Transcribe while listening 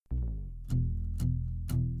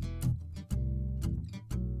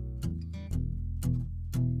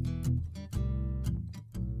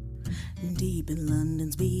deep in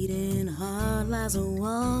London's beating heart lies a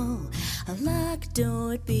wall. A locked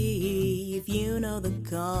door it be, if you know the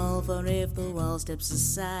call. For if the wall steps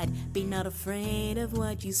aside, be not afraid of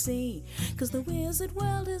what you see. 'Cause the wizard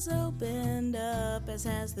world is opened up, as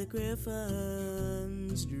has the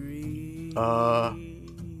Griffin's dream.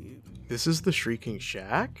 This is the Shrieking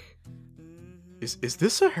Shack? Is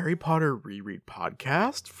this a Harry Potter reread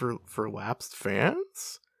podcast for lapsed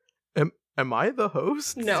fans? Am I the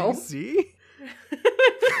host? No. CC?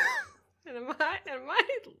 Am I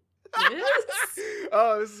this?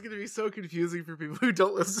 Oh, this is gonna be so confusing for people who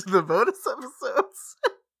don't listen to the bonus episodes.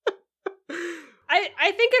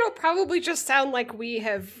 I think it'll probably just sound like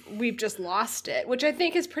we've just lost it, which I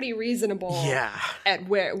think is pretty reasonable. Yeah. At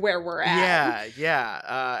where we're at.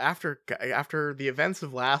 Yeah. After the events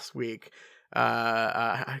of last week,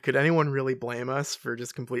 could anyone really blame us for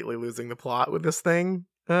just completely losing the plot with this thing?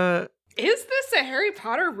 Is this a Harry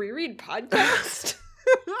Potter reread podcast?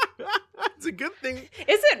 It's a good thing.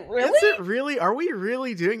 Is it really? Is it really? Are we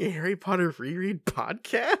really doing a Harry Potter reread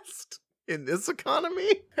podcast in this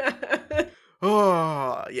economy?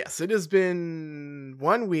 Oh, yes. It has been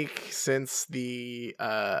 1 week since the,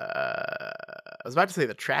 I was about to say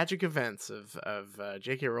the tragic events of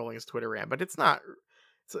J.K. Rowling's Twitter rant, but it's not.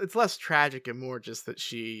 It's less tragic and more just that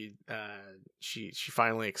she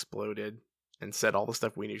finally exploded and said all the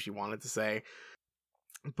stuff we knew she wanted to say.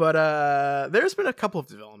 But there's been a couple of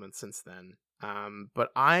developments since then.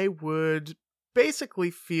 But I would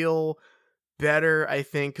basically feel better, I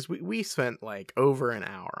think, because we spent like over an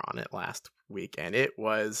hour on it last week, and it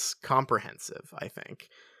was comprehensive, I think.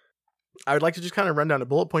 I would like to just kind of run down a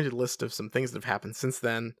bullet-pointed list of some things that have happened since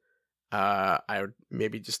then. I would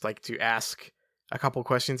maybe just like to ask a couple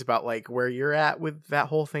questions about like where you're at with that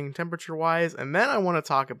whole thing temperature-wise, and then I want to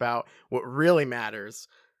talk about what really matters,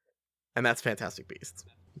 and that's Fantastic Beasts.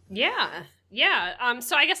 Yeah.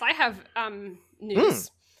 So I guess I have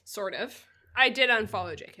news, sort of. I did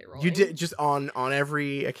unfollow J.K. Rowling. You did, just on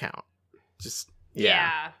every account. Just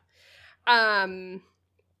yeah. Probably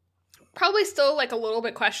still like a little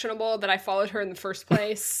bit questionable that I followed her in the first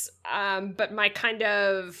place. But my kind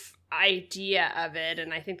of idea of it,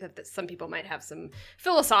 and I think that some people might have some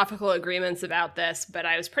philosophical agreements about this, but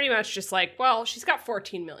I was pretty much just like, well, she's got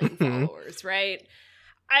 14 million followers, right?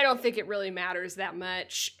 I don't think it really matters that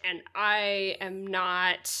much, and I am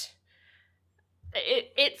not...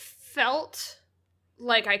 It felt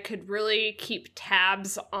like I could really keep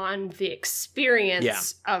tabs on the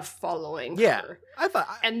experience of following her. I thought...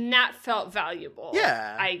 And that felt valuable,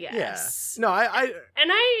 I guess. Yeah.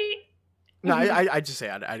 No, I I'd just say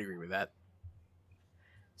I'd agree with that.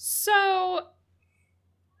 So...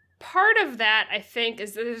 part of that, I think,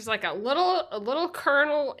 is that there's like a little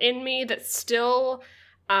kernel in me that still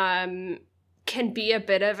can be a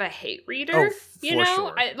bit of a hate reader. You know,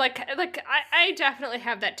 sure. I definitely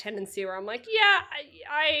have that tendency where I'm like, yeah,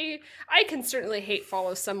 I can certainly hate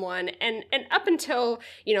follow someone, and up until,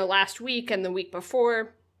 you know, last week and the week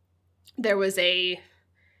before, there was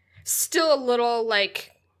still a little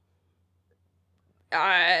like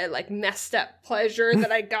messed up pleasure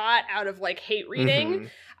that I got out of like hate reading.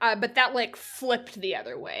 But that like flipped the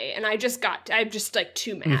other way, and I'm just like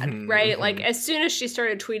too mad, right? Like as soon as she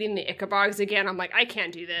started tweeting the Ichabogs again, I'm like, I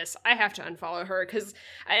can't do this. I have to unfollow her,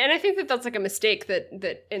 and I think that that's like a mistake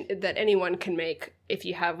that anyone can make if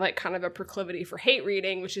you have like kind of a proclivity for hate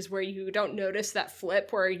reading, which is where you don't notice that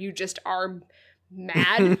flip where you just are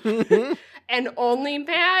mad and only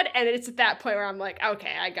mad, and it's at that point where I'm like,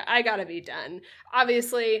 okay, I gotta be done.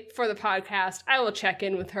 Obviously, for the podcast, I will check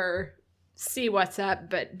in with her, see what's up,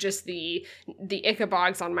 but just the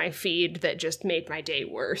Ichabogs on my feed that just made my day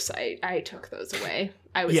worse, I took those away.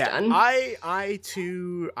 I was done. I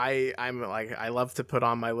too, I'm like, I love to put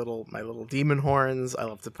on my little demon horns. I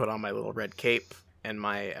love to put on my little red cape and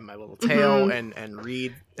my little tail and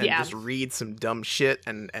read and just read some dumb shit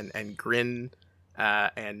and grin.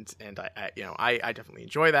 And I definitely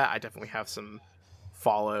enjoy that. I definitely have some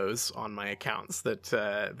follows on my accounts that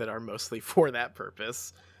are mostly for that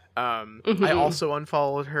purpose. I also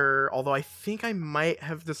unfollowed her, although I think I might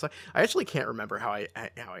have decided. I actually can't remember how I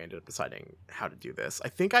ended up deciding how to do this. I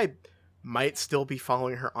think I might still be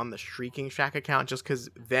following her on the Shrieking Shack account, just because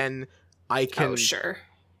then I can. Oh, sure.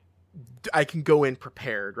 I can go in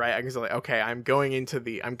prepared, right? I can say like, okay, I'm going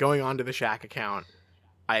onto the Shack account.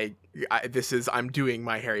 I'm doing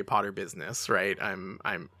my Harry Potter business, right? I'm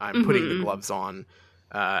putting the gloves on,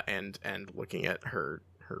 and looking at her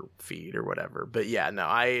feed or whatever. But yeah, no,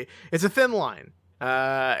 it's a thin line.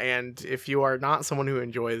 And if you are not someone who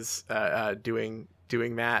enjoys doing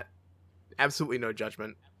that, absolutely no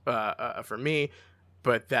judgment from me.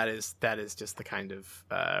 but that is just the kind of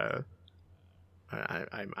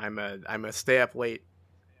I'm a stay up late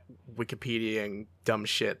Wikipediaing dumb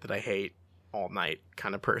shit that I hate all night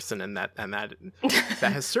kind of person, and that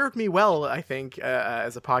has served me well, I think,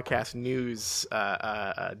 as a podcast news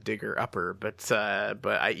digger upper. But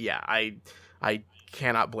I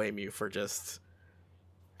cannot blame you for just.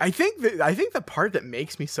 I think the part that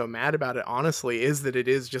makes me so mad about it, honestly, is that it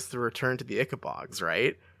is just the return to the Ichabogs,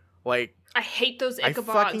 right? Like, I hate those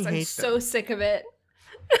Ichabogs. I'm so sick of it.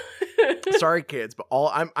 Sorry, kids, but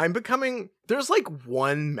I'm becoming. There's like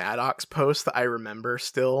one Maddox post that I remember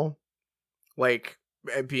still, like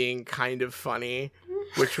being kind of funny,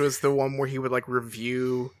 which was the one where he would like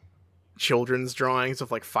review children's drawings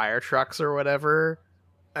of like fire trucks or whatever.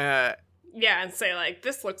 Yeah, and say like,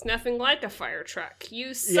 this looks nothing like a fire truck.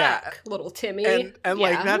 You suck, little Timmy. And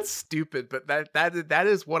like, that's stupid, but that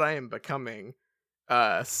is what I am becoming.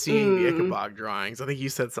 Seeing the Ichabog drawings. I think you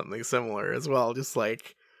said something similar as well. Just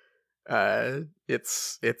like, I'm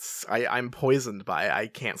poisoned by it. I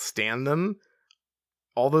can't stand them.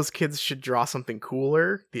 All those kids should draw something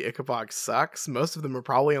cooler. The Ichabog sucks. Most of them are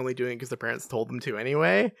probably only doing it because their parents told them to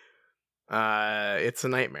anyway. It's a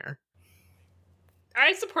nightmare.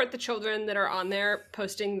 I support the children that are on there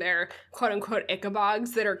posting their quote-unquote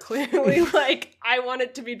Ichabogs that are clearly like, I want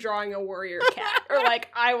it to be drawing a warrior cat, or like,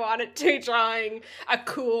 I want it to be drawing a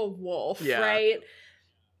cool wolf, right?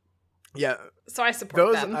 Yeah. So I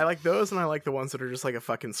support them. I like those, and I like the ones that are just like a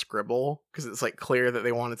fucking scribble, because it's like clear that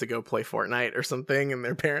they wanted to go play Fortnite or something, and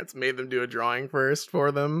their parents made them do a drawing first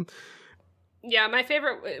for them. Yeah, my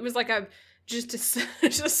favorite, it was like just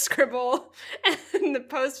a scribble, and the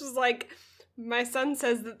post was like, my son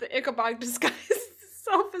says that the Ichabog disguises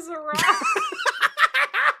itself as a rock.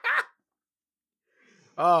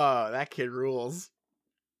 Oh, that kid rules.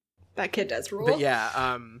 That kid does rule. But yeah,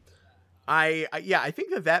 I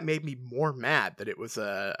think that made me more mad that it was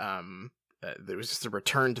just a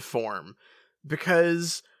return to form,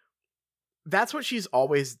 because that's what she's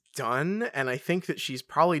always done, and I think that she's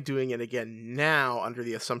probably doing it again now under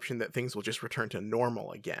the assumption that things will just return to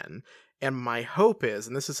normal again. And my hope is,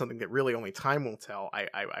 and this is something that really only time will tell,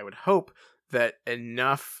 I would hope that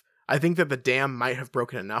enough. I think that the dam might have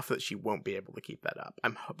broken enough that she won't be able to keep that up.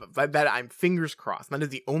 I'm fingers crossed. That is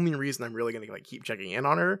the only reason I'm really going to like keep checking in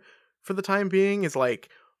on her for the time being. Is like,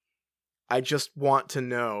 I just want to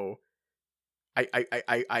know. I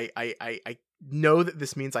know that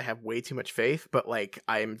this means I have way too much faith, but like,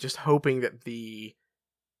 I'm just hoping that the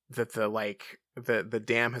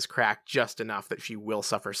dam has cracked just enough that she will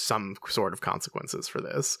suffer some sort of consequences for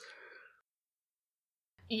this.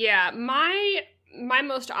 Yeah, my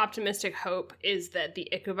most optimistic hope is that the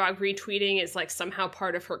Ichabog retweeting is like somehow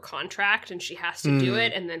part of her contract and she has to do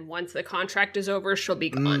it, and then once the contract is over, she'll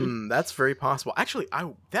be gone. That's very possible. Actually,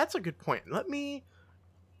 that's a good point.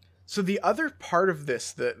 So the other part of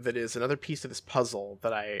this that is another piece of this puzzle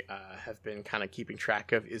that I have been kind of keeping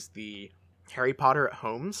track of is the Harry Potter at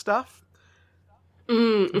Home stuff.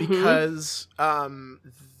 Because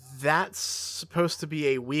that's supposed to be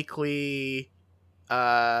a weekly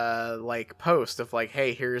like post of like,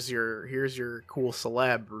 hey, here's your cool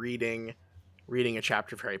celeb reading a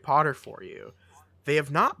chapter of Harry Potter for you. They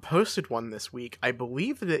have not posted one this week. I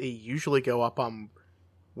believe that they usually go up on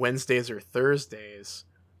Wednesdays or Thursdays.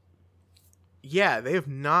 Yeah, they have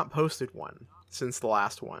not posted one since the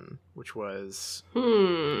last one, which was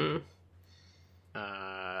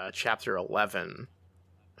chapter 11.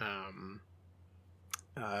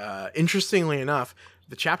 Interestingly enough,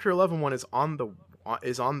 the chapter 11 one is on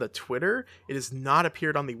the Twitter. It has not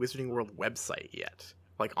appeared on the Wizarding World website yet,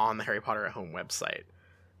 like on the Harry Potter at Home website.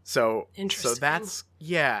 So that's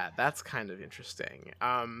kind of interesting.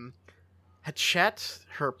 Hachette,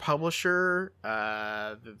 her publisher,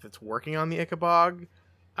 that's working on the Ichabog.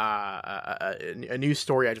 A news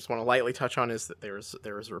story I just want to lightly touch on is that there was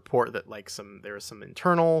a report that like there was some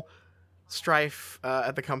internal strife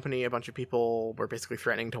at the company. A bunch of people were basically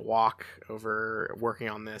threatening to walk over working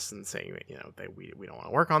on this and saying, we don't want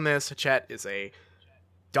to work on this. Hachette is a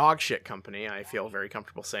dog shit company, I feel very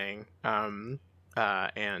comfortable saying. And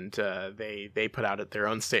they put out their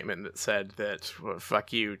own statement that said that, well,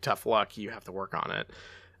 fuck you, tough luck, you have to work on it.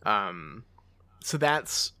 So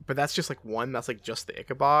that's just like one, that's like just the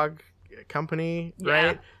Ichabog company,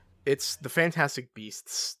 right? It's the Fantastic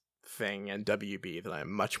Beasts thing and WB that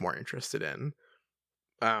I'm much more interested in.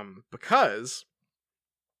 Because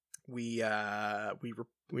we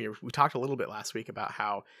talked a little bit last week about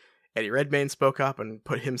how Eddie Redmayne spoke up and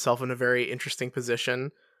put himself in a very interesting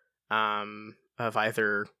position, of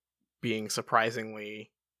either being surprisingly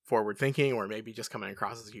forward thinking or maybe just coming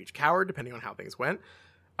across as a huge coward, depending on how things went.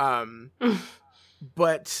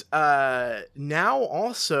 But now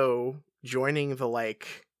also joining the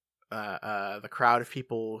the crowd of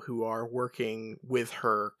people who are working with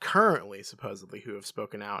her currently, supposedly, who have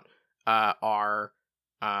spoken out, are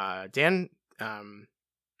Dan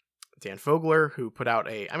Fogler, who put out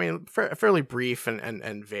a fairly brief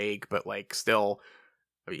and vague, but like still,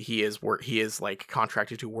 he is like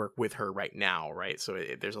contracted to work with her right now, right? So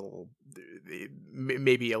there's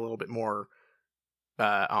maybe a little bit more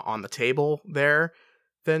on the table there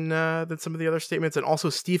than some of the other statements. And also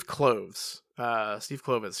Steve Kloves,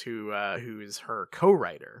 who is her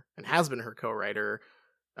co-writer and has been her co-writer,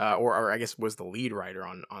 or I guess was the lead writer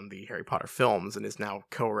on the Harry Potter films, and is now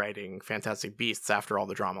co-writing Fantastic Beasts after all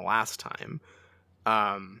the drama last time.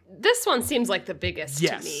 This one seems like the biggest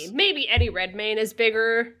to me. Maybe Eddie Redmayne is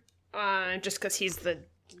bigger, just because he's the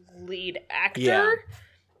lead actor. Yeah.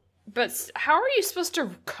 But how are you supposed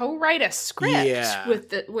to co-write a script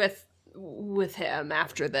with him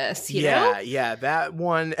after this? You know? Yeah, that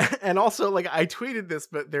one. And also, like, I tweeted this,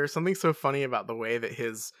 but there's something so funny about the way that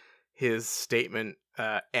his statement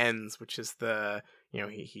ends, which is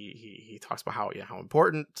he talks about how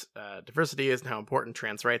important diversity is and how important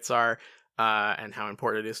trans rights are, and how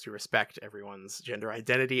important it is to respect everyone's gender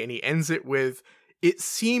identity, and he ends it with, "It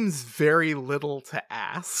seems very little to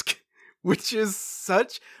ask." Which is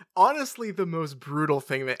honestly the most brutal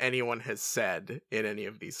thing that anyone has said in any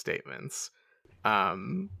of these statements.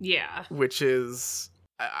 Which is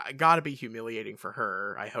gotta be humiliating for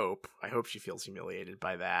her, I hope. I hope she feels humiliated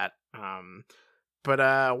by that. But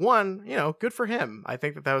good for him. I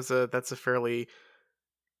think that's a fairly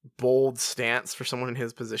bold stance for someone in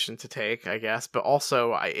his position to take, I guess. But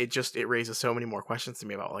also, it raises so many more questions to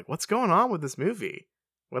me about, like, what's going on with this movie?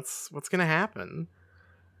 What's gonna happen?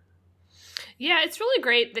 Yeah, it's really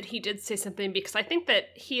great that he did say something, because I think that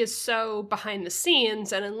he is so behind the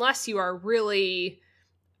scenes, and unless you are really,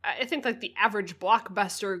 I think like the average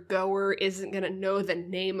blockbuster goer isn't going to know the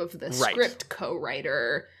name of the script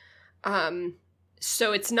co-writer.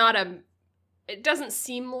 So it doesn't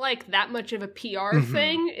seem like that much of a PR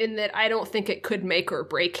thing, in that I don't think it could make or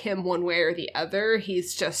break him one way or the other.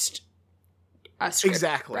 He's just a script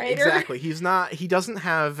writer. Exactly. He doesn't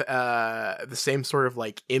have the same sort of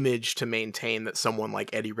like image to maintain that someone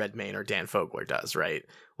like Eddie Redmayne or Dan Fogler does, right?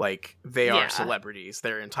 Like, they are celebrities.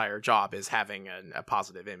 Their entire job is having a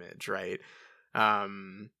positive image, right?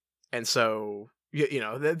 And so,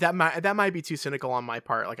 that might be too cynical on my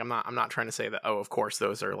part. Like, I'm not trying to say that, oh, of course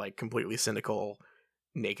those are like completely cynical,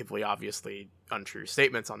 nakedly obviously untrue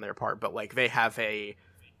statements on their part, but like they have a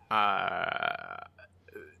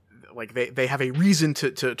they have a reason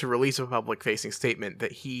to release a public facing statement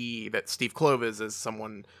that Steve Kloves is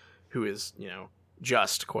someone who is,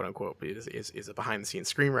 just quote unquote is a behind the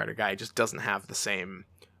scenes screenwriter guy, just doesn't have the same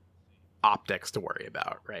optics to worry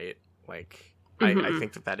about, right? Like, I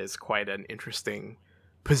think that is quite an interesting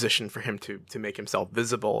position for him to make himself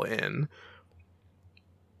visible in.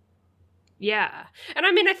 Yeah. And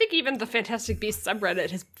I mean, I think even the Fantastic Beasts subreddit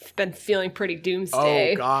has been feeling pretty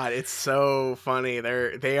doomsday. Oh god, it's so funny.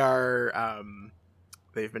 They've been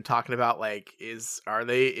talking about, like, is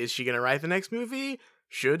she gonna write the next movie?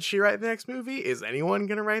 Should she write the next movie? Is anyone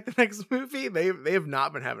gonna write the next movie? They have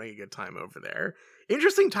not been having a good time over there.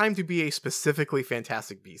 Interesting time to be a specifically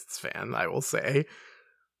Fantastic Beasts fan, I will say.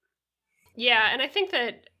 Yeah, and I think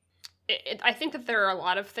that there are a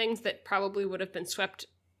lot of things that probably would have been swept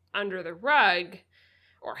under the rug,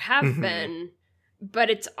 or have been, but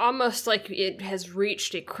it's almost like it has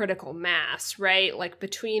reached a critical mass, right? Like,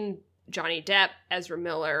 between Johnny Depp, Ezra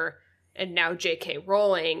Miller, and now J.K.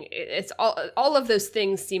 Rowling, it's all of those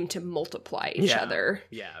things seem to multiply each other.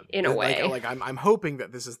 Yeah, in a way. Like I'm hoping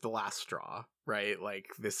that this is the last straw, right? Like,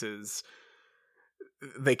 this is,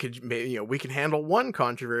 they could, we can handle one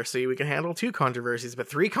controversy, we can handle two controversies, but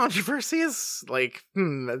three controversies, like,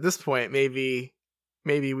 at this point, maybe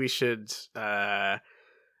we should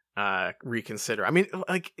reconsider. I mean,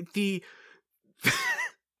 like,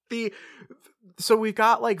 so we've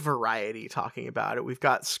got, like, Variety talking about it. We've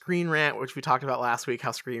got Screen Rant, which we talked about last week,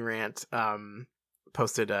 how Screen Rant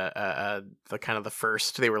posted the kind of the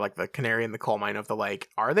first, they were like the canary in the coal mine of the, like,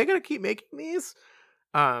 are they going to keep making these?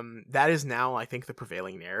 That is now, I think, the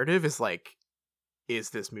prevailing narrative is, like, is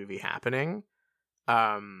this movie happening?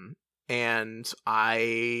 And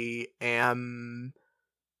I am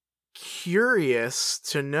curious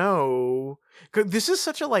to know, because this is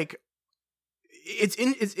such a, like,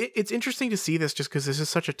 it's interesting to see this, just because this is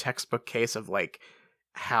such a textbook case of, like,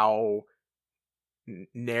 how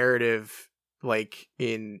narrative, like,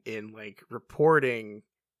 in like reporting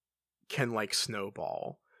can like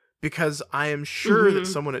snowball. Because I am sure that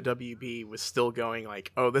someone at WB was still going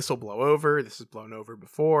like, oh, this will blow over. This has blown over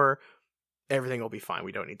before. Everything will be fine.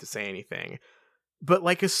 We don't need to say anything. But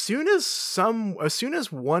like as soon as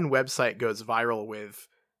one website goes viral with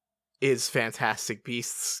 "Is Fantastic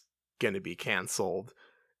Beasts gonna be canceled?"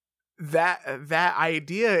 that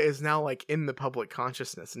idea is now like in the public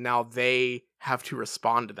consciousness. Now they have to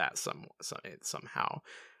respond to that somehow.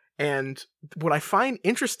 And what I find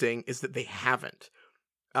interesting is that they haven't.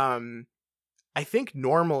 I think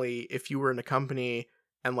normally if you were in a company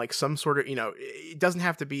and like some sort of, it doesn't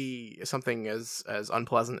have to be something as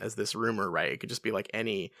unpleasant as this rumor, right? It could just be like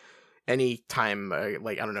any time,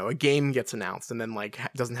 like, I don't know, a game gets announced and then like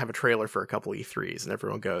doesn't have a trailer for a couple E3s and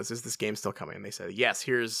everyone goes, is this game still coming? And they say, yes,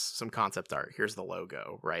 here's some concept art. Here's the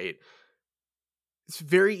logo, right? It's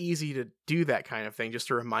very easy to do that kind of thing just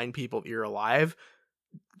to remind people that you're alive.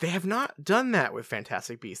 They have not done that with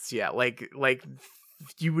Fantastic Beasts yet. Like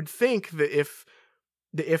you would think that if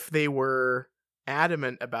they were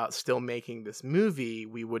adamant about still making this movie,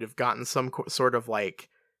 we would have gotten some sort of like,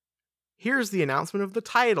 here's the announcement of the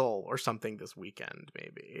title or something this weekend,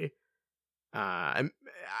 maybe. I'm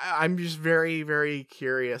just very, very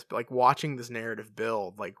curious, but like watching this narrative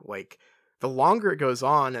build, like the longer it goes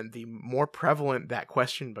on and the more prevalent that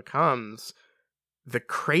question becomes, the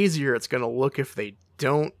crazier it's going to look if they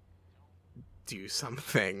don't do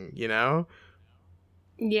something,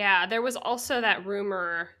 Yeah, there was also that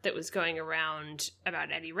rumor that was going around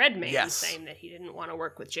about Eddie Redmayne saying that he didn't want to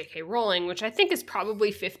work with J.K. Rowling, which I think is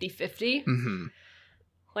probably 50-50. Mm-hmm.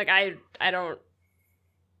 Like, I don't...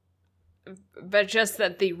 But just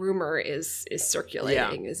that the rumor is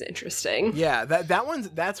circulating is interesting. Yeah,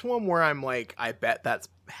 that's one where I'm like, I bet that's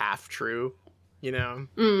half true,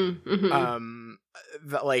 Mm-hmm.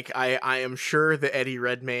 That like, I am sure that Eddie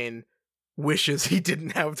Redmayne wishes he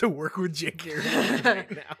didn't have to work with J.K. Rowling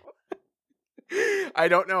right now. I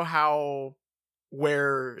don't know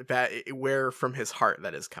where from his heart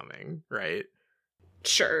that is coming, right?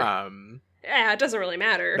 Sure. Yeah, it doesn't really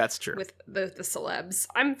matter. That's true. With the celebs.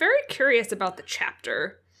 I'm very curious about the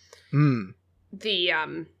chapter.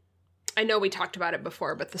 The I know we talked about it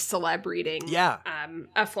before, but the celeb reading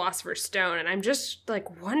of Philosopher's Stone, and I'm just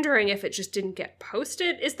like wondering if it just didn't get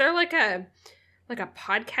posted. Is there like a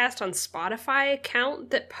podcast on Spotify account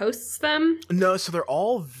that posts them? No, so they're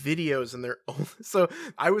all videos and so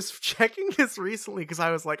I was checking this recently because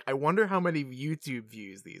I was like, I wonder how many YouTube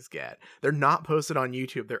views these get. They're not posted on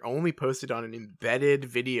YouTube. They're only posted on an embedded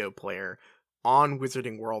video player on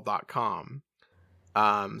wizardingworld.com.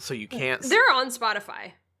 So you can't... They're on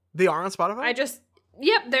Spotify. They are on Spotify?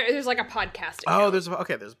 Yep, there's like a podcast account. Oh, there's a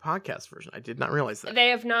podcast version. I did not realize that. They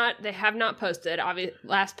have not posted.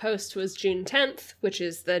 Last post was June 10th, which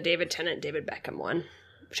is the David Tennant, David Beckham one,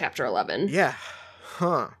 chapter 11. Yeah.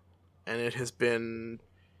 Huh. And it has been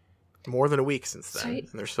more than a week since then. And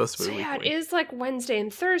they're supposed to be weekly. It is like Wednesday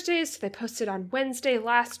and Thursdays. So they posted on Wednesday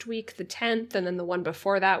last week, the 10th, and then the one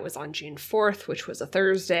before that was on June 4th, which was a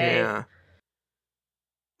Thursday. Yeah.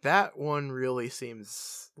 That one really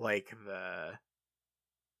seems like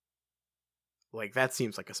that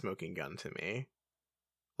seems like a smoking gun to me.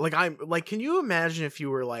 Can you imagine if you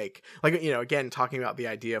were again, talking about the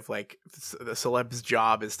idea of like the celeb's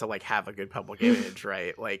job is to like have a good public image,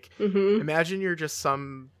 right? Like, imagine you're just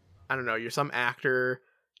you're some actor,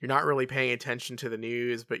 you're not really paying attention to the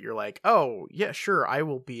news, but you're like, oh yeah, sure, I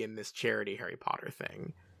will be in this charity Harry Potter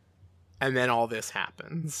thing. And then all this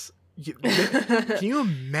happens. Can you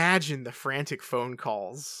imagine the frantic phone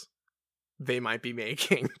calls they might be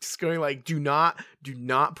making? Just going like, do not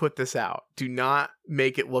put this out. Do not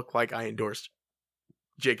make it look like I endorsed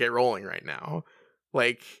J.K. Rowling right now.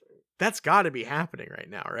 Like, that's got to be happening right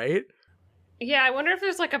now, right? Yeah, I wonder if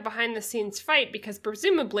there's like a behind the scenes fight, because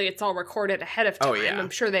presumably it's all recorded ahead of time. Oh, yeah. I'm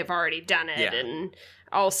sure they've already done it and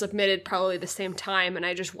all submitted probably the same time. And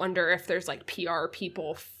I just wonder if there's like PR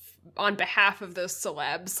people on behalf of those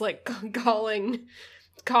celebs, like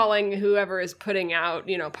calling whoever is putting out,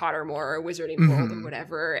 Pottermore or Wizarding World or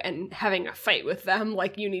whatever, and having a fight with them,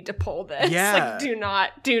 like, you need to pull this. Yeah. Like, do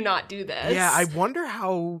not do this. Yeah, I wonder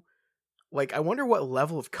what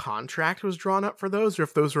level of contract was drawn up for those, or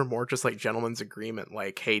if those were more just like gentleman's agreement,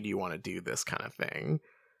 like, hey, do you want to do this kind of thing?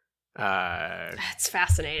 That's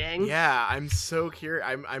fascinating. Yeah, I'm so curious.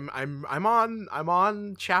 I'm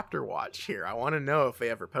on chapter watch here. I want to know if they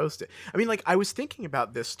ever post it. I mean, like, I was thinking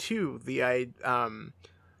about this too. The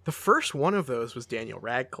first one of those was Daniel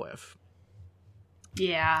Radcliffe.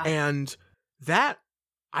 Yeah. And that,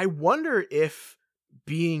 I wonder if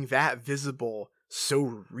being that visible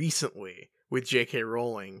so recently with J.K.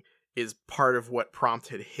 Rowling is part of what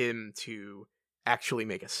prompted him to actually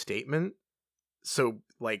make a statement. So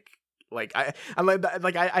I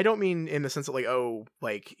don't mean in the sense of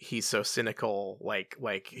he's so cynical,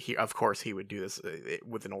 he, of course he would do this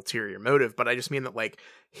with an ulterior motive, but I just mean that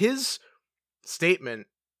his statement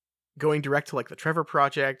going direct to the Trevor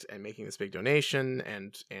Project and making this big donation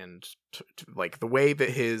and the way that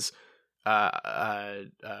his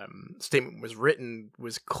statement was written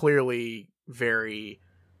was clearly very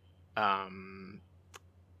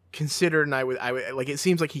considered, and I would it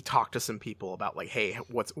seems like he talked to some people about hey,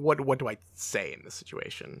 what do I say in this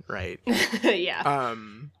situation, right? Yeah. I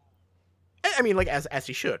mean, as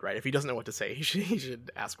he should, right? If he doesn't know what to say, he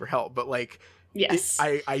should ask for help. But yes,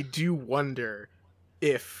 I do wonder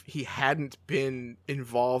if he hadn't been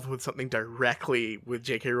involved with something directly with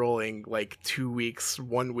J.K. Rowling 2 weeks,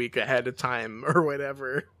 1 week ahead of time or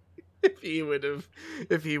whatever, if he would have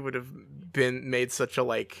been made such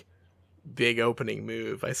a big opening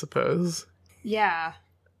move, I suppose. Yeah.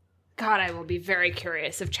 God, I will be very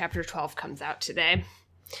curious if Chapter 12 comes out today.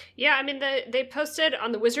 Yeah, I mean, they posted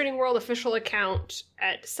on the Wizarding World official account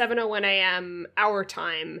at 7:01 a.m. our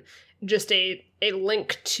time just a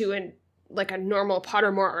link to a normal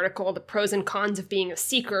Pottermore article, the pros and cons of being a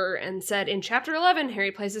Seeker, and said, in Chapter 11, Harry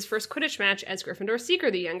plays his first Quidditch match as Gryffindor Seeker,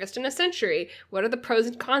 the youngest in a century. What are the pros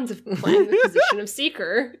and cons of playing the position of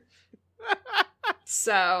Seeker?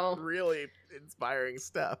 So... really inspiring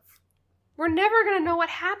stuff. We're never going to know what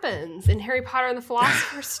happens in Harry Potter and the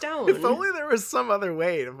Philosopher's Stone. If only there was some other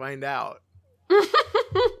way to find out.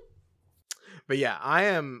 But yeah, I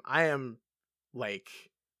am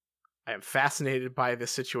fascinated by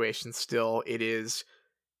this situation still. It is,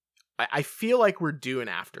 I feel like we're due an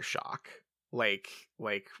aftershock. We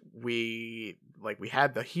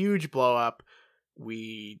had the huge blow up.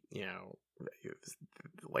 We,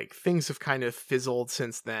 things have kind of fizzled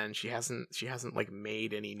since then. She hasn't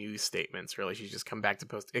made any news statements really. She's just come back to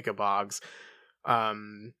post Ickabogs. A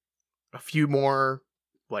few more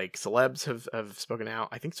celebs have spoken out.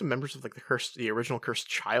 I think some members of the original Cursed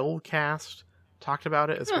Child cast talked about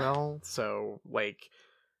it as well. So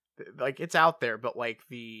it's out there, but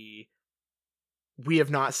we have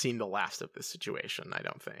not seen the last of this situation, I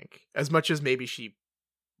don't think. As much as maybe she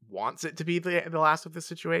wants it to be the last of this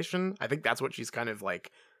situation, I think that's what she's kind of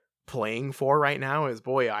playing for right now, is,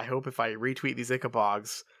 boy, I hope if I retweet these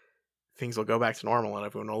Ickabogs, things will go back to normal and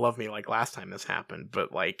everyone will love me like last time this happened. But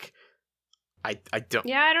I don't.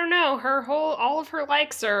 Yeah, I don't know. All of her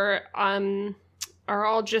likes are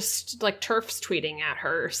all just TERFs tweeting at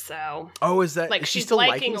her. So is that is she still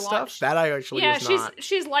liking stuff? That I actually was not.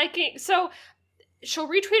 She's liking. So she'll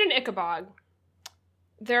retweet an Ickabog.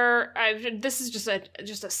 This is just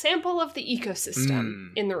a sample of the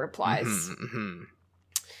ecosystem in the replies. Mm-hmm.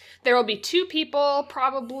 There will be 2 people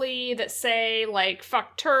probably that say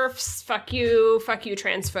fuck TERFs, fuck you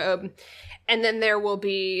transphobe, and then there will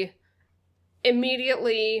be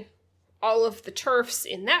immediately all of the TERFs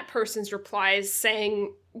in that person's replies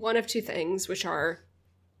saying one of 2 things, which are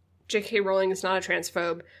J.K. Rowling is not a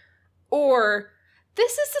transphobe, or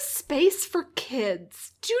this is a space for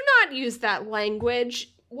kids. Do not use that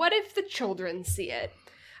language. What if the children see it?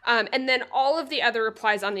 And then all of the other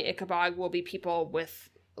replies on the Ickabog will be people with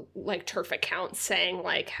TERF accounts saying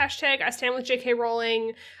hashtag I stand with J.K.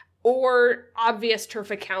 Rowling, or obvious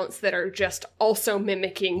TERF accounts that are just also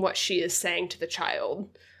mimicking what she is saying to the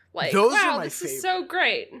child. Those wow, are my this favorite. Is so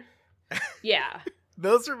great. Yeah.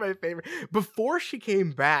 Those are my favorite. Before she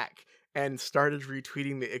came back and started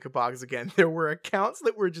retweeting the Ickabogs again, there were accounts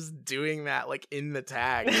that were just doing that in the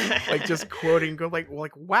tag, just quoting, go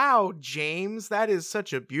wow, James, that is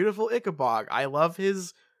such a beautiful Ickabog. I love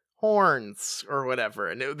his horns or whatever.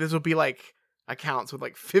 And this would be accounts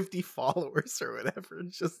with 50 followers or whatever,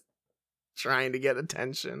 just trying to get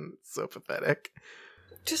attention. It's so pathetic.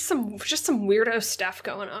 Just some weirdo stuff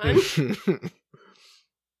going on.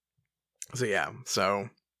 So yeah, so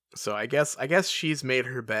I guess she's made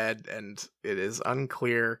her bed, and it is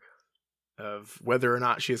unclear of whether or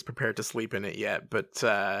not she is prepared to sleep in it yet. But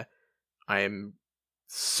I am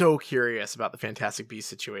so curious about the Fantastic Beasts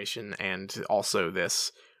situation and also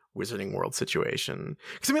this Wizarding World situation.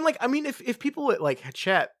 Because I mean, if people at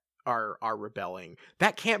Hachette are rebelling,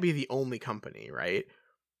 that can't be the only company, right?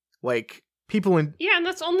 People in... Yeah, and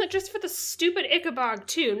that's only just for the stupid Ickabog,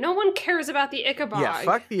 too. No one cares about the Ickabog. Yeah,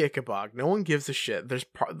 fuck the Ickabog. No one gives a shit. There's,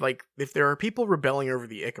 if there are people rebelling over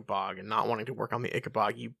the Ickabog and not wanting to work on the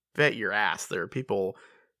Ickabog, you bet your ass there are people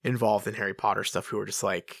involved in Harry Potter stuff who are just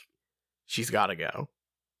she's gotta go.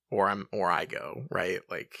 Or I go, right?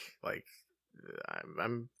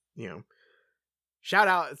 I'm shout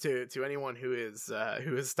out to anyone who is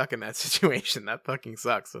stuck in that situation. That fucking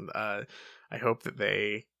sucks. And I hope that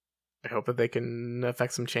they can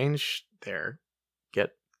affect some change there.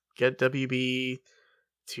 Get WB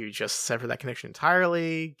to just sever that connection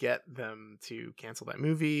entirely. Get them to cancel that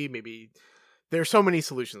movie. Maybe there's so many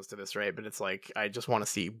solutions to this, right? But it's like I just want to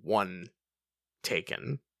see one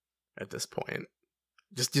taken at this point.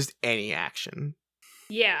 Just any action.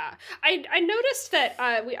 Yeah, I noticed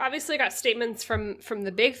that we obviously got statements from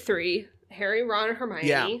the big three: Harry, Ron, and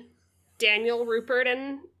Hermione, Daniel, Rupert,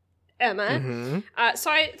 and Emma. Mm-hmm.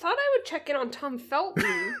 So I thought I would check in on Tom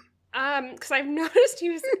Felton because I've noticed he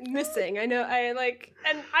was missing. And I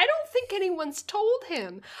don't think anyone's told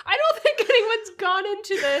him. I don't think anyone's gone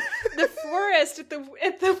into the forest at the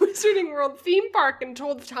Wizarding World theme park and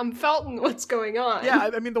told Tom Felton what's going on. Yeah,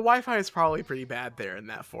 I mean the Wi-Fi is probably pretty bad there in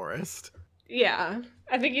that forest. Yeah,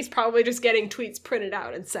 I think he's probably just getting tweets printed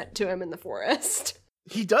out and sent to him in the forest.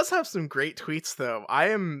 He does have some great tweets, though. I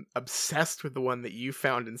am obsessed with the one that you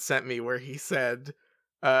found and sent me where he said,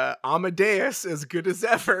 Amadeus as good as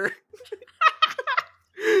ever.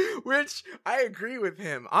 Which, I agree with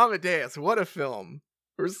him. Amadeus, what a film.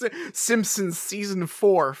 Simpsons Season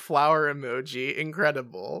 4 flower emoji,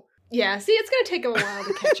 incredible. Yeah, see, it's going to take him a while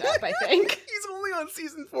to catch up, I think. He's only on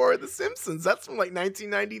Season 4 of The Simpsons. That's from,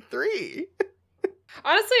 1993.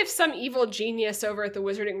 Honestly, if some evil genius over at the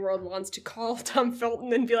Wizarding World wants to call Tom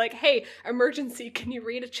Felton and be like, hey, emergency, can you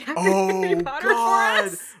read a chapter of Harry Potter for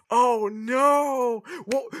us? Oh, no!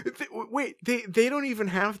 Well, wait, they don't even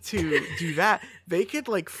have to do that. They could,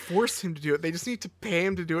 force him to do it. They just need to pay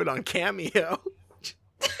him to do it on Cameo.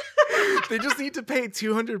 They just need to pay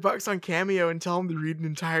 $200 on Cameo and tell him to read an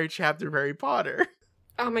entire chapter of Harry Potter.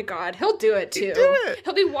 Oh my god, he'll do it too. He'll do it.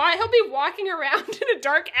 He'll be walking around in a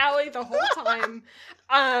dark alley the whole time.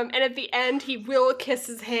 And at the end he will kiss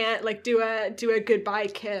his hand, do a goodbye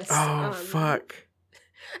kiss. Oh fuck.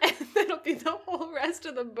 And that'll be the whole rest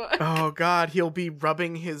of the book. Oh god, he'll be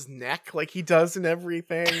rubbing his neck like he does in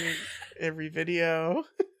everything, every video.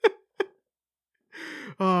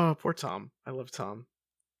 Oh, poor Tom. I love Tom.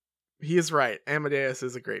 He is right. Amadeus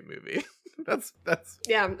is a great movie. That's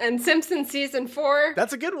yeah, and Simpsons Season 4.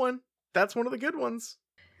 That's a good one. That's one of the good ones.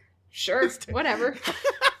 Sure, whatever.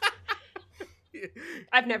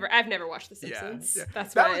 I've never watched The Simpsons. Yeah.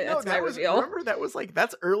 That's my reveal. Remember that was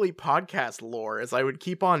that's early podcast lore, as I would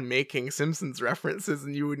keep on making Simpsons references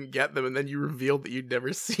and you wouldn't get them, and then you revealed that you'd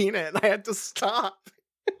never seen it, and I had to stop.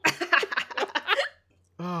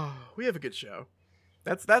 Oh, we have a good show.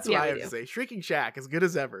 That's what I have to say. Shrieking Shack, as good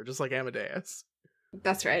as ever, just like Amadeus.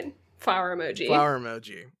 That's right. Flower emoji. Flower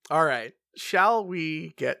emoji. All right. Shall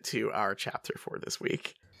we get to our chapter for this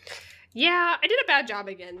week? Yeah, I did a bad job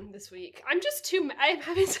again this week. I'm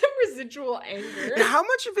having some residual anger. How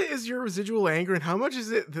much of it is your residual anger, and how much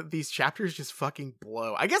is it that these chapters just fucking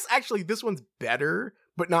blow? I guess actually this one's better,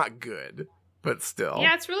 but not good. But still.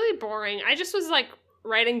 Yeah, it's really boring. I just was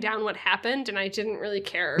writing down what happened, and I didn't really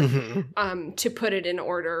care to put it in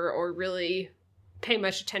order or really pay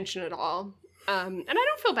much attention at all. And I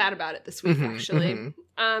don't feel bad about it this week, actually.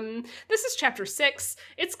 This is chapter 6.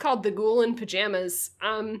 It's called The Ghoul in Pajamas.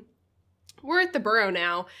 We're at the Burrow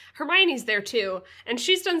now. Hermione's there too, and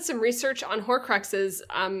she's done some research on Horcruxes,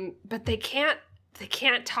 but they can't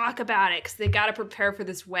talk about it because they got to prepare for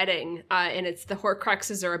this wedding, and the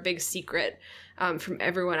Horcruxes are a big secret from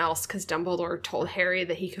everyone else because Dumbledore told Harry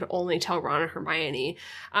that he could only tell Ron and Hermione.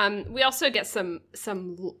 We also get some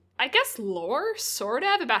I guess lore, sort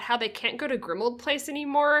of, about how they can't go to Grimmauld Place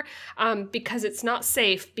anymore because it's not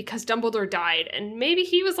safe because Dumbledore died, and maybe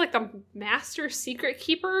he was the master secret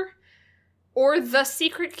keeper or the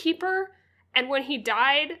secret keeper, and when he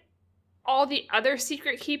died, all the other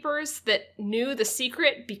secret keepers that knew the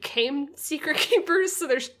secret became secret keepers, so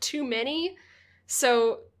there's too many,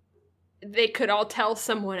 so they could all tell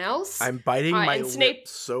someone else. I'm biting my lip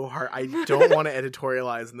so hard. I don't want to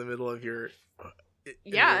editorialize in the middle of your...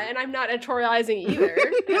 Yeah, and I'm not editorializing either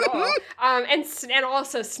at all. And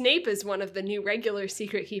also Snape is one of the new regular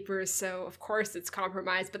secret keepers, so of course it's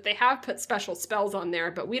compromised, but they have put special spells on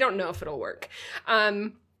there, but we don't know if it'll work.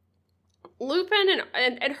 Lupin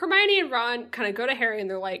and Hermione and Ron kind of go to Harry and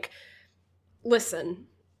they're like, listen,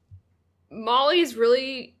 Molly's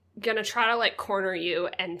really gonna try to corner you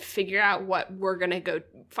and figure out what we're gonna go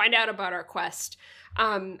find out about our quest.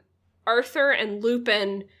 Arthur and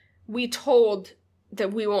Lupin, we told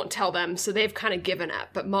that we won't tell them, so they've kind of given up,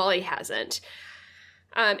 but Molly hasn't.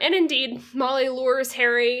 And indeed, Molly lures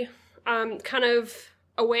Harry kind of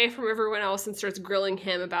away from everyone else and starts grilling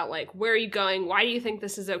him about, like, where are you going? Why do you think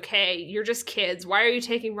this is okay? You're just kids. Why are you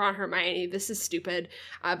taking Ron and Hermione? This is stupid.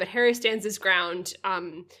 But Harry stands his ground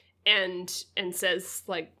and says,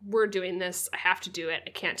 like, we're doing this. I have to do it.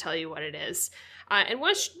 I can't tell you what it is. And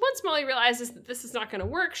once Molly realizes that this is not going to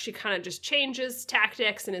work, she kind of just changes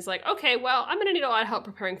tactics and is like, okay, well, I'm going to need a lot of help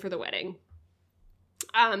preparing for the wedding.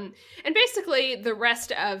 And basically the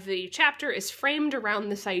rest of the chapter is framed around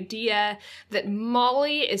this idea that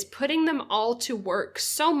Molly is putting them all to work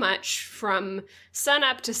so much from sun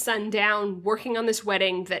up to sundown working on this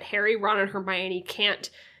wedding that Harry, Ron, and Hermione can't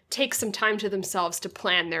take some time to themselves to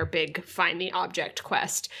plan their big find the object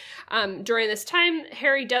quest. During this time,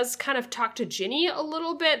 Harry does kind of talk to Ginny a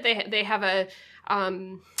little bit. They have a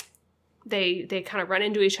They kind of run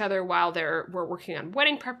into each other while we're working on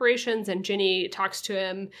wedding preparations, and Ginny talks to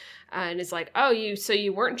him and is like, oh, so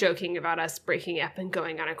you weren't joking about us breaking up and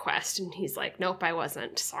going on a quest? And he's like, nope, I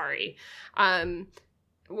wasn't. Sorry.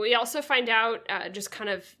 We also find out just kind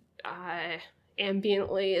of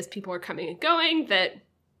ambiently as people are coming and going that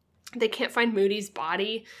they can't find Moody's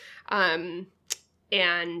body.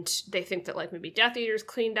 And they think that, like, maybe Death Eaters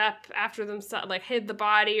cleaned up after themselves, like, hid the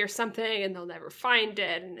body or something, and they'll never find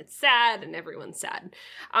it, and it's sad, and everyone's sad.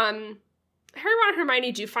 Harry, Ron, and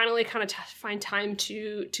Hermione do finally kind of find time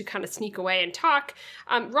to kind of sneak away and talk.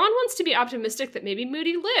 Ron wants to be optimistic that maybe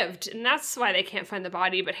Moody lived, and that's why they can't find the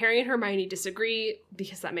body, but Harry and Hermione disagree,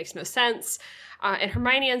 because that makes no sense. And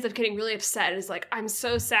Hermione ends up getting really upset and is like, I'm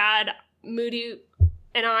so sad. Moody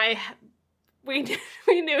and I... We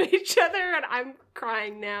knew each other, and I'm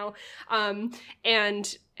crying now.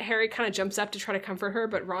 And Harry kind of jumps up to try to comfort her,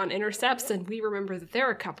 but Ron intercepts, and we remember that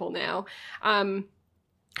they're a couple now.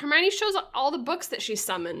 Hermione shows all the books that she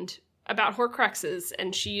summoned about Horcruxes,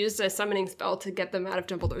 and she used a summoning spell to get them out of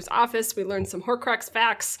Dumbledore's office. We learned some Horcrux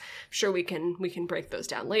facts. I'm sure we can break those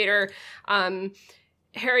down later.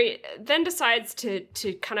 Harry then decides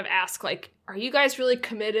to kind of ask, like, are you guys really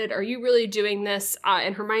committed? Are you really doing this?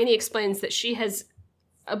 And Hermione explains that she has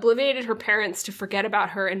obliviated her parents to forget about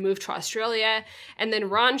her and move to Australia. And then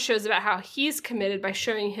Ron shows about how he's committed by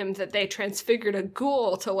showing him that they transfigured a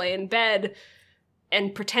ghoul to lay in bed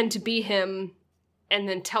and pretend to be him, and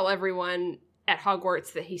then tell everyone at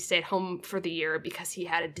Hogwarts that he stayed home for the year because he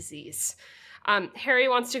had a disease. Harry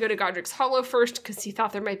wants to go to Godric's Hollow first because he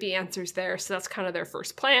thought there might be answers there, so that's kind of their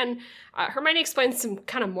first plan. Hermione explains some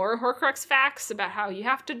kind of more Horcrux facts about how you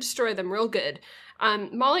have to destroy them real good.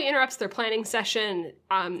 Molly interrupts their planning session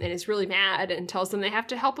and is really mad and tells them they have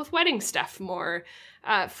to help with wedding stuff more.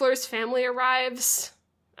 Fleur's family arrives.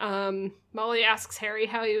 Molly asks Harry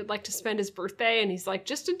how he would like to spend his birthday, and he's like,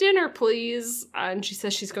 just a dinner, please. And she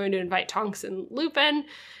says she's going to invite Tonks and Lupin,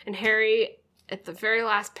 and Harry... at the very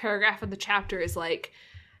last paragraph of the chapter is like,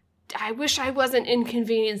 I wish I wasn't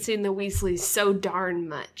inconveniencing the Weasleys so darn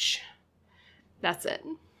much. That's it.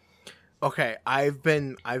 Okay, I've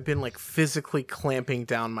been like physically clamping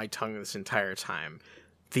down my tongue this entire time.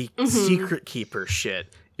 The Secret Keeper shit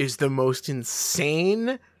is the most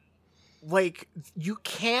insane. Like, you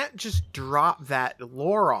can't just drop that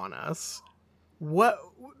lore on us. What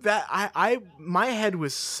that my head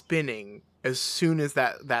was spinning as soon as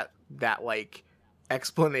that like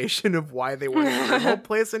explanation of why they weren't in the whole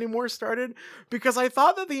place anymore started, because I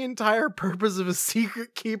thought that the entire purpose of a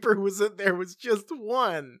Secret Keeper was that there was just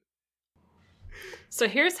one. So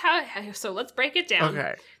here's so let's break it down.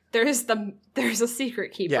 Okay. There's a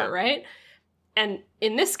Secret Keeper, yeah. Right? And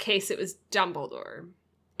in this case it was Dumbledore.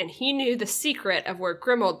 And he knew the secret of where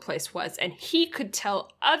Grimmauld Place was, and he could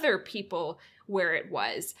tell other people where it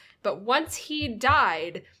was. But once he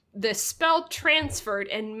died, the spell transferred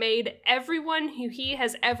and made everyone who he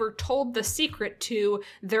has ever told the secret to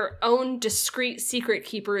their own discreet secret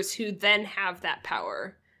keepers who then have that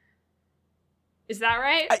power. Is that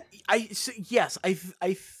right? Yes,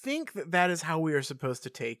 I think that is how we are supposed to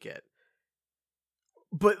take it.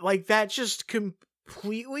 But, like, that just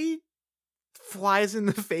completely flies in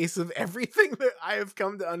the face of everything that I have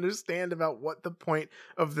come to understand about what the point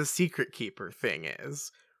of the Secret Keeper thing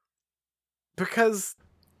is. Because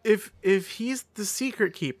if he's the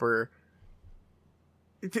Secret Keeper,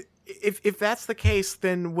 if that's the case,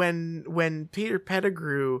 then when Peter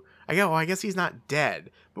Pettigrew, I guess he's not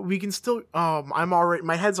dead, but we can still.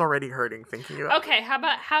 My head's already hurting thinking about. Okay,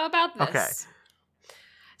 how about this? Okay.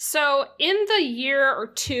 So in the year or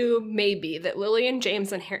two, maybe, that Lily and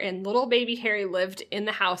James and little baby Harry lived in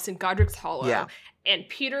the house in Godric's Hollow, yeah. And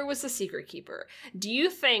Peter was the Secret Keeper, do you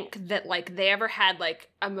think that, like, they ever had, like,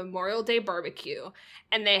 a Memorial Day barbecue,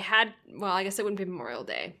 and they had, well, I guess it wouldn't be Memorial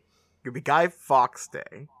Day. It would be Guy Fawkes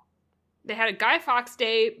Day. They had a Guy Fawkes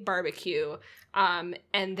Day barbecue.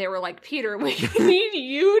 And they were like, Peter, we need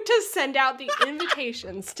you to send out the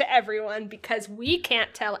invitations to everyone because we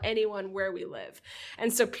can't tell anyone where we live.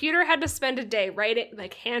 And so Peter had to spend a day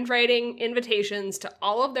handwriting invitations to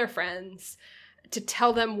all of their friends to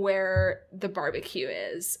tell them where the barbecue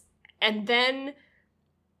is. And then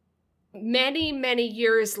many, many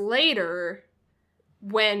years later,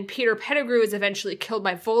 when Peter Pettigrew is eventually killed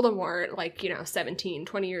by Voldemort, 17,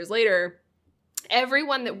 20 years later,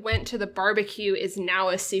 everyone that went to the barbecue is now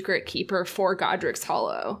a secret keeper for Godric's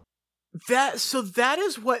Hollow. That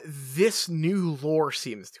is what this new lore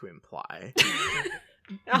seems to imply.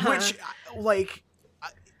 Which,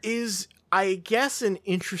 is, I guess, an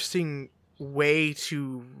interesting way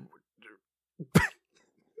to...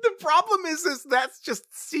 The problem is that's just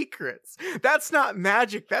secrets. That's not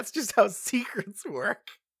magic. That's just how secrets work.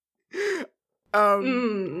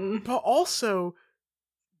 But also...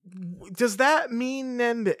 Does that mean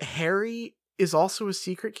then that Harry is also a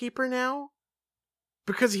secret keeper now?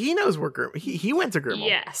 Because he knows where he went to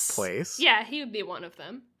Grimmauld Place. Yeah, he would be one of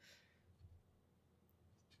them.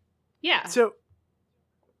 Yeah. So,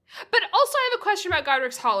 but also I have a question about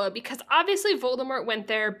Godric's Hollow, because obviously Voldemort went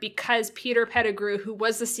there because Peter Pettigrew, who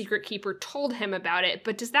was the secret keeper, told him about it.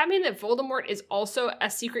 But does that mean that Voldemort is also a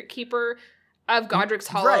secret keeper of Godric's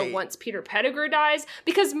Hollow once Peter Pettigrew dies?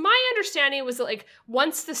 Because my understanding was that,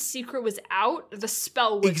 once the secret was out, the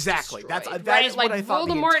spell was destroyed. That is what I thought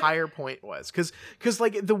the entire point was. Because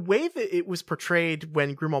the way that it was portrayed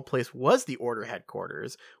when Grimmauld Place was the Order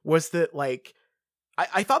headquarters was that,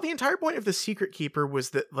 I thought the entire point of the secret keeper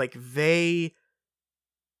was that,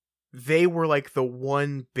 they were, the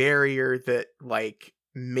one barrier that,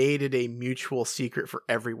 made it a mutual secret for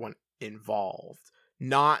everyone involved.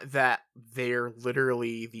 Not that they're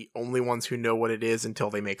literally the only ones who know what it is until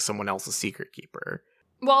they make someone else a secret keeper.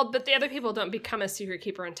 Well, but the other people don't become a secret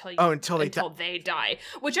keeper until they die.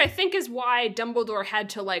 Which I think is why Dumbledore had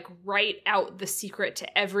to, write out the secret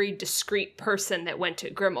to every discreet person that went to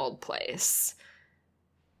Grimmauld Place.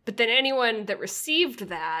 But then anyone that received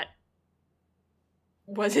that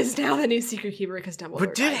is now the new secret keeper because Dumbledore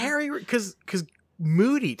But did died. Harry... Because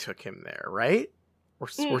Moody took him there, right?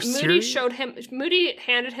 Moody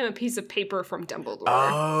handed him a piece of paper from Dumbledore.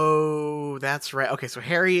 Oh, that's right. Okay, so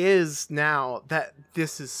Harry is now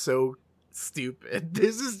this is so stupid.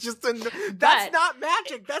 This is just that's not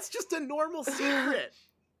magic. That's just a normal secret.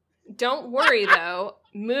 Don't worry though.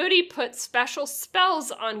 Moody put special spells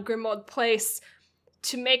on Grimmauld Place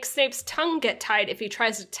to make Snape's tongue get tied if he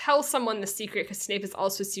tries to tell someone the secret, because Snape is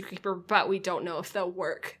also a secret keeper, but we don't know if they'll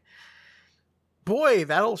work. Boy,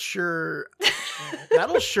 that'll sure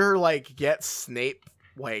get Snape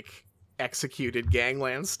executed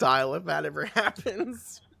Gangland style if that ever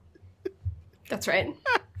happens. That's right.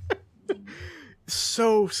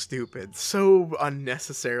 So stupid, so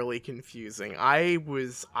unnecessarily confusing. My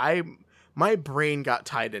brain got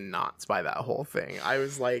tied in knots by that whole thing. I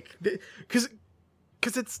was like, because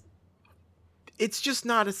it's just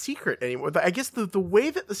not a secret anymore. I guess the way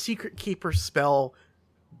that the secret keeper spell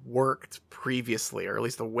worked previously, or at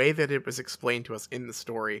least the way that it was explained to us in the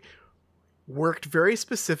story, worked very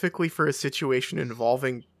specifically for a situation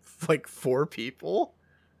involving 4 people.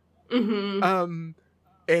 Mm-hmm.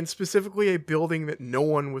 And specifically a building that no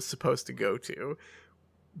one was supposed to go to.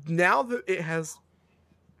 Now that it has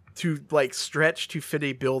to stretch to fit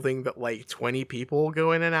a building that 20 people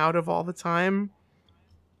go in and out of all the time,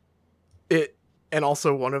 and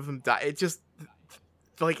also one of them died, it just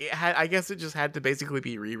I guess it just had to basically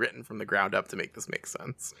be rewritten from the ground up to make this make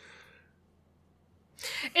sense.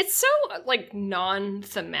 It's so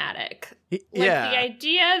non-thematic. Yeah. The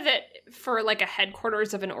idea that for a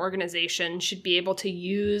headquarters of an organization should be able to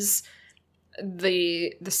use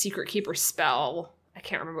the secret keeper spell, I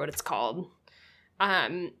can't remember what it's called,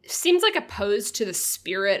 seems opposed to the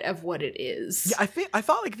spirit of what it is. Yeah, I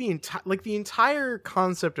thought the entire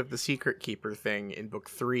concept of the secret keeper thing in book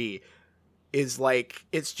 3 is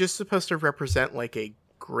it's just supposed to represent a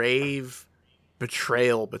grave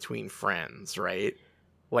betrayal between friends, right?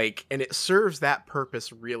 And it serves that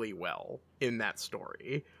purpose really well in that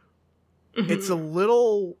story. Mm-hmm. It's a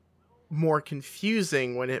little more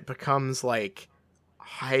confusing when it becomes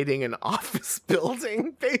hiding an office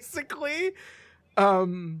building, basically.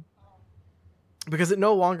 Because it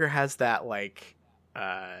no longer has that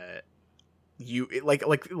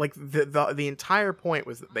the entire point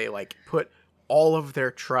was that they put all of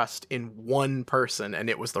their trust in one person, and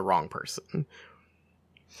it was the wrong person.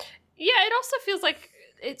 Yeah, it also feels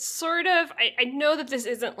it's sort of, I know that this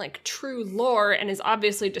isn't true lore and is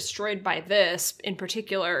obviously destroyed by this in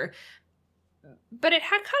particular, but it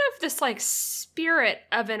had kind of this like spirit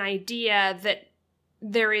of an idea that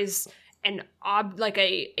there is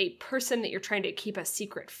a person that you're trying to keep a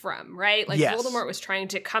secret from, right? Like Yes. Voldemort was trying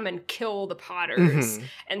to come and kill the Potters. Mhm.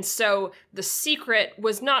 And so the secret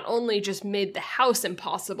was not only just made the house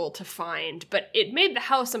impossible to find, but it made the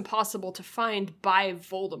house impossible to find by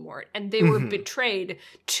Voldemort. And they were Mhm. betrayed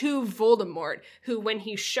to Voldemort, who when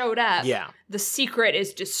he showed up, Yeah. the secret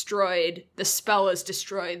is destroyed, the spell is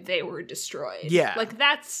destroyed, they were destroyed. Yeah. Like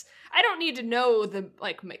that's, I don't need to know the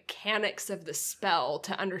like mechanics of the spell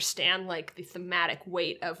to understand like the thematic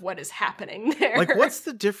weight of what is happening there. Like, what's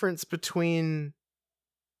the difference between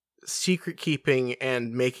secret keeping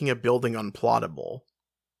and making a building unplottable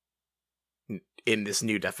in this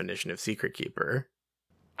new definition of secret keeper?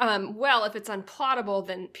 Well, if it's unplottable,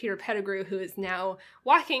 then Peter Pettigrew, who is now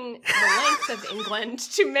walking the length of England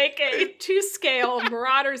to make a 2-scale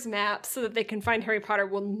Marauders map so that they can find Harry Potter,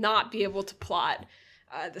 will not be able to plot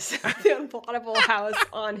the unplottable house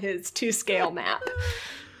on his 2-scale map.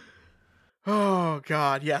 Oh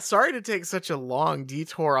god, yeah. Sorry to take such a long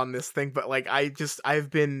detour on this thing, but like I've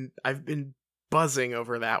been buzzing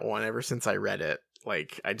over that one ever since I read it.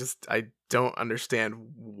 Like I don't understand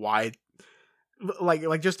why.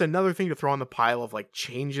 Like just another thing to throw on the pile of like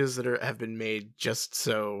changes that have been made just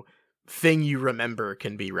so thing you remember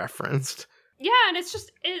can be referenced. Yeah, and it's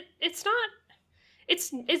just it's not.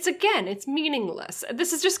 It's again, it's meaningless.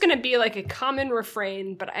 This is just going to be like a common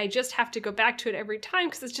refrain, but I just have to go back to it every time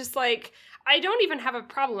because it's just like, I don't even have a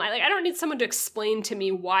problem. I don't need someone to explain to me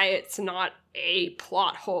why it's not a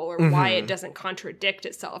plot hole or why it doesn't contradict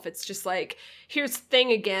itself. It's just like, here's the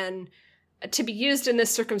thing again, to be used in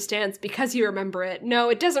this circumstance because you remember it. No,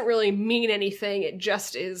 it doesn't really mean anything. It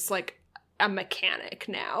just is like a mechanic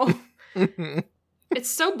now. It's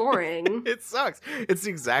so boring. It sucks. It's the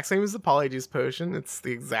exact same as the Polyjuice Potion. It's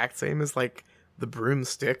the exact same as like the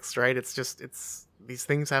broomsticks, right? It's these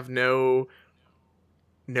things have no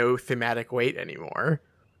thematic weight anymore.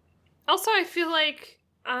 Also, I feel like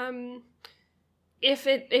if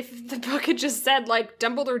the book had just said like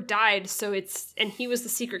Dumbledore died, and he was the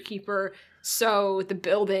secret keeper, so the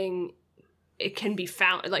building it can be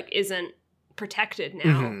found like isn't protected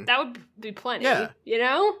now. That would be plenty. Yeah. You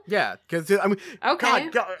know? Yeah, because I mean, Okay.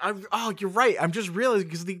 God, you're right. I'm just realizing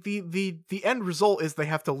because the end result is they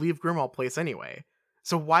have to leave Grimmauld Place anyway.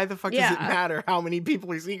 So why the fuck does it matter how many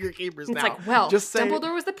people are secret keepers It's now? like, well, just say,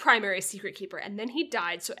 Dumbledore was the primary secret keeper, and then he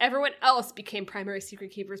died, so everyone else became primary secret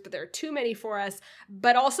keepers, but there are too many for us.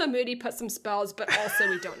 But also Moody put some spells, but also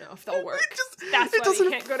we don't know if they'll work. That's why we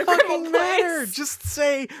can't go to Grimmauld matter. Place. Just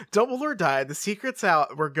say Dumbledore died. The secret's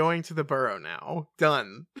out. We're going to the Burrow now.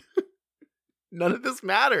 Done. None of this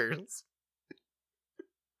matters.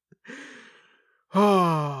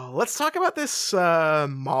 Oh, let's talk about this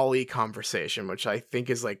Molly conversation, which I think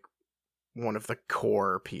is like one of the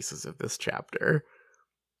core pieces of this chapter.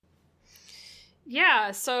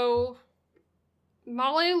 Yeah, so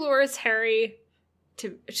Molly lures Harry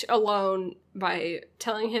to alone by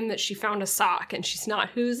telling him that she found a sock and she's not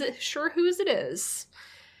sure whose it is.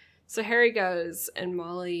 So Harry goes, and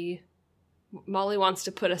Molly wants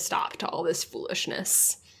to put a stop to all this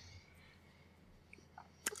foolishness.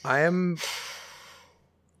 I'm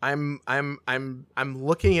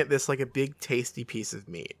looking at this like a big tasty piece of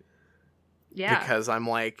meat. Yeah. Because I'm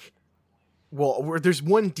like, well, there's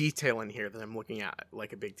one detail in here that I'm looking at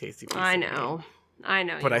like a big tasty piece I of know. meat. I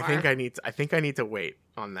know. But you I think are. I think I need to wait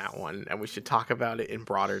on that one, and we should talk about it in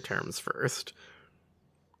broader terms first.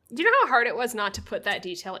 Do you know how hard it was not to put that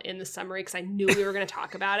detail in the summary because I knew we were going to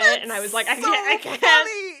talk about it, and I was like, I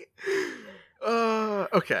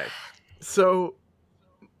can't. Okay. So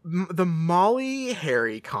the Molly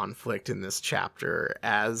Harry conflict in this chapter,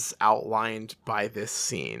 as outlined by this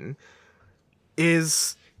scene,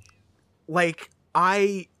 is like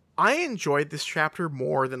I enjoyed this chapter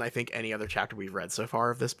more than I think any other chapter we've read so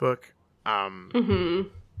far of this book. And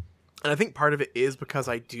I think part of it is because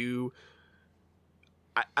I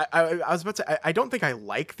was about to say, I don't think I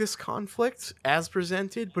like this conflict as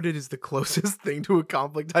presented, but it is the closest thing to a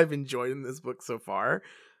conflict I've enjoyed in this book so far.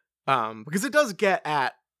 Because it does get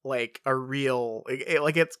at like a real,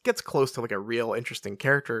 it gets close to like a real interesting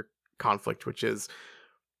character conflict, which is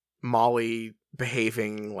Molly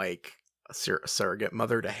behaving like a surrogate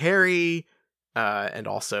mother to Harry, and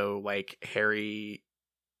also like Harry,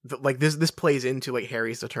 like this plays into like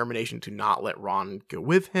Harry's determination to not let Ron go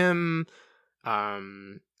with him.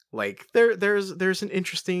 Like there's an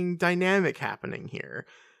interesting dynamic happening here.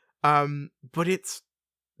 But it's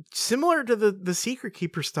similar to the Secret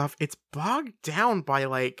Keeper stuff. It's bogged down by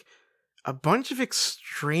like a bunch of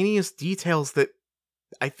extraneous details that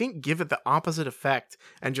I think give it the opposite effect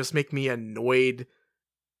and just make me annoyed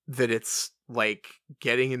that it's like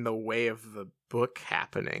getting in the way of the book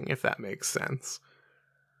happening, if that makes sense.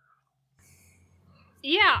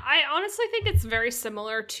 Yeah, I honestly think it's very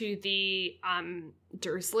similar to the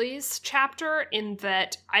Dursleys chapter in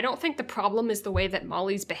that I don't think the problem is the way that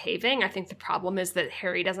Molly's behaving. I think the problem is that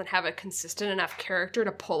Harry doesn't have a consistent enough character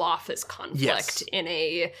to pull off this conflict in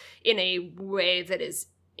a way that is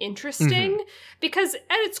interesting. Because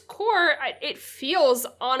at its core, it feels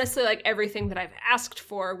honestly like everything that I've asked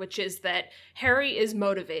for, which is that Harry is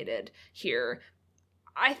motivated here.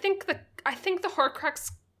 I think the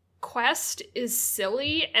Horcrux quest is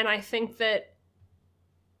silly, and I think that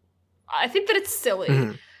it's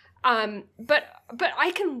silly. But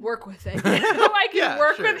I can work with it. I can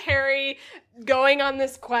work with Harry going on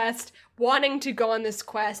this quest, wanting to go on this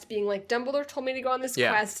quest, being like, Dumbledore told me to go on this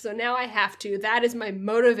quest, so now I have to. That is my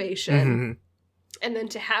motivation. And then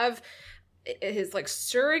to have his like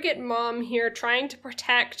surrogate mom here trying to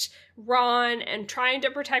protect Ron and trying to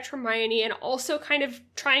protect Hermione and also kind of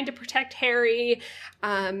trying to protect Harry,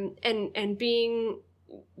 and being,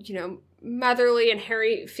 you know, motherly, and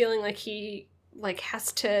Harry feeling like he like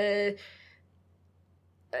has to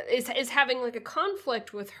is having like a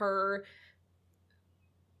conflict with her,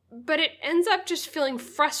 but it ends up just feeling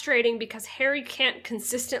frustrating because Harry can't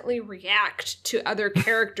consistently react to other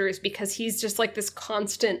characters because he's just like this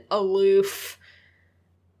constant aloof.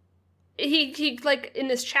 He like in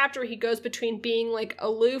this chapter he goes between being like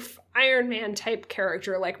aloof Iron Man type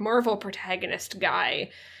character, like Marvel protagonist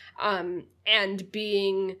guy, and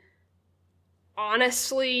being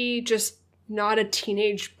honestly just not a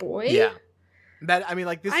teenage boy. Yeah. That, I mean,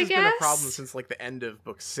 like, this has been a problem guess. since, like, the end of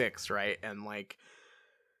book 6, right? And, like,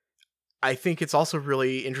 I think it's also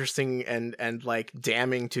really interesting and like,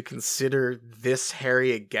 damning to consider this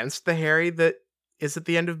Harry against the Harry that is at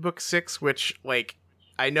the end of book 6, which, like,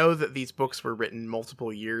 I know that these books were written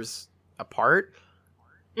multiple years apart,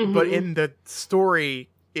 but in the story,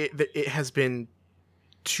 it has been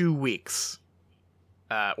 2 weeks.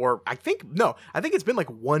 Or I think it's been like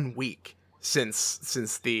 1 week since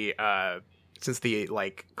the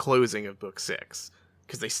like closing of book 6,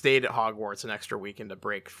 because they stayed at Hogwarts an extra weekend to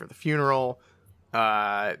break for the funeral.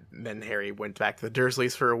 Then Harry went back to the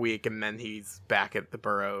Dursleys for a week, and then he's back at the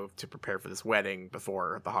Burrow to prepare for this wedding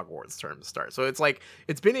before the Hogwarts term starts. So it's like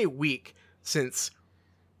it's been a week since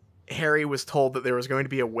Harry was told that there was going to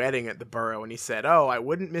be a wedding at the Burrow, and he said, "Oh, I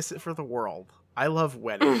wouldn't miss it for the world. I love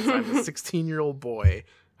weddings. I'm a 16-year-old boy.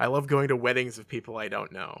 I love going to weddings of people I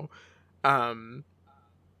don't know."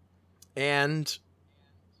 And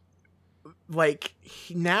like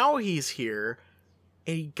now he's here,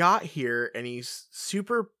 and he got here, and he's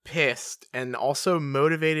super pissed and also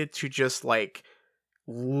motivated to just like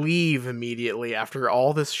leave immediately after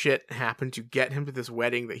all this shit happened to get him to this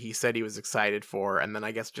wedding that he said he was excited for, and then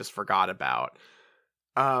I guess just forgot about.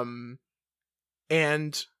 And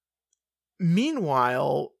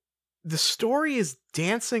meanwhile, the story is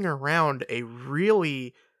dancing around a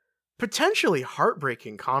really potentially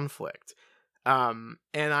heartbreaking conflict. And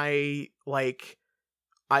I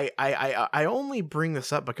only bring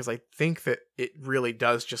this up because I think that it really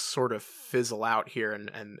does just sort of fizzle out here,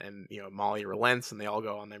 and you know, Molly relents, and they all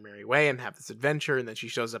go on their merry way and have this adventure, and then she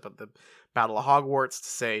shows up at the Battle of Hogwarts to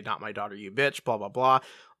say, "Not my daughter, you bitch," blah blah blah.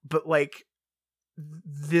 But like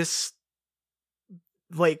this,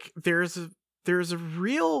 like there's a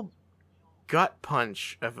real gut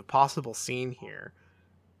punch of a possible scene here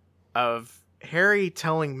of Harry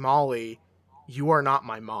telling Molly, "You are not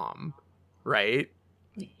my mom," right?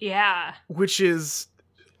 Yeah. Which is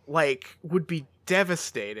like would be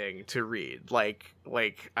devastating to read.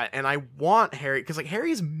 And I want Harry, because like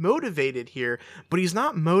Harry's motivated here, but he's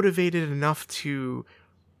not motivated enough to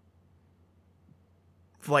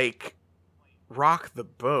like rock the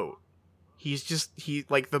boat. He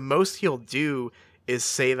like the most he'll do is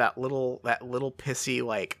say that little pissy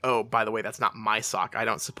like, "Oh, by the way, that's not my sock. I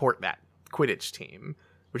don't support that Quidditch team,"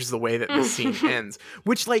 which is the way that this scene ends,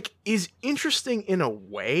 which like is interesting in a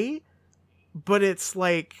way, but it's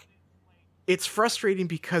like it's frustrating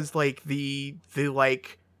because like the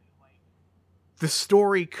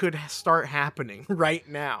story could start happening right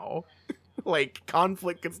now. Like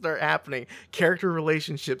conflict could start happening, character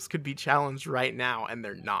relationships could be challenged right now, and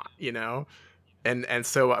they're not, you know? And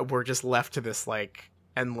so we're just left to this like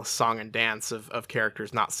endless song and dance of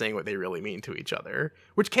characters not saying what they really mean to each other,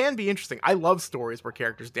 which can be interesting. I love stories where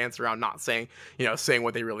characters dance around not saying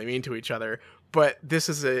what they really mean to each other, but this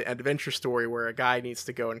is an adventure story where a guy needs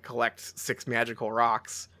to go and collect 6 magical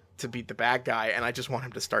rocks to beat the bad guy, and I just want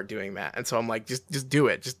him to start doing that. And so I'm like, just do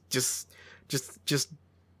it. Just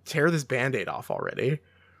tear this Band-Aid off already.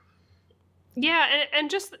 Yeah, and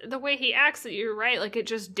just the way he acts, that you're right, like it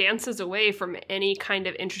just dances away from any kind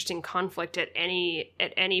of interesting conflict at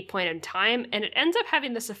any point in time, and it ends up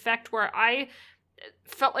having this effect where I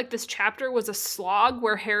felt like this chapter was a slog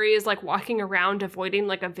where Harry is like walking around avoiding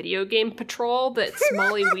like a video game patrol, that's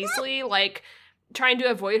Molly Weasley like trying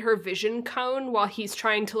to avoid her vision cone while he's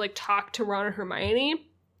trying to like talk to Ron and Hermione,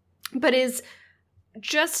 but is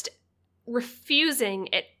just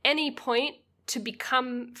refusing at any point to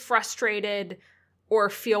become frustrated or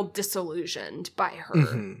feel disillusioned by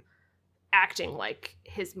her acting like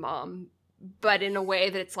his mom, but in a way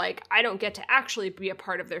that it's like, I don't get to actually be a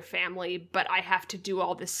part of their family, but I have to do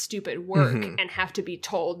all this stupid work and have to be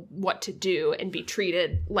told what to do and be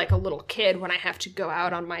treated like a little kid when I have to go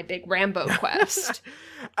out on my big Rambo quest.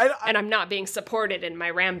 And I'm not being supported in my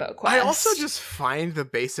Rambo quest. I also just find the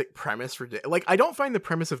basic premise ridiculous. Like, I don't find the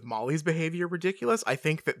premise of Molly's behavior ridiculous. I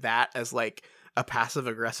think that as like a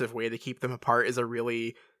passive-aggressive way to keep them apart is a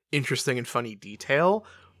really interesting and funny detail.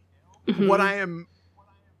 What I am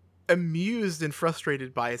amused and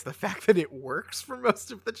frustrated by is the fact that it works for most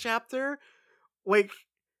of the chapter. Like,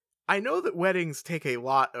 I know that weddings take a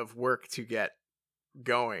lot of work to get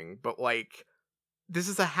going, but like, this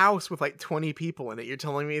is a house with like 20 people in it. You're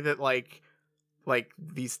telling me that like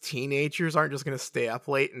these teenagers aren't just gonna stay up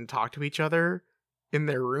late and talk to each other in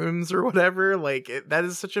their rooms or whatever? Like, that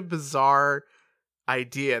is such a bizarre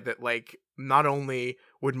idea that like, not only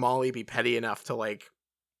would Molly be petty enough to like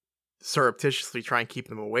surreptitiously try and keep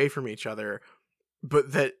them away from each other,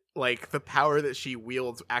 but that like the power that she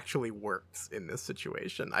wields actually works in this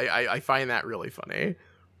situation. I find that really funny.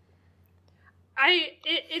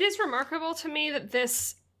 It is remarkable to me that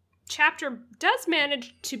this chapter does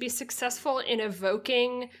manage to be successful in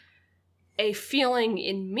evoking a feeling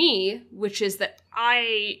in me, which is that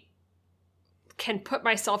I can put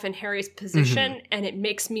myself in Harry's position and it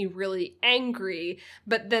makes me really angry,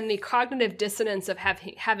 but then the cognitive dissonance of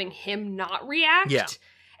having him not react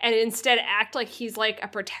and instead act like he's like a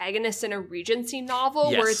protagonist in a Regency novel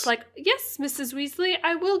where it's like, yes, Mrs. Weasley,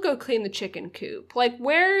 I will go clean the chicken coop. Like,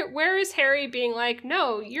 where is Harry being like,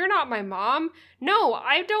 no, you're not my mom. No,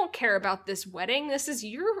 I don't care about this wedding. This is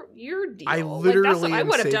your deal. I literally that's what I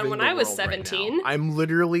would have done when I was 17. Right, I'm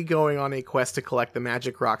literally going on a quest to collect the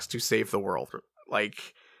magic rocks to save the world.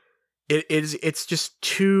 Like, it's just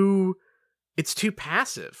too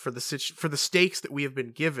passive for the stakes that we have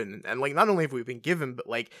been given. And like, not only have we been given, but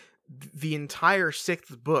like the entire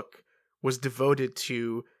 6th book was devoted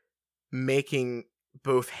to making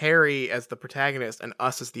both Harry as the protagonist and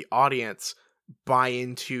us as the audience buy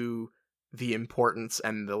into the importance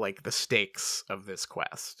and the stakes of this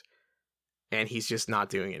quest. And he's just not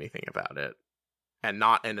doing anything about it. And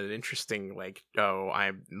not in an interesting, like, oh,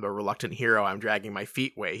 I'm a reluctant hero, I'm dragging my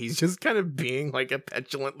feet way. He's just kind of being like a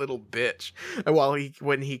petulant little bitch.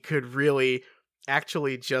 When he could really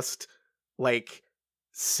actually just like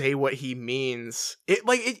say what he means.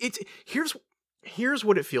 Here's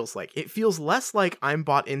what it feels like. It feels less like I'm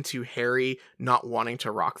bought into Harry not wanting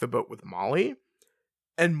to rock the boat with Molly,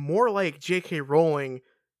 and more like J.K. Rowling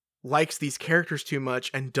likes these characters too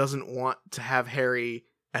much and doesn't want to have Harry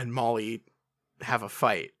and Molly have a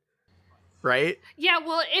fight, right? Yeah,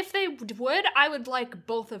 well, if they would, I would like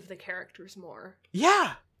both of the characters more.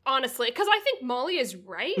 Yeah. Honestly, because I think Molly is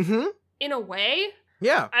right in a way.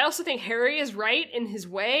 Yeah. I also think Harry is right in his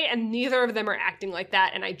way, and neither of them are acting like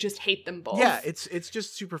that, and I just hate them both. Yeah, it's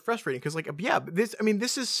just super frustrating, because like, yeah,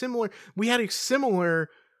 this is similar. We had a similar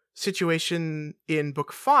situation in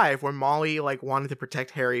book 5 where Molly like wanted to protect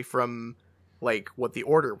Harry from like what the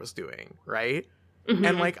Order was doing, right?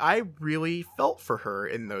 And like, I really felt for her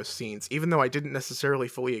in those scenes, even though I didn't necessarily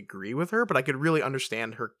fully agree with her, but I could really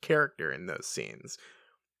understand her character in those scenes.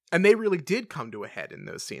 And they really did come to a head in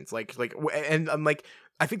those scenes. And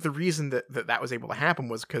I think the reason that was able to happen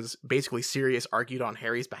was because basically Sirius argued on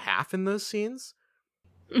Harry's behalf in those scenes.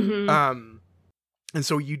 And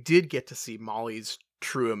so you did get to see Molly's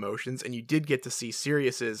true emotions, and you did get to see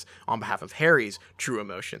Sirius's, on behalf of Harry's, true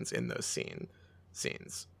emotions in those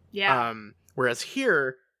scenes. Yeah. Whereas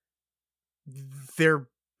here, they're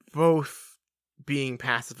both being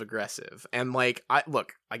passive aggressive. And like,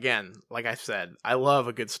 again, like I said, I love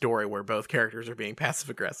a good story where both characters are being passive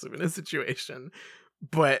aggressive in a situation,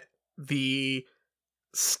 but the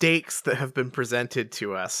stakes that have been presented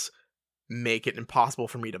to us make it impossible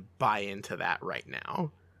for me to buy into that right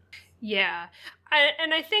now. Yeah.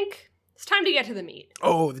 And I think it's time to get to the meat.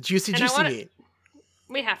 Oh, the juicy meat.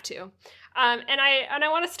 We have to. And I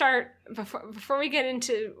want to start before we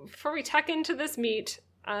tuck into this meat,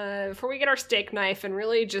 before we get our steak knife and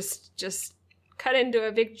really just cut into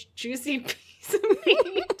a big juicy piece of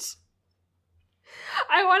meat.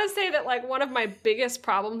 I want to say that, like, one of my biggest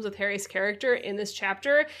problems with Harry's character in this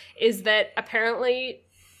chapter is that apparently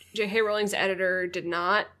J.K. Rowling's editor did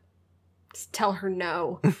not tell her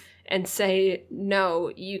no and say,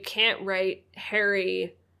 no, you can't write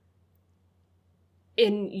Harry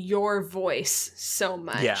in your voice so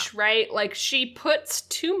much, right? Like, she puts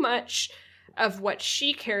too much of what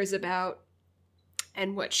she cares about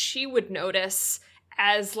and what she would notice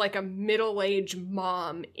as, like, a middle-aged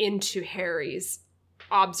mom into Harry's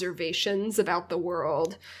observations about the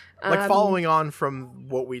world. Like, following on from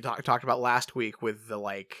what we talked about last week with the,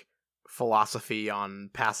 like, philosophy on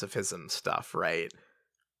pacifism stuff, right?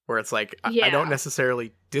 Where it's like, I don't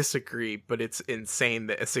necessarily disagree, but it's insane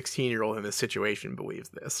that a 16-year-old in this situation believes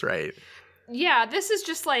this, right? Yeah, this is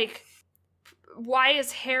just like, why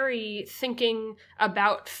is Harry thinking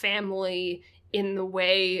about family in the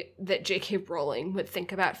way that J.K. Rowling would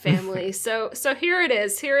think about family? So here it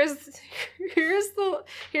is. Here's the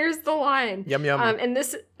line. Yum yum. And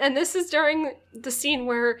this is during the scene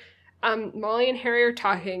where Molly and Harry are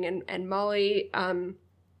talking, and Molly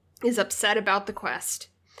is upset about the quest.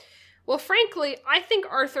 Well, frankly, I think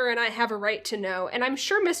Arthur and I have a right to know, and I'm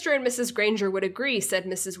sure Mr. and Mrs. Granger would agree, said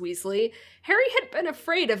Mrs. Weasley. Harry had been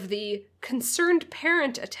afraid of the concerned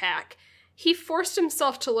parent attack. He forced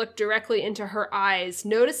himself to look directly into her eyes,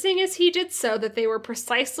 noticing as he did so that they were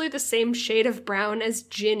precisely the same shade of brown as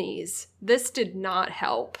Ginny's. This did not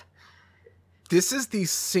help. This is the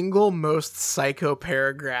single most psycho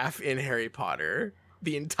paragraph in Harry Potter,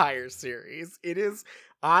 the entire series. It is...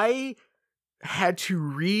 I had to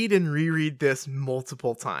read and reread this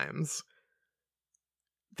multiple times.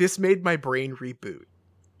 This made my brain reboot.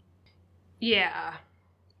 Yeah.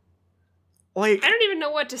 Like, I don't even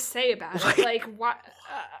know what to say about it. Like, what?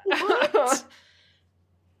 What?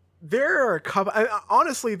 There are a couple...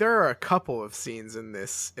 honestly, there are a couple of scenes in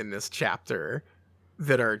this chapter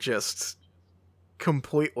that are just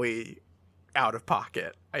completely out of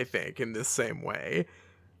pocket, I think, in this same way.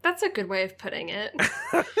 That's a good way of putting it.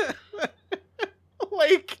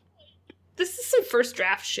 Like, this is some first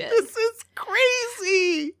draft shit. This is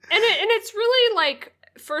crazy. And it's really like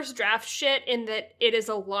first draft shit in that it is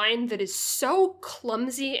a line that is so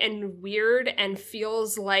clumsy and weird and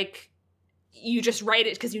feels like you just write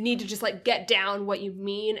it because you need to just like get down what you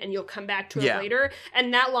mean and you'll come back to it later.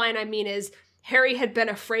 And that line, I mean, is Harry had been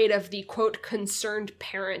afraid of the, quote, concerned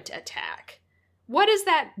parent attack. What is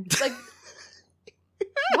that? Like,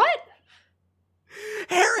 what?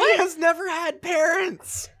 Harry has never had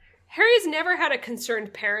parents. Harry's never had a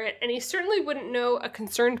concerned parent, and he certainly wouldn't know a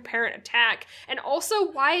concerned parent attack. And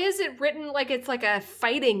also, why is it written like it's like a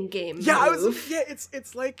fighting game move?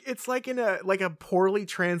 It's like in a poorly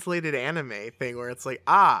translated anime thing where it's like,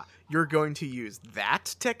 you're going to use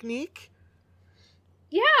that technique?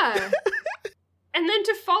 Yeah. And then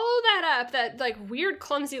to follow that up, that like weird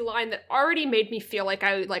clumsy line that already made me feel like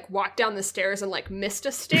I like walked down the stairs and like missed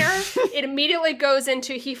a stair, it immediately goes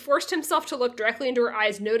into he forced himself to look directly into her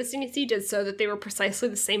eyes, noticing as he did so that they were precisely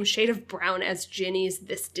the same shade of brown as Ginny's.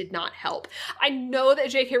 This did not help. I know that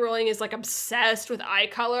J.K. Rowling is like obsessed with eye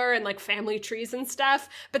color and like family trees and stuff,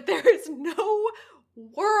 but there is no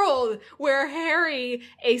world where Harry,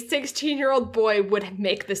 a 16-year-old boy, would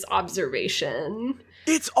make this observation.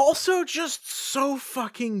 It's also just so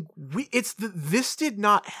fucking it's the this did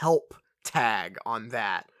not help tag on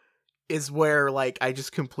that is where like I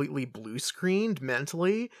just completely blue screened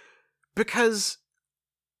mentally, because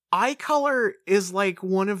eye color is like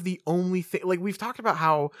one of the only thing, like we've talked about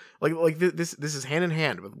how like this is hand in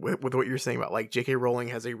hand with what you're saying about like J.K. Rowling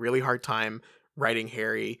has a really hard time writing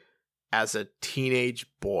Harry as a teenage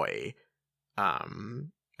boy,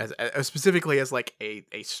 as specifically as like a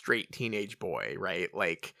straight teenage boy, right?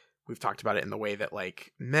 Like we've talked about it in the way that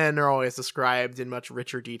like men are always described in much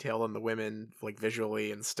richer detail than the women, like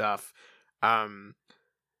visually and stuff.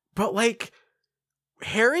 But like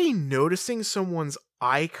Harry noticing someone's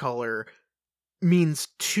eye color means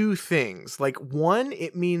two things. Like one,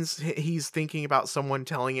 it means he's thinking about someone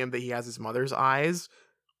telling him that he has his mother's eyes,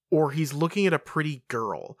 or he's looking at a pretty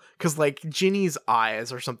girl. Because, like, Ginny's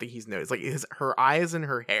eyes are something he's noticed. Like, her eyes and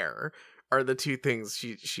her hair are the two things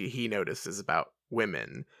he notices about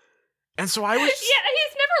women. And so I was... Yeah,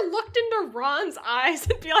 he's never looked into Ron's eyes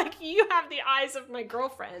and be like, you have the eyes of my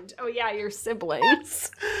girlfriend. Oh, yeah, your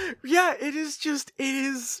siblings. Yeah, it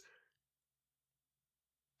is...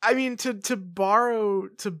 I mean, to borrow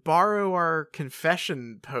our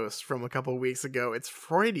confession post from a couple weeks ago, it's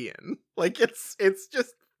Freudian. Like, it's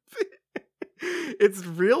just... it's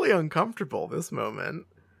really uncomfortable, this moment.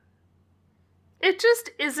 It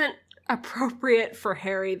just isn't appropriate for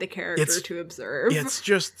Harry the character to observe. It's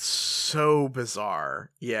just so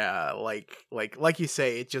bizarre. Yeah, like you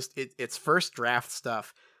say, it's first draft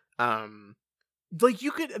stuff. Like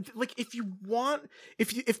you could, like, if you want,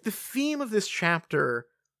 if the theme of this chapter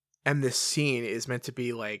and this scene is meant to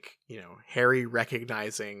be like, you know, Harry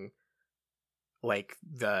recognizing like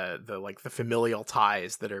the familial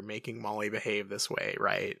ties that are making Molly behave this way,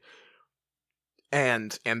 right?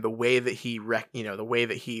 And the way that he the way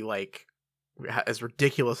that he, like, as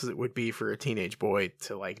ridiculous as it would be for a teenage boy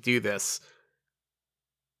to like do this,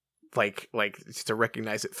 like to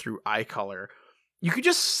recognize it through eye color, you could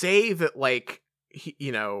just say that, like,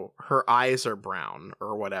 you know, her eyes are brown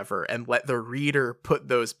or whatever, and let the reader put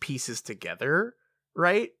those pieces together,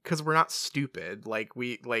 right? Because we're not stupid. Like,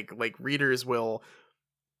 we like readers will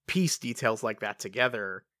piece details like that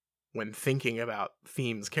together when thinking about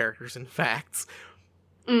themes, characters, and facts.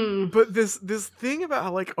 But this thing about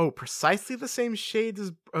how, like, oh, precisely the same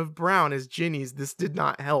shades of brown as Ginny's, this did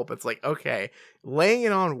not help. It's like, okay, laying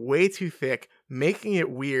it on way too thick, making it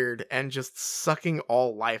weird, and just sucking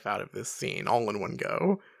all life out of this scene all in one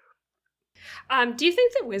go. Do you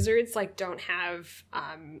think that wizards, like, don't have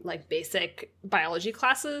like basic biology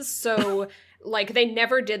classes? So like they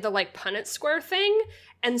never did the like Punnett square thing,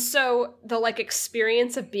 and so the like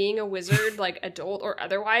experience of being a wizard, like adult or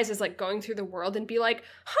otherwise, is like going through the world and be like,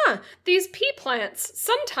 huh, these pea plants,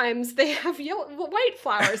 sometimes they have white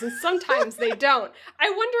flowers and sometimes they don't.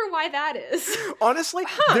 I wonder why that is. Honestly,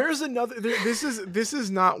 there's another. This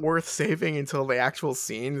is not worth saving until the actual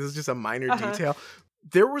scene. This is just a minor detail.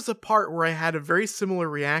 There was a part where I had a very similar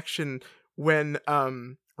reaction when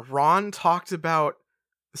Ron talked about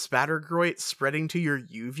Spattergroit spreading to your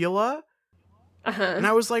uvula. And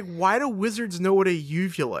I was like, why do wizards know what a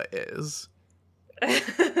uvula is?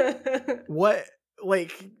 What,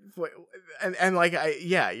 like, and like,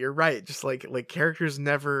 you're right. Just like characters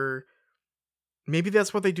never, maybe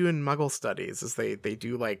that's what they do in Muggle studies, is they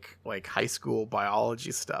do like high school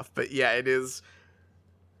biology stuff. But yeah,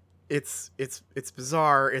 it's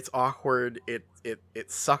bizarre. It's awkward.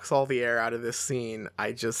 It sucks all the air out of this scene.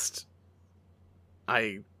 I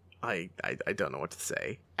don't know what to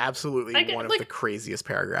say. Absolutely one of the craziest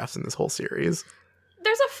paragraphs in this whole series.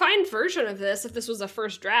 There's a fine version of this if this was a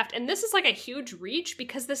first draft, and this is like a huge reach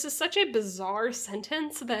because this is such a bizarre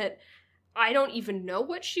sentence that I don't even know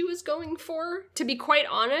what she was going for, to be quite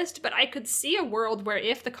honest, but I could see a world where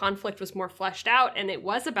if the conflict was more fleshed out and it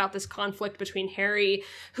was about this conflict between Harry,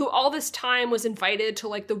 who all this time was invited to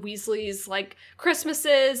like the Weasleys' like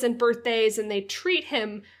Christmases and birthdays, and they treat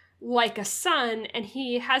him like a son, and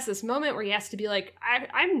he has this moment where he has to be like,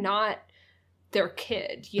 I'm not their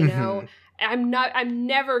kid, you know? I'm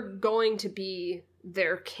never going to be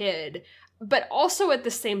their kid. But also at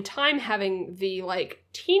the same time having the like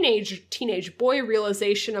teenage boy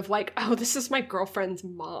realization of like, oh, this is my girlfriend's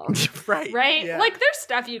mom. Right. Yeah. Like there's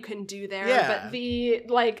stuff you can do there, but the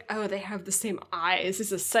like, oh, they have the same eyes.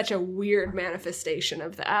 This is such a weird manifestation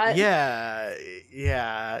of that. Yeah.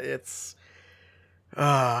 It's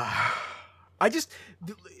I just,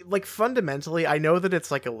 like, fundamentally, I know that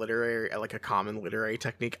it's like a common literary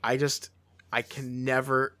technique. I can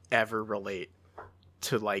never ever relate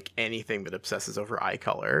to like anything that obsesses over eye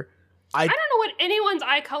color. I don't know what anyone's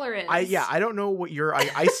eye color is. I don't know what your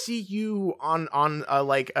I see you on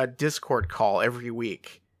like a Discord call every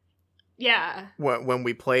week. Yeah. When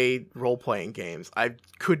we play role-playing games, I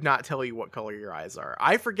could not tell you what color your eyes are.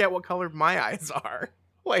 I forget what color my eyes are.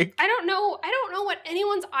 Like, I don't know what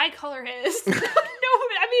anyone's eye color is. No,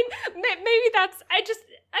 I mean, maybe that's, I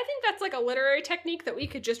think that's like a literary technique that we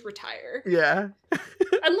could just retire. Yeah.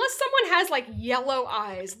 Unless someone has like yellow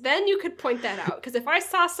eyes, then you could point that out. Because if I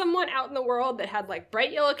saw someone out in the world that had like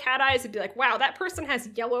bright yellow cat eyes, it'd be like, wow, that person has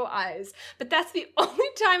yellow eyes. But that's the only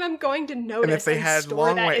time I'm going to notice. And if they had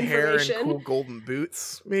long white hair and cool golden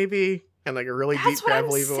boots, maybe, and like a really deep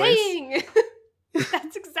gravelly voice. Saying.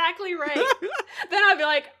 That's exactly right. Then I'd be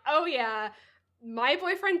like, oh yeah, my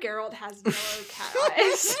boyfriend Geralt has yellow cat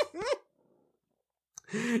eyes.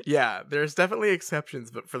 Yeah, there's definitely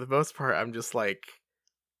exceptions, but for the most part, I'm just like,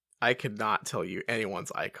 I could not tell you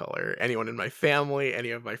anyone's eye color. Anyone in my family,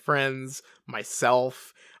 any of my friends,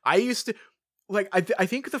 myself. I used to, like, I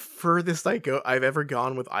think the furthest I've ever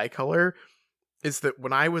gone with eye color is that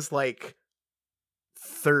when I was like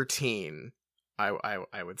 13, I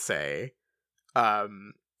would say,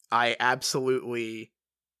 I absolutely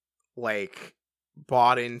like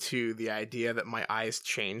bought into the idea that my eyes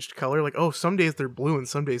changed color. Like, oh, some days they're blue and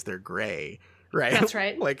some days they're gray. right? That's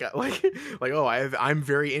right. like oh, I'm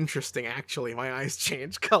very interesting actually. My eyes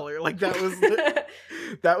change color. Like that was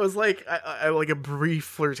that was like I like a brief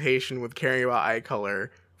flirtation with caring about eye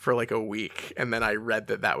color for like a week, and then I read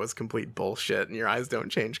that was complete bullshit, and your eyes don't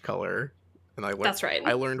change color. And I learned, That's right.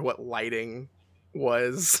 I learned what lighting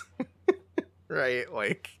was. Right?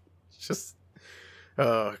 Like, just,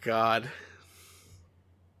 oh god.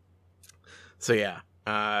 So yeah,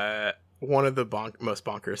 one of the most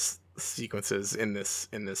bonkers sequences in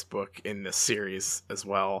this book, in this series as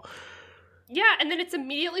well. Yeah, and then it's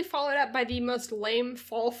immediately followed up by the most lame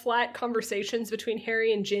fall flat conversations between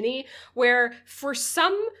Harry and Ginny, where for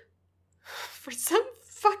some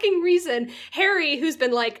fucking reason, Harry, who's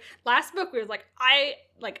been like, last book we was like,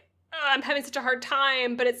 I'm having such a hard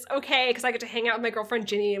time, but it's okay because I get to hang out with my girlfriend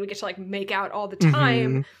Ginny and we get to like make out all the time.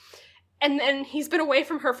 Mm-hmm. And then he's been away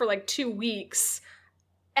from her for like 2 weeks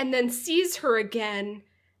and then sees her again.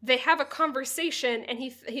 They have a conversation and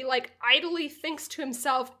he like idly thinks to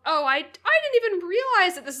himself, oh, I didn't even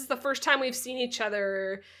realize that this is the first time we've seen each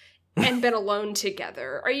other and been alone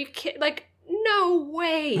together. Are you kidding? Like, no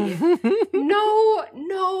way.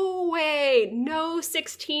 No way. No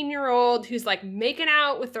 16-year-old who's like making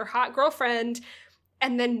out with their hot girlfriend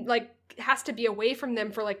and then like has to be away from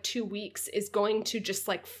them for like 2 weeks is going to just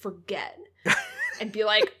like forget and be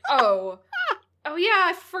like, oh yeah,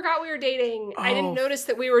 I forgot we were dating. I didn't notice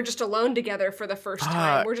that we were just alone together for the first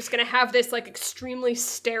time. We're just going to have this like extremely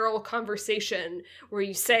sterile conversation where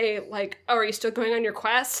you say like, oh, are you still going on your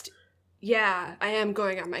quest? Yeah, I am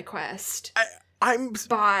going on my quest. I'm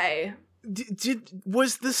Bye.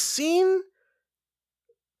 Was the scene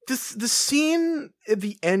the scene at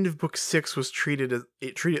the end of book 6 was treated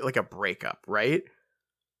like a breakup, right?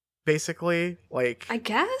 Basically, like, I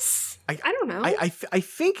guess I don't know. I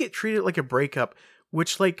think it treated it like a breakup,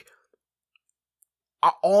 which like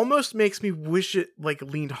almost makes me wish it like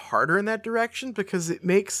leaned harder in that direction, because it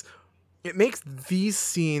makes these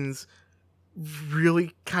scenes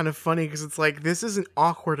really kind of funny, because it's like, this isn't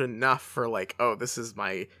awkward enough for like, oh, this is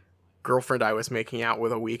my girlfriend I was making out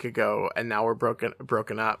with a week ago and now we're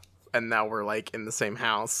broken up and now we're like in the same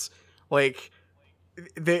house. Like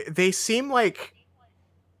they seem like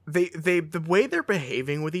the way they're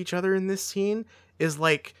behaving with each other in this scene is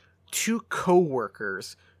like two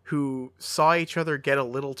co-workers who saw each other get a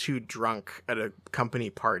little too drunk at a company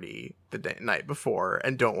party the night before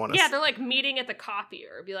and don't want to... Yeah, they're like meeting at the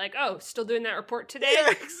copier. Be like, oh, still doing that report today? Yeah,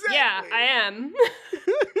 exactly. Yeah, I am.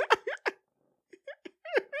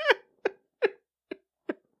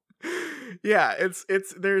 Yeah, it's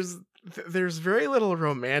there's very little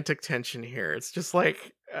romantic tension here. It's just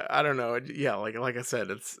like, I don't know. Yeah, like I said,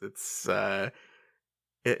 it's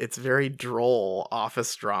very droll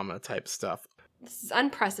office drama type stuff. This is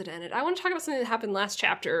unprecedented. I want to talk about something that happened last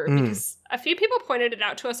chapter because a few people pointed it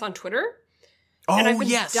out to us on Twitter. Oh, and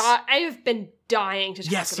yes. I have been dying to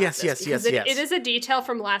talk about this. Yes. It is a detail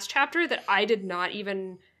from last chapter that I did not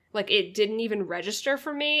even, like, it didn't even register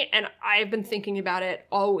for me, and I've been thinking about it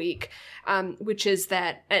all week, which is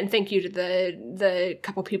that, and thank you to the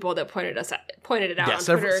couple people that pointed it out on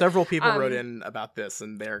Twitter. Several people wrote in about this,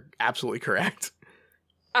 and they're absolutely correct.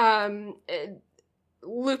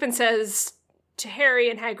 Lupin says to Harry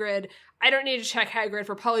and Hagrid, I don't need to check Hagrid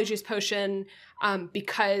for Polyjuice Potion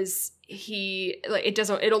because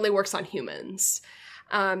it only works on humans.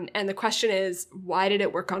 And the question is, why did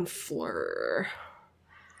it work on Fleur?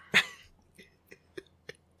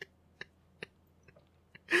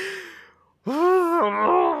 I'm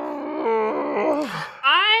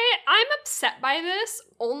upset by this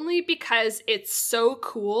only because it's so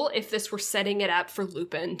cool if this were setting it up for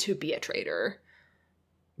Lupin to be a traitor.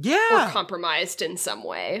 Yeah. Or compromised in some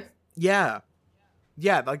way. Yeah.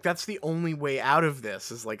 Yeah, like that's the only way out of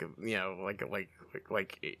this is like, you know, like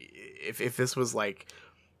if this was like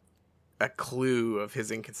a clue of his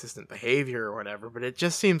inconsistent behavior or whatever, but it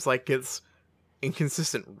just seems like it's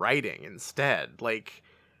inconsistent writing instead. Like,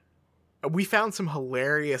 we found some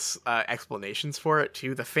hilarious explanations for it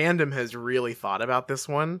too. The fandom has really thought about this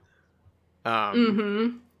one.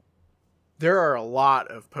 There are a lot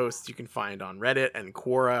of posts you can find on Reddit and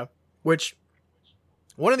Quora, which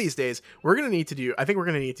one of these days we're going to need to do. I think we're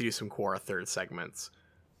going to need to do some Quora third segments.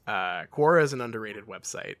 Quora is an underrated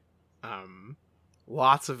website.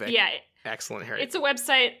 Lots of excellent Harry. It's a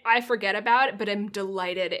website I forget about, but I'm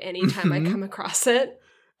delighted anytime I come across it.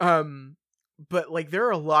 But like, there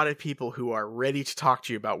are a lot of people who are ready to talk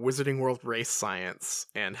to you about Wizarding World race science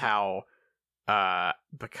and how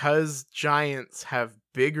because giants have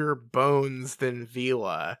bigger bones than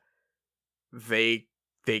Veela, they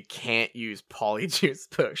can't use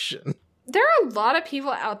Polyjuice Potion. There are a lot of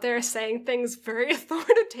people out there saying things very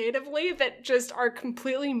authoritatively that just are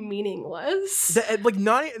completely meaningless. Like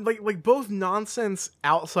not like both nonsense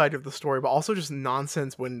outside of the story, but also just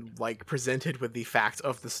nonsense when like presented with the facts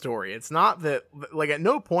of the story. It's not that like at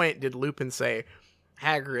no point did Lupin say,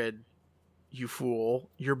 "Hagrid, you fool,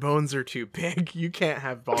 your bones are too big. You can't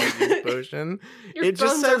have Polyjuice Potion." Your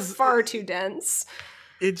bones are far too dense.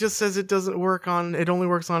 It just says it doesn't work on, it only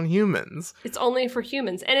works on humans. It's only for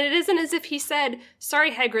humans. And it isn't as if he said,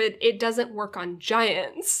 "Sorry, Hagrid, it doesn't work on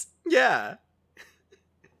giants." Yeah.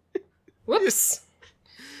 Whoops.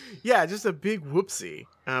 Yeah, just a big whoopsie.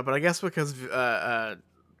 But I guess because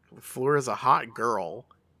Fleur is a hot girl,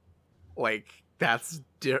 like, that's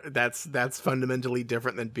fundamentally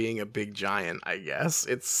different than being a big giant, I guess.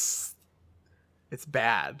 It's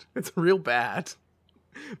bad. It's real bad.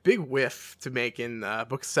 Big whiff to make in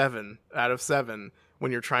book 7 out of 7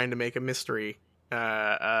 when you're trying to make a mystery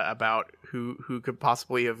about who could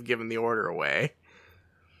possibly have given the order away.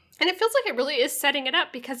 And it feels like it really is setting it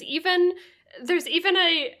up, because there's even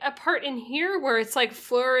a part in here where it's like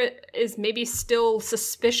Fleur is maybe still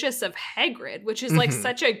suspicious of Hagrid, which is like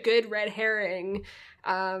such a good red herring.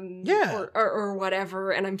 Or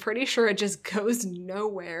whatever, and I'm pretty sure it just goes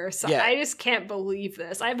nowhere. So yeah. I just can't believe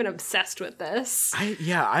this. I've been obsessed with this.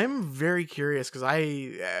 I'm very curious because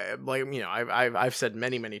I've said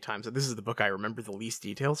many times that this is the book I remember the least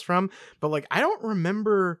details from, but like I don't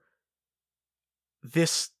remember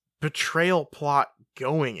this betrayal plot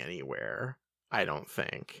going anywhere. I don't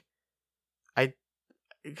think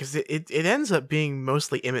because it ends up being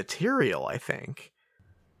mostly immaterial, I think.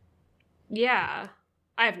 Yeah.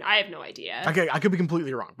 I have no idea. Okay, I could be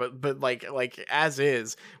completely wrong, but like as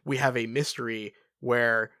is, we have a mystery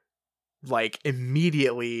where like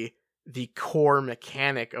immediately the core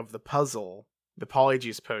mechanic of the puzzle, the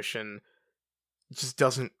Polyjuice Potion, just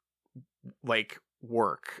doesn't like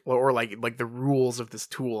work, or like the rules of this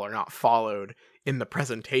tool are not followed in the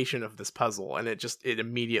presentation of this puzzle, and it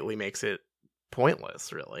immediately makes it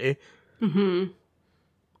pointless, really. Mm-hmm.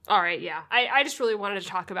 All right, yeah. I just really wanted to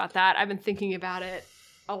talk about that. I've been thinking about it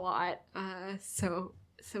a lot, so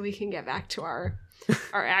we can get back to our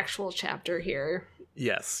actual chapter here.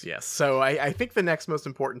 Yes. So I think the next most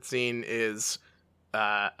important scene is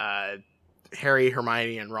Harry,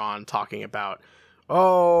 Hermione, and Ron talking about,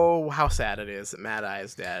 oh, how sad it is that Mad Eye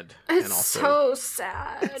is dead. It's and also, so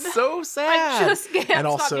sad. It's so sad. I just can't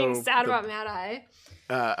stop being sad about Mad Eye.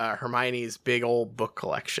 Hermione's big old book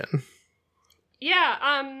collection.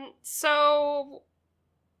 Yeah, so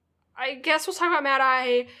I guess we'll talk about Mad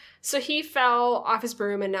Eye. So he fell off his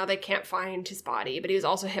broom and now they can't find his body, but he was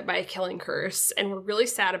also hit by a killing curse, and we're really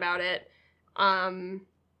sad about it.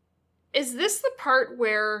 Is this the part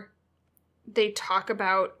where they talk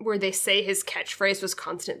about, where they say his catchphrase was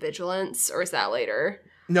constant vigilance, or is that later?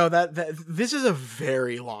 No, that this is a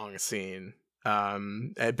very long scene.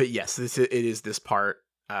 But yes, it is this part.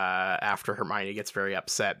 After Hermione gets very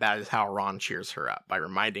upset, that is how Ron cheers her up, by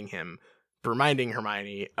reminding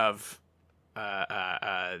Hermione of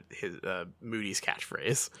his Moody's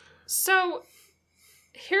catchphrase. So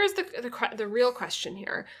here's the real question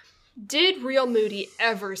here: did real Moody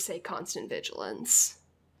ever say constant vigilance?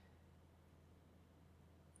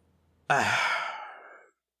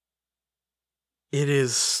 It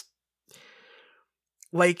is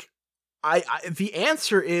like. The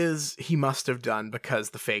answer is he must have done,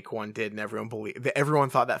 because the fake one did, and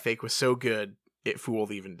everyone thought that fake was so good it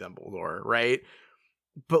fooled even Dumbledore, right?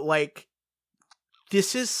 But like,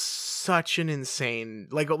 this is such an insane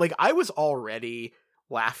like I was already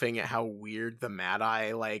laughing at how weird the Mad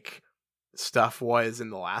Eye like stuff was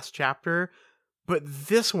in the last chapter, but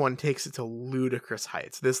this one takes it to ludicrous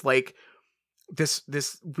heights. We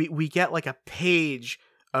get like a page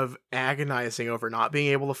of agonizing over not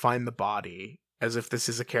being able to find the body, as if this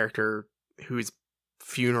is a character whose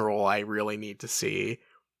funeral I really need to see.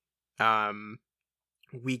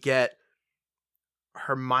 We get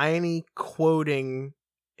Hermione quoting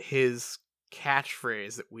his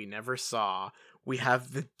catchphrase that we never saw. We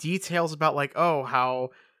have the details about like, oh,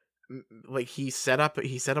 how like he set up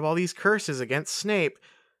all these curses against Snape.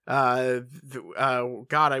 God,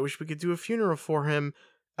 I wish we could do a funeral for him.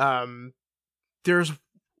 There's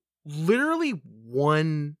literally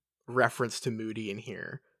one reference to Moody in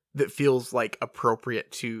here that feels like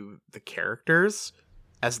appropriate to the characters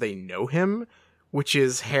as they know him, which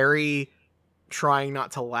is Harry trying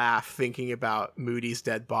not to laugh thinking about Moody's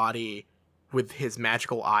dead body with his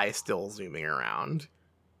magical eye still zooming around.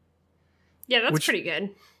 Yeah, that's pretty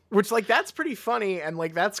good. Which, like, that's pretty funny, and,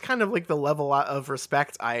 like, that's kind of, like, the level of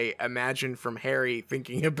respect I imagine from Harry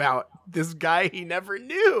thinking about this guy he never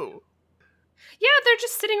knew. Yeah, they're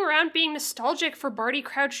just sitting around being nostalgic for Barty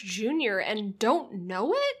Crouch Jr. and don't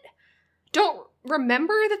know it? Don't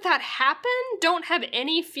remember that happened? Don't have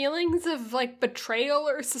any feelings of, like, betrayal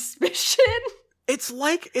or suspicion? It's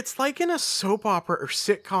like in a soap opera or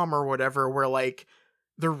sitcom or whatever where, like,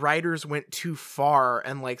 the writers went too far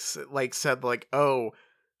and, like said, like, oh,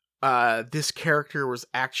 this character was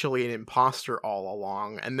actually an imposter all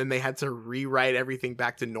along, and then they had to rewrite everything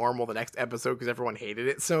back to normal the next episode because everyone hated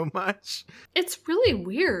it so much. It's really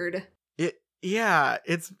weird. Yeah,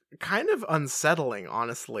 it's kind of unsettling,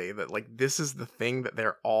 honestly, that, like, this is the thing that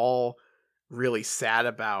they're all really sad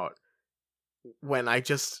about. When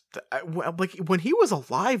when he was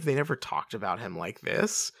alive, they never talked about him like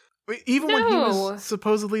this. Even when he was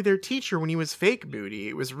supposedly their teacher, when he was fake Moody,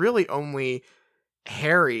 it was really only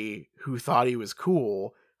Harry who thought he was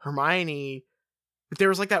cool. Hermione, there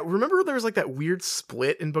was like that, remember there was like that weird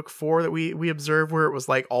split in book 4 that we observed where it was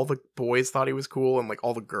like all the boys thought he was cool and like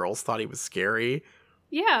all the girls thought he was scary?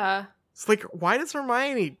 Yeah. It's like, why does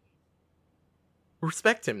Hermione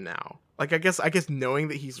respect him now? Like, I guess knowing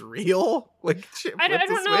that he's real, like, I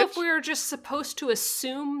don't know if we were just supposed to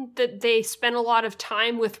assume that they spent a lot of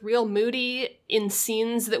time with real Moody in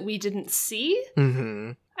scenes that we didn't see.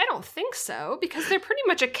 Mm-hmm. I don't think so, because they're pretty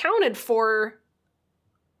much accounted for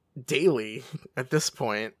daily at this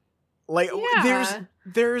point. Like, yeah.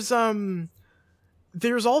 there's also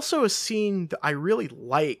a scene that I really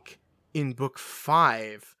like in book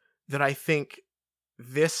 5 that I think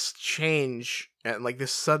this change and like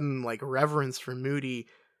this sudden like reverence for Moody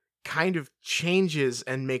kind of changes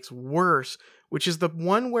and makes worse, which is the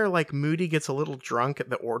one where like Moody gets a little drunk at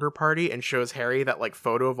the order party and shows Harry that like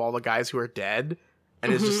photo of all the guys who are dead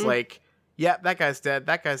and is just like, yeah, that guy's dead,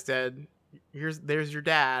 there's your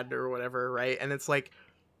dad or whatever, right? And it's like,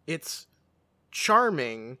 it's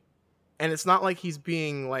charming, and it's not like he's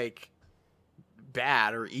being like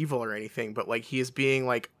bad or evil or anything, but like he is being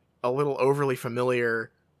like a little overly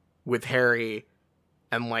familiar with Harry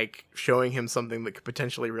and like showing him something that could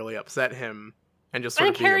potentially really upset him, and just sort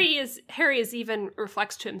I think Harry is even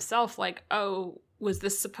reflects to himself like, oh, was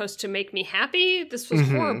this supposed to make me happy? This was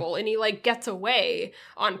horrible. And he like gets away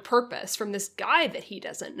on purpose from this guy that he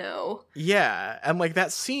doesn't know. Yeah, and like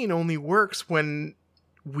that scene only works when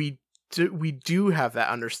we do have that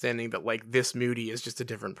understanding that like this Moody is just a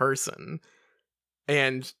different person.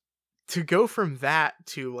 And to go from that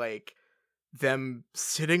to like them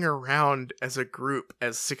sitting around as a group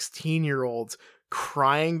as 16-year-olds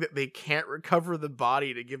crying that they can't recover the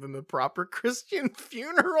body to give him a proper Christian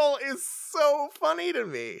funeral is so funny to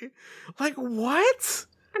me. Like, what?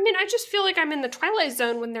 I mean, I just feel like I'm in the Twilight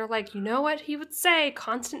Zone when they're like, you know what he would say,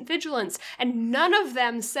 constant vigilance. And none of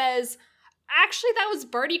them says, actually, that was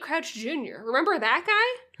Barty Crouch Jr. Remember that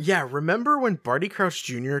guy? Yeah, remember when Barty Crouch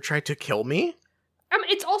Jr. tried to kill me?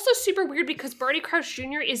 It's also super weird because Barty Crouch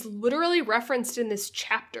Jr. is literally referenced in this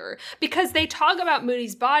chapter because they talk about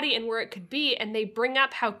Moody's body and where it could be, and they bring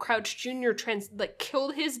up how Crouch Jr.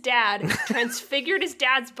 killed his dad, transfigured his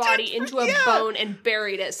dad's body into a bone and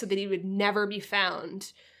buried it so that he would never be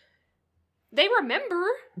found. They remember.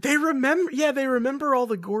 They remember all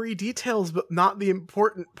the gory details, but not the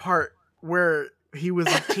important part where he was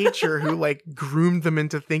a teacher who like groomed them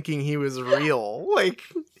into thinking he was real. Like,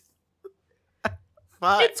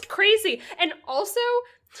 fuck. It's crazy. And also,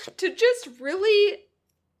 to just really,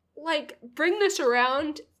 like, bring this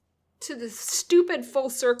around to the stupid full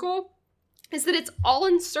circle, is that it's all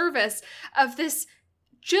in service of this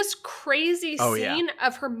just crazy scene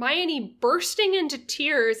of Hermione bursting into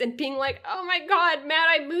tears and being like, oh my god,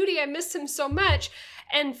 Mad-Eye Moody, I miss him so much.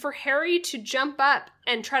 And for Harry to jump up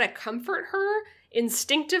and try to comfort her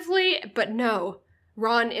instinctively, but no.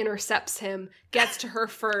 Ron intercepts him, gets to her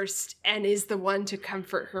first, and is the one to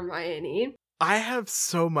comfort Hermione. I have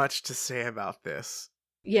so much to say about this.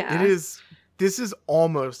 Yeah. This is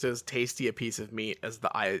almost as tasty a piece of meat as the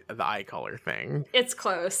eye color thing. It's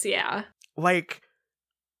close, yeah. Like,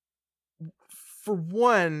 for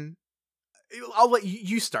one, I'll let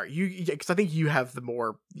you start. Because I think you have the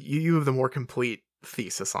more complete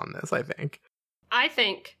thesis on this, I think. I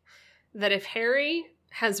think that if Harry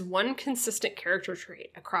has one consistent character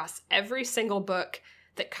trait across every single book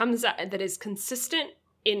that comes out that is consistent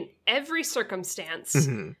in every circumstance,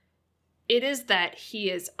 it is that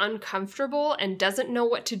he is uncomfortable and doesn't know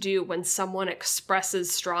what to do when someone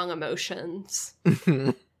expresses strong emotions.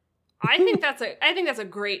 I think that's a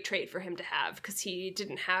great trait for him to have, because he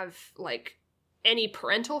didn't have like any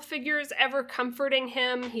parental figures ever comforting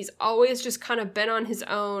him. He's always just kind of been on his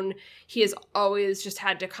own. He has always just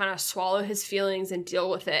had to kind of swallow his feelings and deal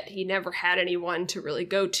with it. He never had anyone to really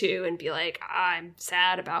go to and be like, I'm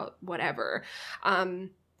sad about whatever.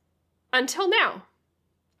 Until now.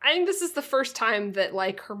 I think this is the first time that,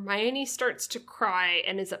 like, Hermione starts to cry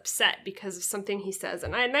and is upset because of something he says.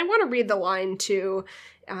 And I want to read the line, too,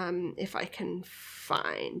 if I can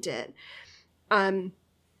find it.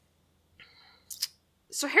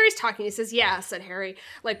 So Harry's talking. He says, yeah, said Harry.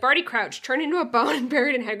 Like Barty Crouch, turned into a bone and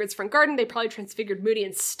buried in Hagrid's front garden. They probably transfigured Moody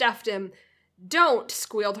and stuffed him. Don't,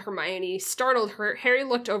 squealed Hermione. Startled her, Harry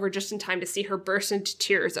looked over just in time to see her burst into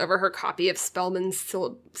tears over her copy of Spellman's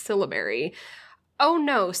syllabary. Oh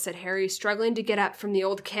no, said Harry, struggling to get up from the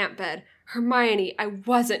old camp bed. Hermione, I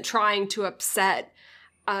wasn't trying to upset.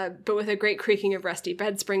 But with a great creaking of rusty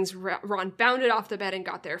bed springs, Ron bounded off the bed and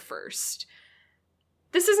got there first.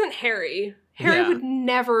 This isn't Harry. Harry would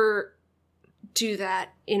never do that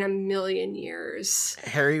in a million years.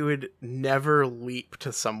 Harry would never leap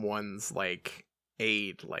to someone's, like,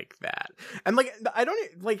 aid like that. And, like, I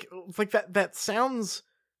don't, like that sounds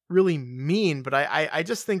really mean, but I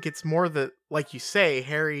just think it's more that, like you say,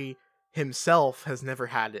 Harry himself has never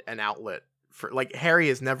had an outlet for, like, Harry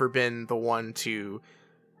has never been the one to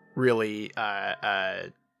really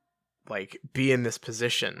like be in this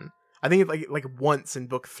position. I think like once in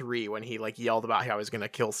book 3 when he like yelled about how I was gonna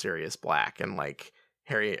kill Sirius Black, and like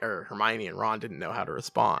Harry or Hermione and Ron didn't know how to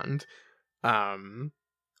respond.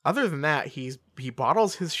 Other than that, he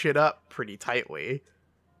bottles his shit up pretty tightly.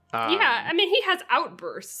 Yeah, I mean, he has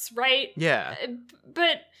outbursts, right? Yeah.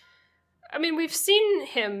 But, I mean, we've seen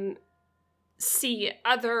him see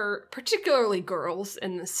other, particularly girls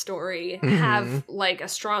in the story, have, like, a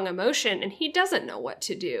strong emotion, and he doesn't know what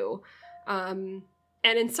to do.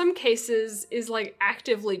 And in some cases is, like,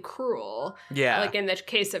 actively cruel. Yeah. Like in the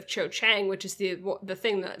case of Cho Chang, which is the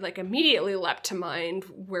thing that, like, immediately leapt to mind,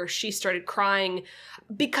 where she started crying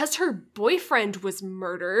because her boyfriend was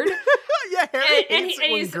murdered. Yeah, Harry hates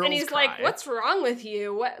it when girls and he's cry. like, what's wrong with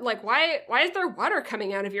you? What, like, why is there water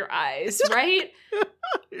coming out of your eyes, right?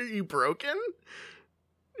 Are you broken?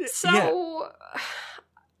 So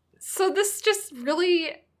this just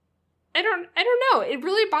really... I don't know. It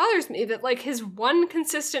really bothers me that, like, his one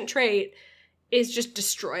consistent trait is just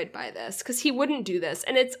destroyed by this, because he wouldn't do this.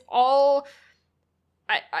 And it's all...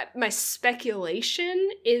 my speculation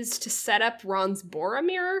is to set up Ron's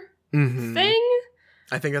Boromir thing.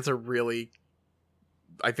 I think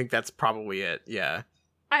that's probably it, yeah.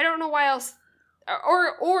 I don't know why else...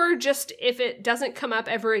 Or just, if it doesn't come up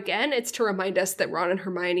ever again, it's to remind us that Ron and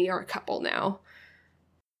Hermione are a couple now.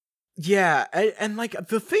 Yeah, and like,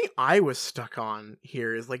 the thing I was stuck on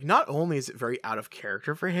here is, like, not only is it very out of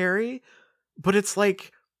character for Harry, but it's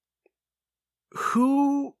like,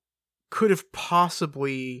 who could have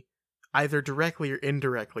possibly either directly or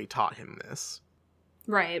indirectly taught him this?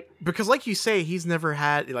 Right. Because, like you say, he's never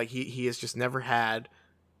had, like, he has just never had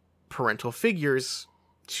parental figures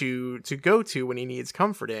to go to when he needs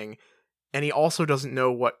comforting, and he also doesn't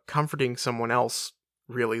know what comforting someone else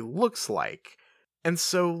really looks like. And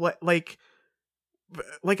so,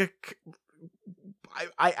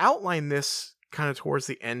 I outlined this kind of towards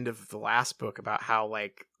the end of the last book about how,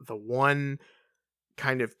 like, the one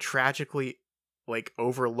kind of tragically, like,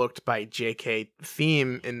 overlooked by JK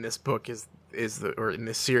theme in this book in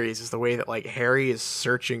this series is the way that, like, Harry is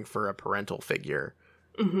searching for a parental figure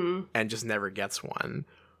and just never gets one.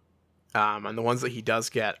 And the ones that he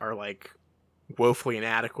does get are, like, woefully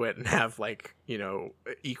inadequate and have, like, you know,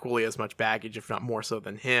 equally as much baggage, if not more so,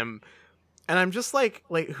 than him. And I'm just like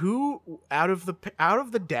who out of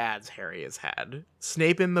the dads Harry has had,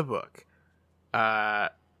 Snape in the book,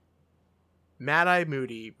 Mad-Eye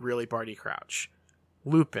Moody, really Barty Crouch,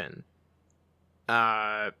 Lupin,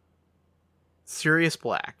 Sirius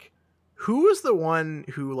Black, who was the one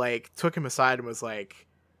who, like, took him aside and was like,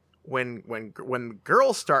 when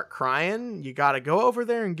girls start crying, you gotta go over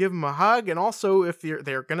there and give them a hug, and also if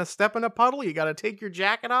they're gonna step in a puddle, you gotta take your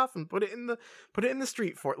jacket off and put it in the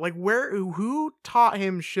street for it. Like, who taught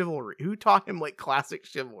him chivalry? Who taught him, like, classic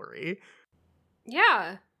chivalry?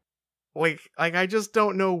 Yeah. Like I just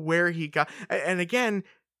don't know where he got. And again,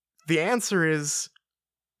 the answer is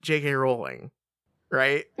J.K. Rowling,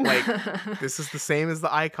 right? Like, this is the same as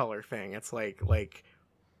the eye color thing. It's like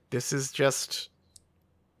this is just.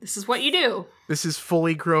 This is what you do. This is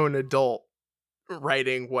fully grown adult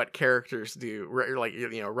writing what characters do, like,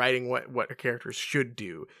 you know, writing what characters should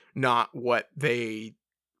do, not what they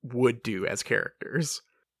would do as characters.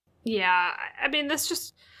 Yeah, I mean, this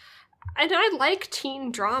just... And I like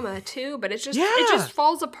teen drama too, but it just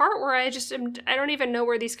falls apart where I don't even know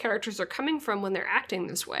where these characters are coming from when they're acting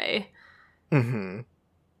this way. Mm-hmm.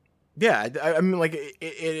 Yeah, I mean, like,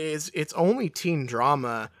 it's only teen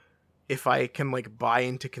drama if I can, like, buy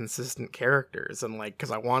into consistent characters and, like,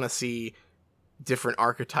 because I want to see different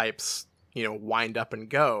archetypes, you know, wind up and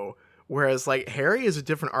go. Whereas, like, Harry is a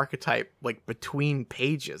different archetype, like, between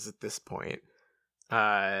pages at this point.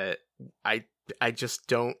 I just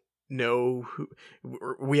don't know who.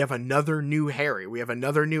 We have another new Harry. We have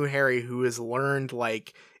another new Harry who has learned,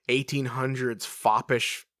 like, 1800s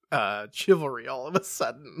foppish chivalry all of a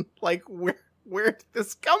sudden. Like, where did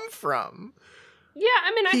this come from? Yeah,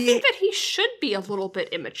 I mean, I think that he should be a little bit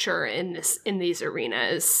immature in these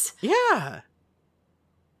arenas. Yeah.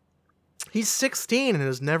 He's 16 and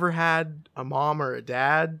has never had a mom or a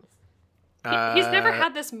dad. He's never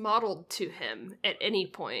had this modeled to him at any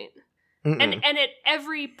point. And at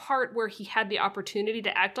every part where he had the opportunity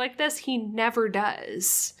to act like this, he never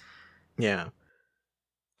does. Yeah.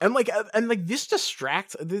 And this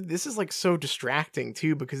distracts. This is like so distracting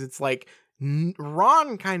too, because it's like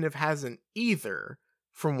Ron kind of hasn't either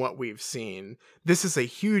from what we've seen. This is a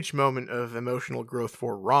huge moment of emotional growth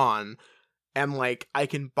for Ron. And like, I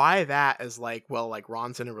can buy that as like, well, like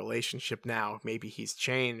Ron's in a relationship now. Maybe he's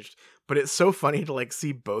changed. But it's so funny to like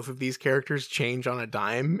see both of these characters change on a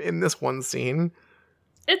dime in this one scene.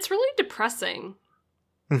 It's really depressing.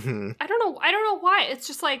 Mm-hmm. I don't know why. It's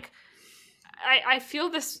just like, I feel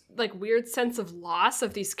this like weird sense of loss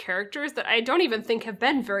of these characters that I don't even think have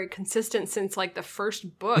been very consistent since like the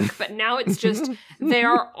first book. But now it's just, they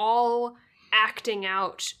are all acting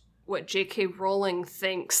out what J.K. Rowling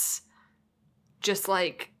thinks just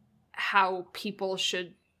like how people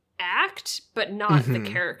should act, but not the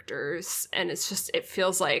characters. And it's just, it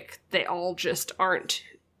feels like they all just aren't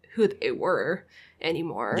who they were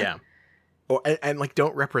anymore. Yeah. Or and like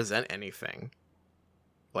don't represent anything.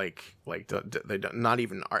 Like they don't, not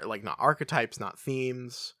even like not archetypes, not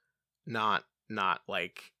themes, not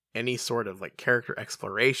like any sort of like character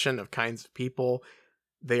exploration of kinds of people.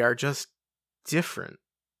 They are just different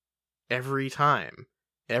every time.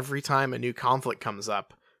 Every time a new conflict comes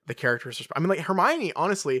up, the characters are... I mean, like, Hermione,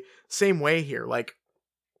 honestly, same way here. Like,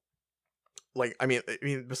 I mean,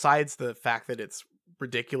 besides the fact that it's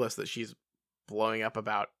ridiculous that she's blowing up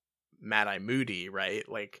about Mad-Eye Moody, right?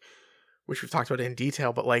 Like, which we've talked about in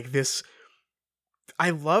detail, but, like, this...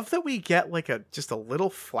 I love that we get, like, just a little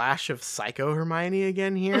flash of Psycho Hermione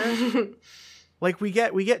again here. Like, we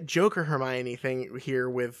get Joker Hermione thing here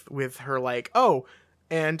with her, like, oh...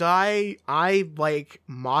 And I like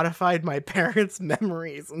modified my parents'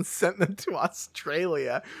 memories and sent them to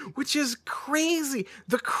Australia, which is crazy.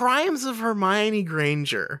 The crimes of Hermione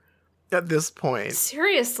Granger at this point.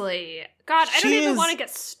 Seriously. God, I don't even want to get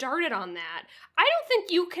started on that. I don't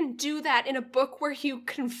think you can do that in a book where you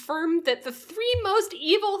confirm that the 3 most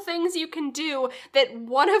evil things you can do, that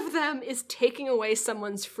one of them is taking away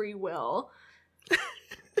someone's free will.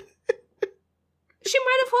 She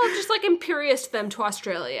might have well just, like, imperioused them to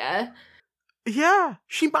Australia. Yeah,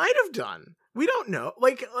 she might have done. We don't know.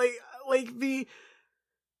 Like the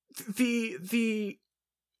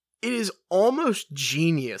it is almost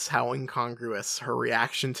genius how incongruous her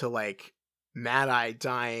reaction to, like, Mad-Eye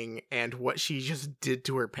dying and what she just did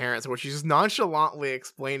to her parents, what she's just nonchalantly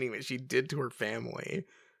explaining that she did to her family,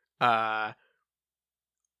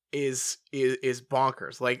 is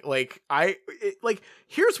bonkers. Like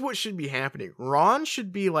here's what should be happening. Ron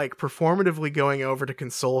should be like performatively going over to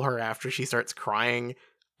console her after she starts crying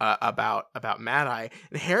about Mad-Eye,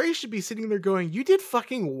 and Harry should be sitting there going, "You did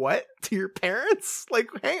fucking what to your parents? Like,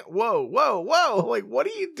 hey, whoa, like, what are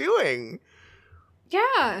you doing?"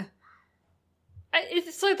 Yeah,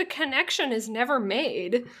 it's like the connection is never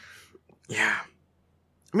made. Yeah,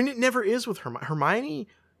 I mean, it never is with Hermione. Hermione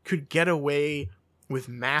could get away with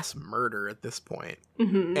mass murder at this point,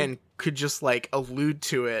 and could just like allude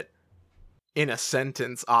to it in a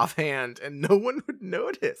sentence offhand and no one would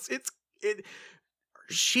notice.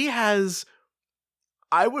 She has,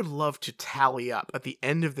 I would love to tally up at the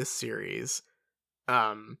end of this series,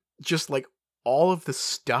 just like all of the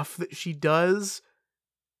stuff that she does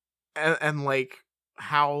and like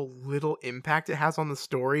how little impact it has on the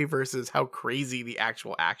story versus how crazy the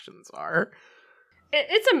actual actions are.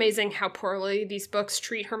 It's amazing how poorly these books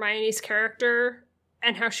treat Hermione's character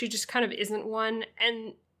and how she just kind of isn't one.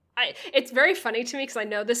 And it's very funny to me because I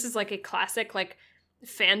know this is like a classic like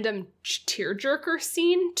fandom tearjerker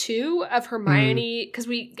scene too of Hermione, because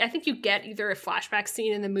I think you get either a flashback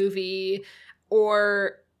scene in the movie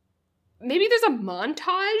or maybe there's a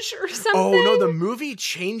montage or something. Oh no, the movie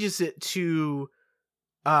changes it to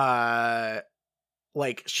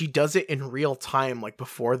like she does it in real time, like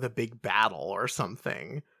before the big battle or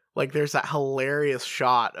something. Like there's that hilarious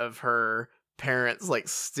shot of her parents like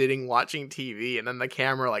sitting watching TV, and then the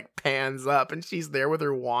camera like pans up and she's there with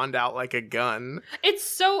her wand out like a gun. It's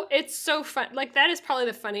so fun. Like that is probably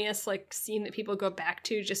the funniest like scene that people go back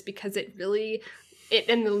to, just because it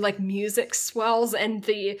and the like music swells, and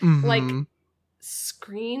the like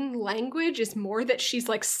screen language is more that she's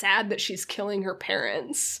like sad that she's killing her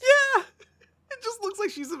parents. Yeah. It just looks like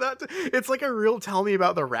she's about to. It's like a real "Tell Me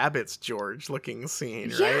About the Rabbits" George looking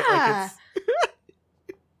scene, right? Yeah. Like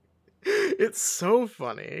it's so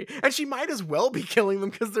funny, and she might as well be killing them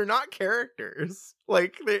because they're not characters.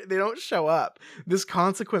 Like they don't show up. This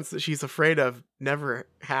consequence that she's afraid of never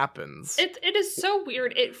happens. It is so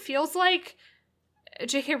weird. It feels like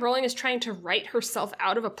J.K. Rowling is trying to write herself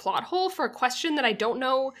out of a plot hole for a question that I don't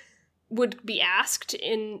know would be asked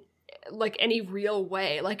in like any real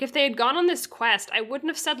way. Like if they had gone on this quest, I wouldn't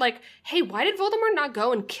have said like, hey, why did Voldemort not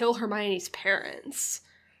go and kill Hermione's parents?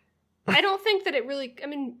 I don't think that it really, I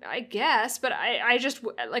mean, I guess, but I just,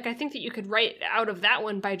 like, I think that you could write out of that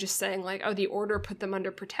one by just saying like, oh, the Order put them under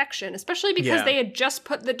protection, especially because they had just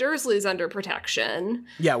put the Dursleys under protection.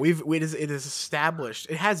 Yeah, it is established,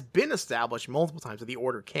 it has been established multiple times that the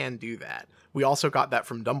Order can do that. We also got that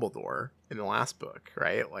from Dumbledore in the last book,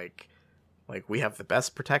 right? Like we have the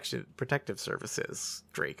best protective services,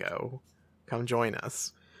 Draco. Come join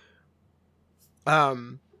us.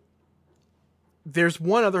 There's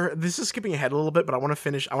one other, this is skipping ahead a little bit, but I want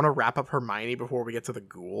to wrap up Hermione before we get to the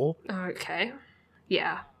Ghoul. Okay.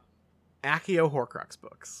 Yeah. Accio Horcrux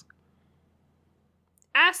books.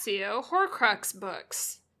 Accio Horcrux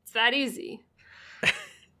books. It's that easy.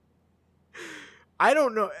 I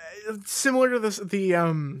don't know. Similar to this, the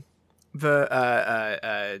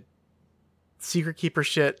Secret Keeper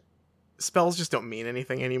shit, spells just don't mean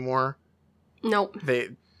anything anymore. Nope. They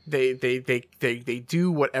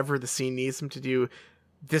do whatever the scene needs them to do.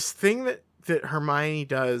 This thing that Hermione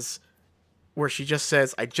does where she just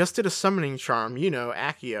says, I just did a summoning charm, you know,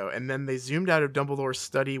 Accio, and then they zoomed out of Dumbledore's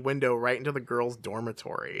study window right into the girls'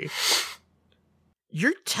 dormitory.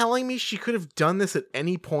 You're telling me she could have done this at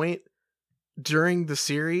any point during the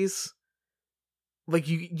series? Like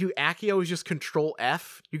you Accio is just Control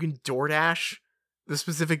F. You can DoorDash the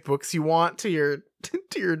specific books you want to your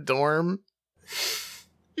dorm.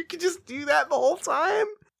 You could just do that the whole time?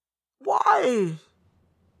 Why?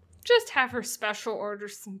 Just have her special order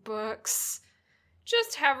some books.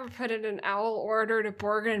 Just have her put in an owl order to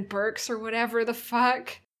Borgin and Burkes or whatever the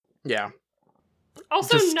fuck. Yeah.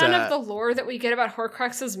 Also, none of the lore that we get about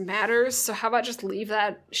Horcruxes matters, so how about just leave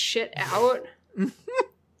that shit out?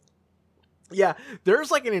 Yeah,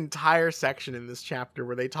 there's like an entire section in this chapter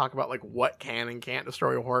where they talk about like what can and can't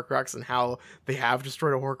destroy a Horcrux and how they have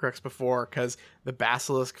destroyed a Horcrux before because the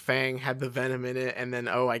Basilisk Fang had the venom in it, and then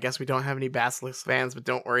I guess we don't have any Basilisk Fangs, but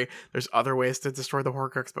don't worry, there's other ways to destroy the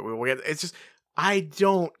Horcrux, but we will get. It's just, I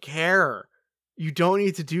don't care. You don't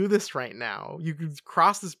need to do this right now. You can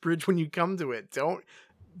cross this bridge when you come to it.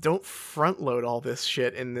 Don't front load all this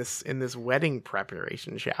shit in this wedding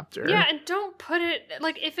preparation chapter. Yeah, and don't put it,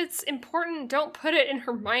 like, if it's important, don't put it in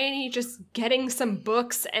Hermione just getting some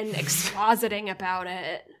books and expositing about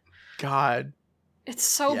it. God. It's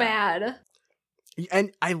so bad.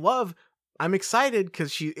 And I'm excited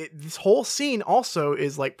because this whole scene also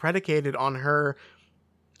is like predicated on her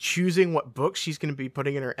choosing what books she's going to be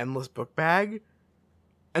putting in her endless book bag.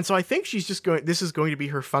 And so I think she's just this is going to be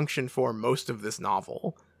her function for most of this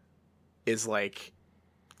novel, is like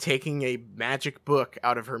taking a magic book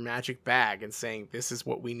out of her magic bag and saying, this is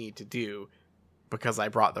what we need to do because I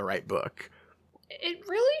brought the right book. It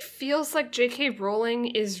really feels like J.K. Rowling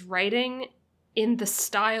is writing in the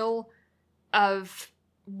style of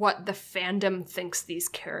what the fandom thinks these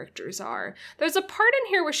characters are. There's a part in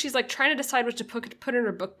here where she's like trying to decide what to put in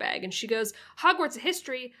her book bag, and she goes, Hogwarts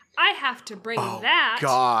history, I have to bring that.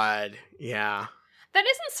 God, yeah. That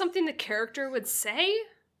isn't something the character would say.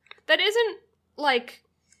 That isn't, like,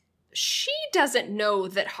 she doesn't know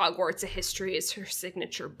that Hogwarts history is her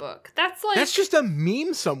signature book. That's just a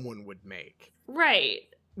meme someone would make. Right.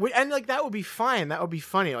 And, like, that would be fine. That would be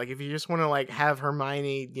funny. Like, if you just want to, like, have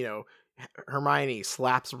Hermione, Hermione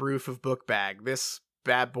slaps roof of book bag. This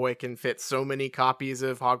bad boy can fit so many copies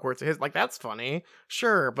of Hogwarts. Like, that's funny.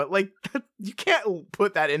 Sure, but, like, you can't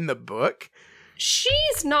put that in the book.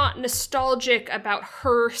 She's not nostalgic about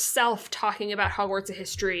herself talking about Hogwarts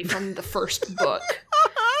history from the first book.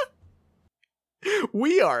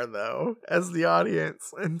 We are, though, as the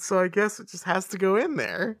audience. And so I guess it just has to go in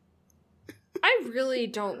there. I really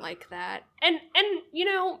don't like that. And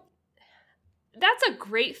that's a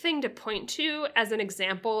great thing to point to as an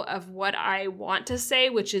example of what I want to say,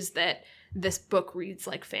 which is that this book reads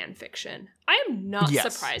like fan fiction. I am not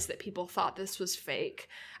surprised that people thought this was fake.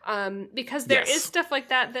 Because there is stuff like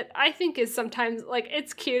that I think is sometimes, like,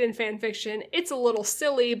 it's cute in fan fiction. It's a little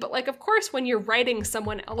silly, but, like, of course, when you're writing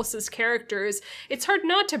someone else's characters, it's hard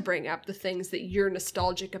not to bring up the things that you're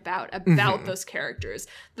nostalgic about those characters.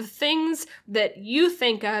 The things that you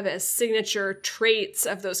think of as signature traits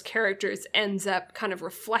of those characters ends up kind of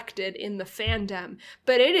reflected in the fandom.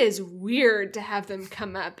 But it is weird to have them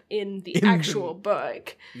come up in the actual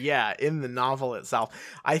book. Yeah, in the novel itself.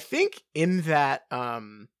 I think in that,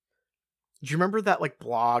 do you remember that, like,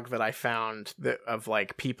 blog that I found of,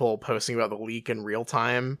 like, people posting about the leak in real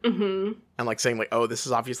time? Mm-hmm. And, like, saying, like, oh, this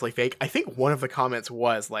is obviously fake? I think one of the comments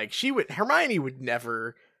was, like, Hermione would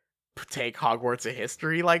never take Hogwarts a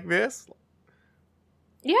history like this.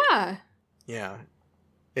 Yeah. Yeah.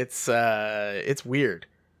 It's weird.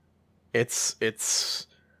 It's,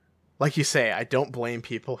 like you say, I don't blame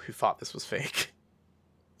people who thought this was fake.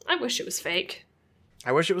 I wish it was fake.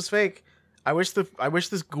 I wish it was fake. I wish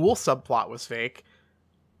this ghoul subplot was fake.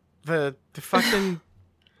 For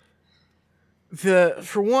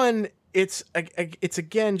one, it's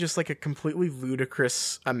again just like a completely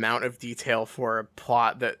ludicrous amount of detail for a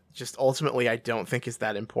plot that just ultimately I don't think is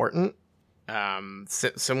that important.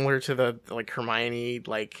 Similar to the, like, Hermione,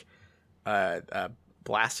 like,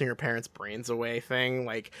 blasting her parents' brains away thing.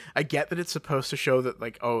 Like, I get that it's supposed to show that,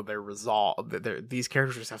 like, oh, they're resolved, that these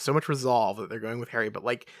characters have so much resolve that they're going with Harry, but,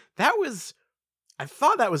 like, I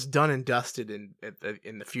thought that was done and dusted in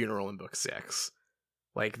the funeral in book 6.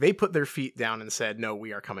 Like, they put their feet down and said, no,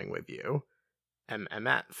 we are coming with you, and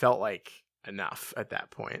that felt like enough at that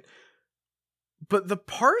point. But the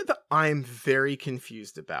part that I'm very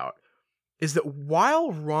confused about is that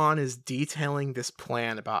while Ron is detailing this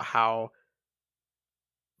plan about how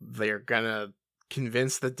they're gonna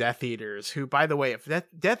convince the Death Eaters, who, by the way, if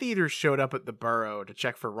Death Eaters showed up at the Burrow to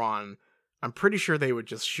check for Ron, I'm pretty sure they would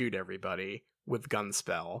just shoot everybody with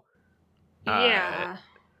Gunspell. Yeah.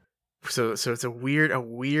 So it's a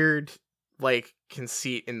weird, like,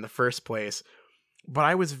 conceit in the first place. But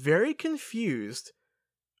I was very confused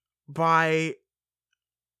by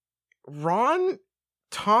Ron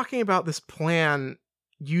talking about this plan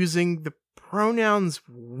using the pronouns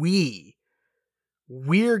we.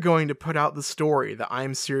 We're going to put out the story that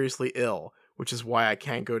I'm seriously ill, which is why I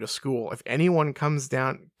can't go to school. If anyone comes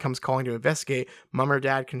calling to investigate, Mom or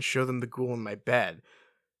Dad can show them the ghoul in my bed.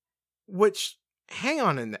 Which, hang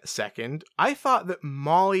on a second, I thought that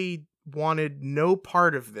Molly wanted no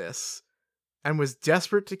part of this and was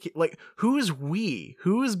desperate to keep, like, who's we?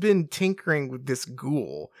 Who's been tinkering with this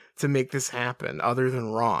ghoul to make this happen other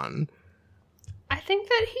than Ron? I think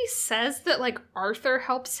that he says that, like, Arthur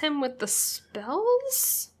helps him with the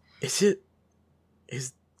spells? No,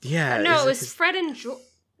 it's Fred and George.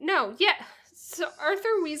 No, yeah. So Arthur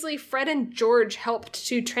Weasley, Fred, and George helped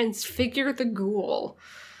to transfigure the ghoul.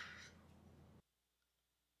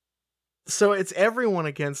 So it's everyone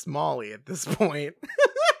against Molly at this point.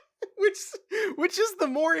 which is the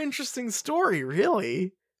more interesting story,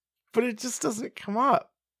 really. But it just doesn't come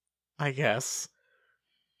up, I guess.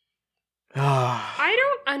 I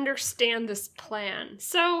don't understand this plan.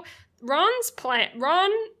 So Ron,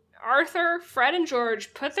 Arthur, Fred, and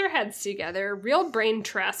George put their heads together, real brain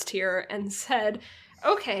trust here, and said,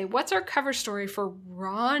 okay, what's our cover story for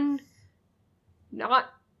Ron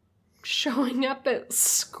not showing up at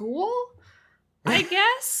school? I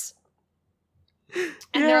guess?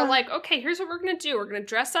 And they're like, okay, here's what we're going to do. We're going to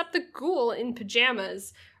dress up the ghoul in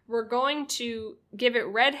pajamas. We're going to give it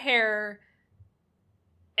red hair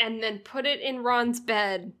and then put it in Ron's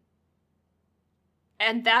bed.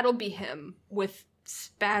 And that'll be him with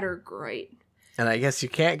Spattergroit. And I guess you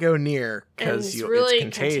can't go near because it's really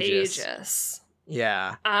contagious.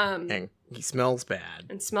 Yeah. And he smells bad.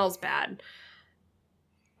 And smells bad.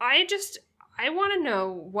 I want to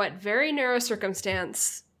know what very narrow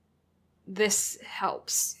circumstance this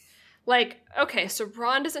helps. Like, okay, so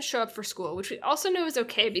Ron doesn't show up for school, which we also know is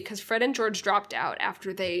okay because Fred and George dropped out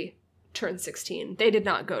after they turned 16. They did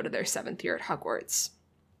not go to their 7th year at Hogwarts.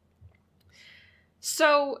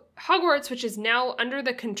 So Hogwarts, which is now under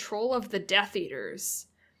the control of the Death Eaters,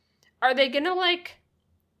 are they gonna, like,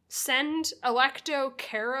 send Alecto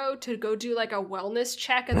Caro to go do, like, a wellness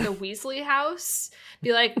check at the Weasley house?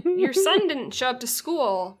 Be like, your son didn't show up to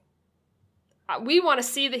school. We want to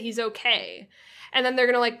see that he's okay. And then they're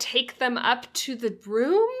gonna, like, take them up to the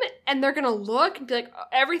room, and they're gonna look and be like,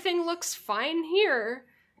 everything looks fine here,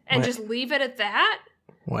 and just leave it at that?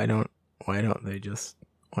 Why don't they just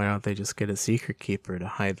Why don't they just get a secret keeper to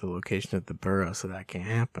hide the location of the burrow so that can't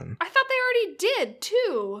happen? I thought they already did,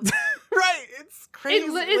 too. Right, it's crazy.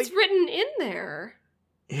 It's written in there.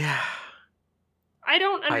 Yeah. I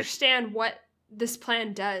don't understand what this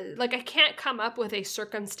plan does. Like, I can't come up with a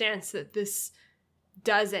circumstance that this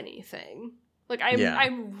does anything. Like,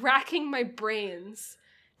 I'm racking my brains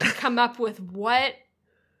to come up with what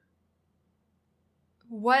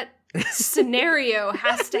scenario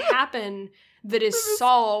has to happen that is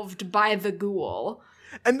solved by the ghoul.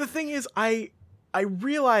 And the thing is, I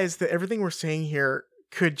realize that everything we're saying here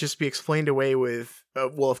could just be explained away with,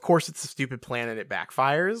 well, of course it's a stupid plan and it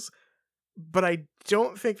backfires. But I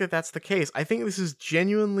don't think that that's the case. I think this is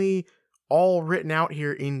genuinely all written out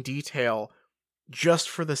here in detail just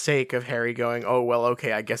for the sake of Harry going, oh, well,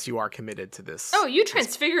 okay, I guess you are committed to this. Oh, you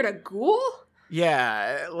transfigured a ghoul?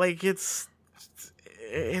 Yeah, like, it's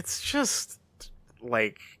just,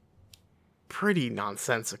 like, pretty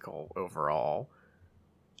nonsensical overall.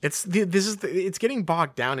 It's getting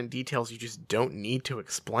bogged down in details you just don't need to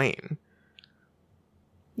explain.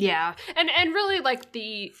 Yeah, and really, like,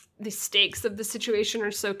 the stakes of the situation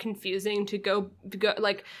are so confusing to go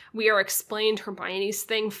like, we are explained Hermione's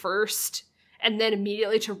thing first, and then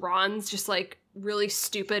immediately to Ron's just, like, really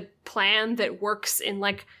stupid plan that works in,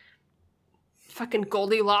 like, fucking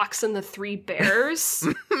Goldilocks and the Three Bears.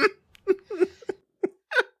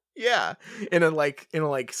 Yeah, in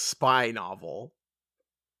a spy novel.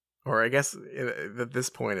 Or I guess at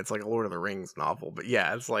this point it's like a Lord of the Rings novel, but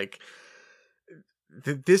yeah, it's like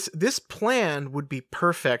this plan would be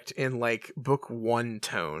perfect in like book 1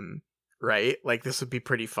 tone, right? Like this would be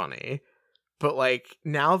pretty funny. But like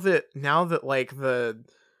now that like the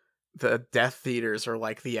Death Eaters are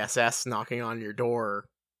like the SS knocking on your door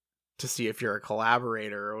to see if you're a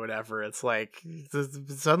collaborator or whatever, it's like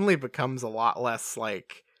it suddenly becomes a lot less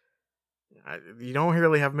like you don't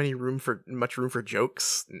really have much room for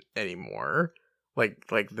jokes anymore.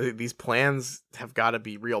 These plans have got to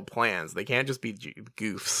be real plans. They can't just be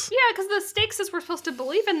goofs. Yeah, because the stakes, as we're supposed to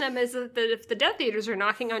believe in them, is that if the Death Eaters are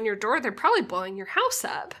knocking on your door, they're probably blowing your house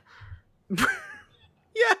up.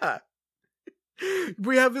 Yeah.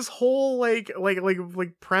 We have this whole like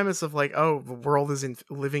premise of like, oh, the world is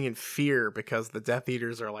living in fear because the Death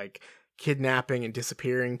Eaters are like kidnapping and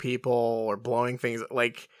disappearing people or blowing things.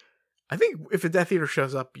 Like, I think if a Death Eater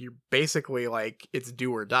shows up, you're basically like, it's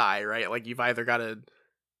do or die, right? Like you've either got to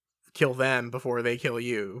kill them before they kill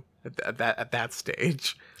you at that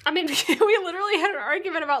stage. I mean, we literally had an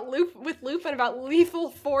argument with Lupin about lethal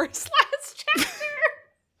force last chapter.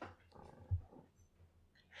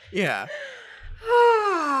 Yeah.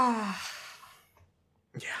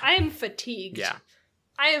 Yeah. I am fatigued. Yeah.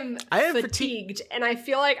 I am fatigued, and I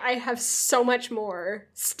feel like I have so much more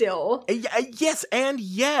still. Yes, and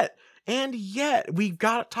yet I've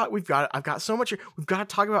got so much here. We've got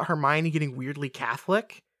to talk about Hermione getting weirdly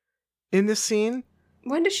Catholic in this scene.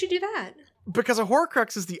 When did she do that? Because a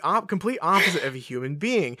Horcrux is the complete opposite of a human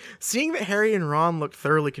being. Seeing that Harry and Ron looked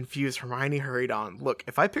thoroughly confused, Hermione hurried on. Look,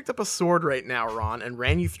 if I picked up a sword right now, Ron, and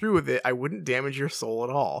ran you through with it, I wouldn't damage your soul at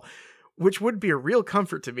all. Which would be a real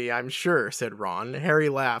comfort to me, I'm sure, said Ron. Harry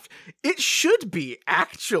laughed. It should be,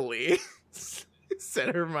 actually,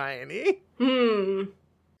 said Hermione.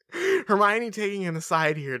 Hermione taking an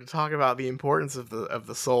aside here to talk about the importance of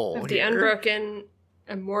the soul. Of the unbroken,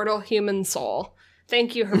 immortal human soul.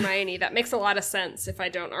 Thank you, Hermione. That makes a lot of sense if I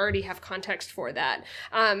don't already have context for that.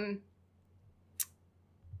 I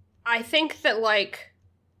think that, like,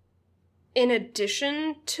 in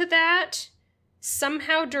addition to that,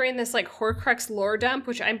 somehow during this, like, Horcrux lore dump,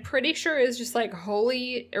 which I'm pretty sure is just, like,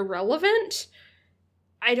 wholly irrelevant,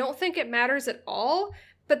 I don't think it matters at all,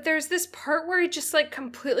 but there's this part where it just, like,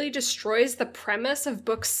 completely destroys the premise of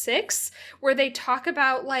book 6, where they talk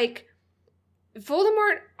about, like,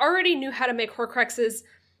 Voldemort already knew how to make Horcruxes,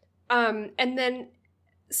 and then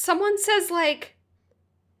someone says, like,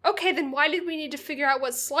 okay, then why did we need to figure out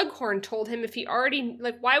what Slughorn told him if he already,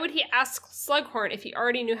 like, why would he ask Slughorn if he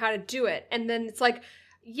already knew how to do it? And then it's like,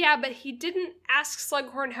 yeah, but he didn't ask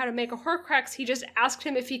Slughorn how to make a Horcrux, he just asked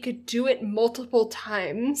him if he could do it multiple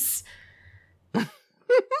times.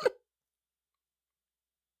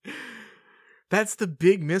 That's the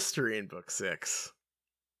big mystery in book 6.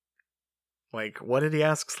 Like, what did he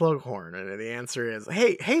ask Slughorn? And the answer is,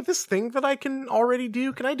 hey, this thing that I can already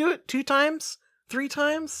do, can I do it 2 times? 3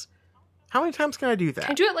 times? How many times can I do that?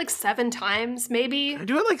 Can I do it like 7 times, maybe? I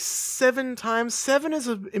do it like 7 times. 7 is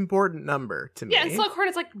an important number to me. Yeah, and Slughorn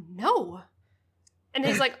is like, no. And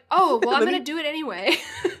he's like, oh, well, I'm going to do it anyway.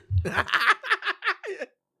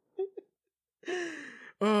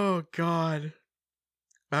 Oh, God.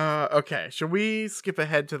 Okay. Should we skip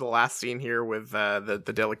ahead to the last scene here with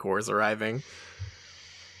the Delacours arriving?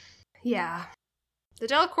 Yeah. The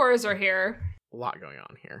Delacours are here. A lot going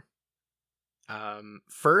on here.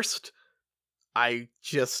 First, I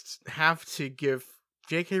just have to give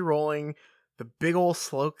J.K. Rowling the big ol'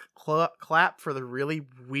 slow clap for the really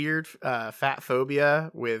weird fat phobia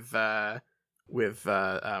with Monsieur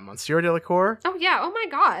Delacour. Oh yeah, oh my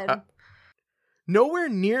god. Nowhere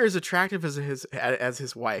near as attractive as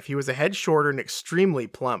his wife. He was a head shorter and extremely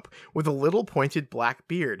plump, with a little pointed black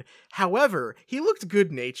beard. However, he looked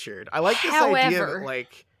good-natured. I like this idea that,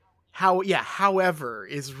 like, however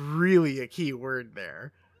is really a key word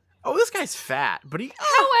there. Oh, this guy's fat, but he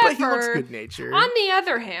looks good-natured. On the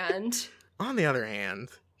other hand,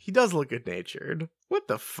 he does look good-natured. What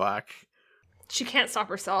the fuck? She can't stop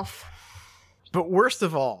herself. But worst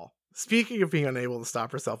of all, speaking of being unable to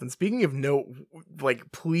stop herself, and speaking of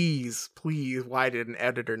please, why did an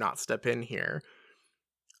editor not step in here?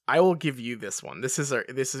 I will give you this one.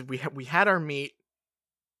 We had our meet.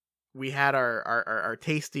 We had our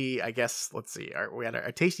tasty, I guess, let's see. We had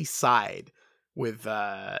our tasty side with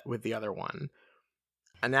the other one.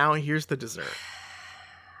 And now here's the dessert.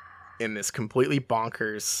 In this completely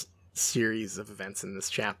bonkers series of events in this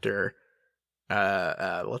chapter,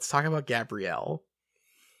 let's talk about Gabrielle.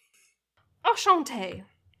 Enchanté,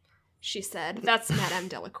 she said. That's Madame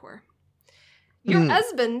Delacour. Your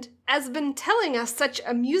husband has been telling us such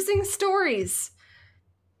amusing stories.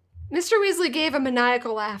 Mr. Weasley gave a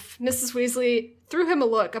maniacal laugh. Mrs. Weasley threw him a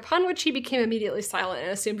look, upon which he became immediately silent and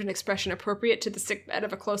assumed an expression appropriate to the sickbed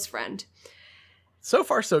of a close friend. So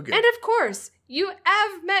far, so good. And of course, you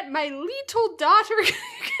have met my little daughter, Gabrielle,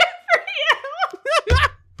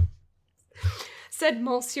 said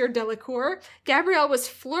Monsieur Delacour. Gabrielle was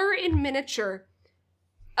Fleur in miniature,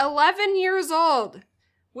 11 years old.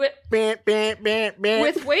 With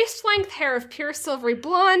waist-length hair of pure silvery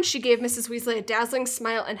blonde, she gave Mrs. Weasley a dazzling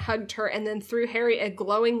smile and hugged her, and then threw Harry a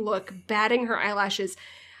glowing look, batting her eyelashes.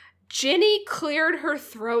 Ginny cleared her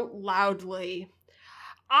throat loudly.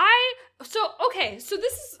 So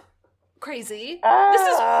this is crazy. This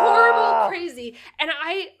is horrible crazy. And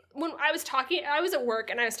when I was at work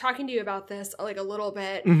and I was talking to you about this like a little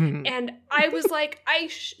bit, and I was like, I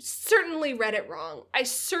certainly read it wrong. I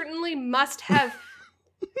certainly must have.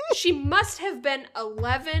 She must have been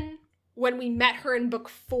 11 when we met her in book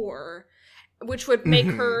 4, which would make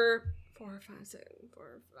her 4, 5,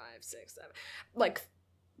 6, 7, like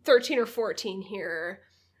 13 or 14 here,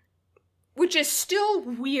 which is still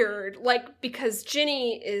weird, like, because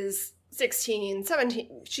Ginny is 16,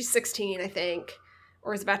 17, she's 16, I think,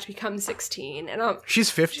 or is about to become 16, and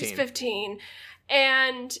she's 15. She's 15,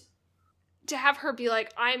 and to have her be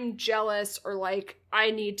like, I'm jealous, or like,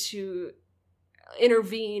 I need to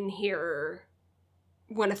intervene here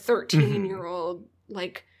when a 13-year-old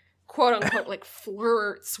like quote unquote like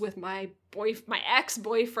flirts with my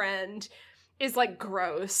ex-boyfriend is like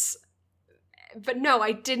gross. But no,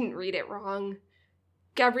 I didn't read it wrong.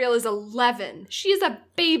 Gabrielle is 11. She is a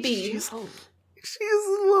baby. She's a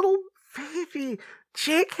little baby.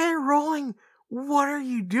 J.K. Rowling, what are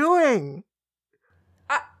you doing?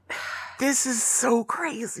 This is so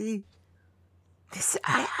crazy.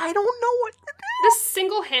 I don't know what to do. This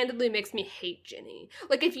single-handedly makes me hate Ginny.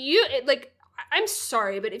 Like, I'm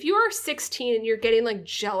sorry, but if you are 16 and you're getting, like,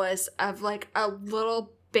 jealous of, like, a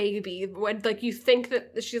little baby, when, like, you think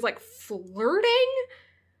that she's, like, flirting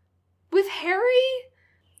with Harry?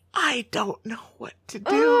 I don't know what to do.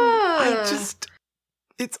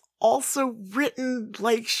 It's also written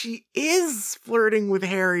like she is flirting with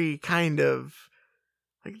Harry, kind of.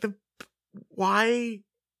 Like, why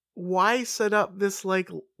set up this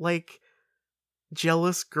like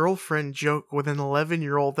jealous girlfriend joke with an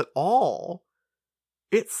 11-year-old at all?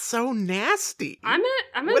 It's so nasty. I'm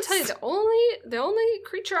gonna tell you, the only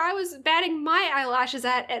creature I was batting my eyelashes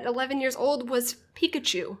at 11 years old was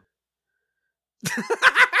Pikachu.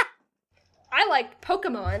 I liked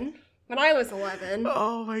Pokemon when I was 11.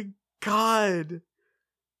 Oh my god.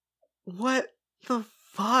 What the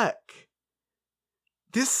fuck?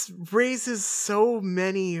 This raises so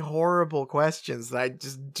many horrible questions that I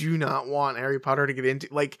just do not want Harry Potter to get into.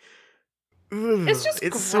 Like, it's just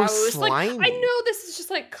it's gross. So slimy. Like, I know this is just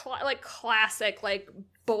like classic like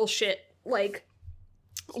bullshit. Like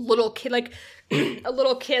little kid, like a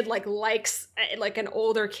little kid like likes like an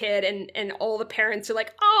older kid, and all the parents are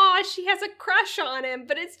like, "Oh, she has a crush on him,"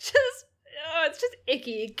 but it's just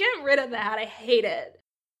icky. Get rid of that. I hate it.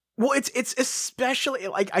 Well, it's especially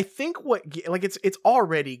like, I think it's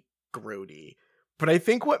already grody, but I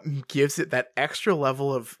think what gives it that extra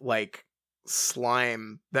level of like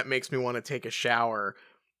slime that makes me want to take a shower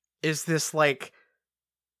is this like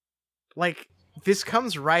this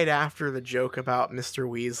comes right after the joke about Mr.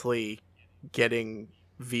 Weasley getting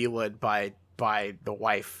velaed by the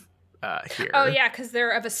wife here. Oh yeah, because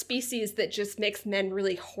they're of a species that just makes men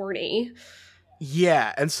really horny.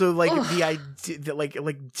 Yeah, and so like the idea that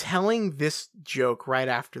like telling this joke right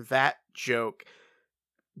after that joke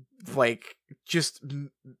like just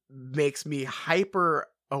makes me hyper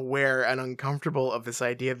aware and uncomfortable of this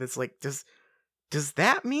idea that's like, does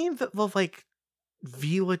that mean that the like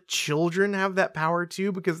Vela children have that power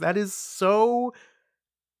too? Because that is so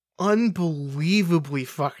unbelievably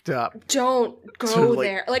fucked up. Don't go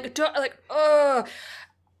there. Like, don't, like,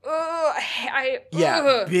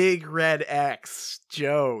 Big red X.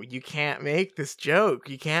 Joe, you can't make this joke.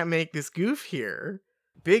 You can't make this goof here.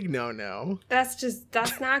 Big no.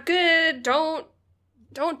 That's not good. Don't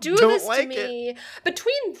do this like to me. It.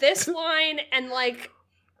 Between this line and like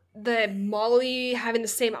the Molly having the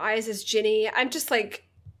same eyes as Ginny, I'm just like,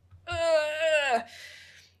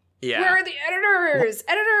 yeah. Where are the editors?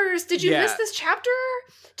 Editors, did you miss this chapter?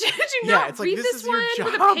 Did you not read this one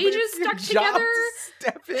with the pages stuck together?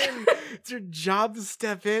 Step in. It's your job to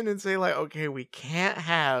step in and say like, okay, we cannot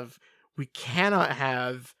have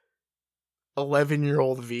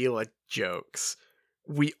 11-year-old Vela jokes.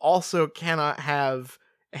 We also cannot have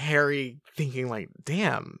Harry thinking like,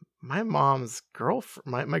 damn, my mom's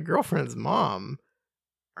girlfriend, my girlfriend's mom,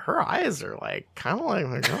 her eyes are like kind of like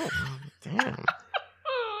my girlfriend. Damn.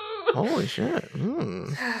 Holy shit.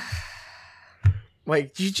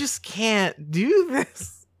 Like, you just can't do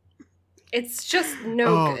this. It's just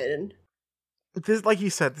no good. This, like you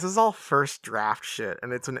said, this is all first draft shit,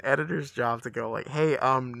 and it's an editor's job to go like, hey,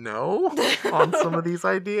 no, on some of these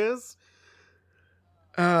ideas.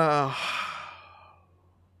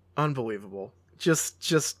 Unbelievable.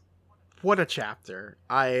 Just what a chapter.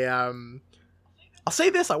 I'll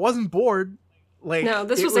say this, I wasn't bored. Like, no,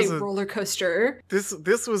 this was a roller coaster. This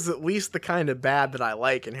was at least the kind of bad that I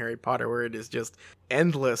like in Harry Potter, where it is just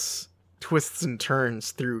endless twists and turns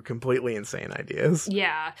through completely insane ideas.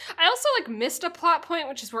 Yeah. I also like missed a plot point,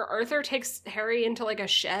 which is where Arthur takes Harry into like a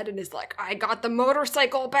shed and is like, I got the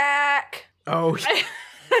motorcycle back. Oh,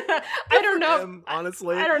 I don't know.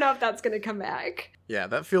 Honestly, I don't know if that's going to come back. Yeah,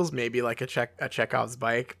 that feels maybe like a Chekhov's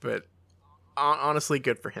bike, but honestly,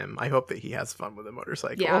 good for him. I hope that he has fun with a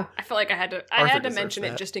motorcycle. Yeah, I feel like I had to mention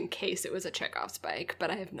it just in case it was a Chekhov's bike,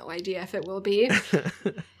 but I have no idea if it will be.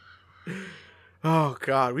 Oh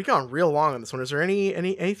god, we gone real long on this one. Is there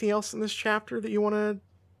anything else in this chapter that you want to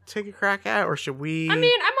take a crack at, or should we? I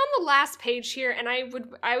mean, I'm on the last page here, and I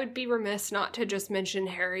would be remiss not to just mention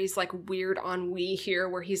Harry's like weird ennui here,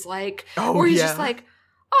 where he's like, just like,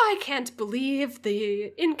 I can't believe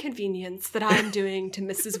the inconvenience that I'm doing to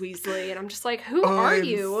Mrs. Weasley, and I'm just like, who are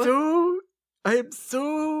you? I am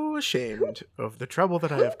so ashamed of the trouble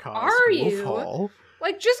that I have caused. Are you? Hall.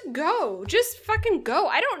 Like, just go. Just fucking go.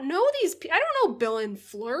 I don't know these people. I don't know Bill and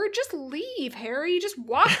Fleur. Just leave, Harry. Just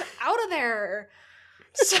walk out of there.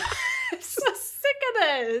 I'm so sick of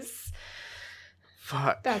this.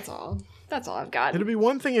 Fuck. That's all. That's all I've got. It'd be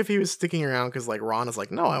one thing if he was sticking around because, like, Ron is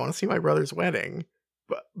like, no, I want to see my brother's wedding.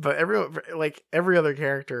 But everyone, like, every other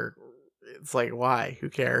character, it's like, why? Who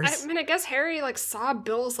cares? I mean, I guess Harry, like, saw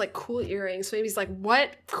Bill's, like, cool earrings. So maybe he's like,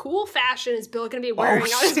 what cool fashion is Bill going to be wearing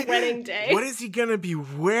on his wedding day? What is he going to be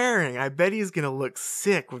wearing? I bet he's going to look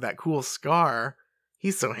sick with that cool scar.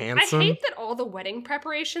 He's so handsome. I hate that all the wedding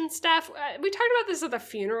preparation stuff, we talked about this at the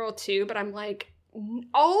funeral, too, but I'm like,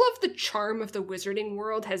 all of the charm of the wizarding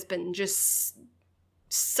world has been just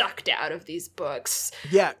sucked out of these books.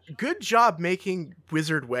 Yeah, good job making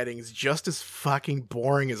wizard weddings just as fucking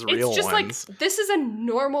boring as real ones. It's just like, this is a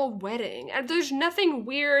normal wedding, and there's nothing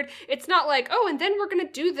weird. It's not like, oh, and then we're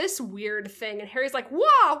gonna do this weird thing, and Harry's like,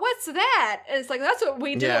 wow, what's that? And it's like, that's what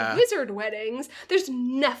we do at wizard weddings. There's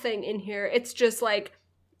nothing in here. It's just like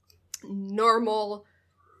normal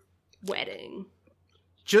wedding.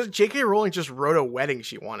 Just J.K. Rowling just wrote a wedding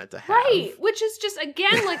she wanted to have. Right, which is just,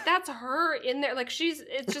 again, like, that's her in there. Like,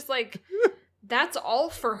 it's just like, that's all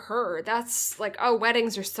for her. That's like, oh,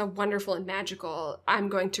 weddings are so wonderful and magical. I'm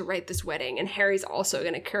going to write this wedding, and Harry's also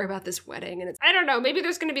going to care about this wedding. And it's, I don't know, maybe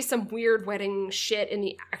there's going to be some weird wedding shit in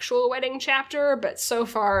the actual wedding chapter, but so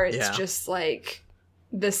far it's just like,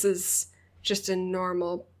 this is just a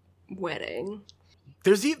normal wedding.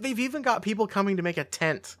 They've even got people coming to make a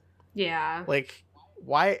tent. Yeah. Like,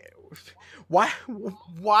 why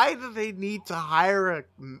do they need to hire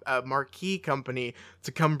a marquee company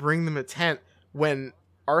to come bring them a tent when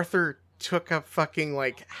Arthur took a fucking,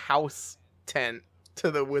 like, house tent to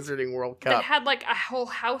the Wizarding World Cup? That had, like, a whole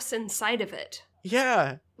house inside of it.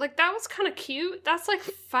 Yeah. Like, that was kind of cute. That's, like,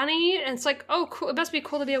 funny. And it's like, oh, cool. It must be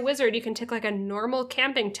cool to be a wizard. You can take, like, a normal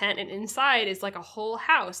camping tent, and inside is, like, a whole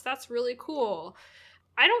house. That's really cool.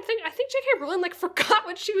 I think J.K. Rowling, like, forgot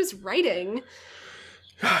what she was writing.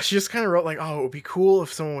 She just kind of wrote, like, oh, it would be cool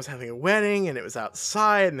if someone was having a wedding, and it was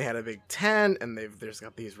outside, and they had a big tent, and there's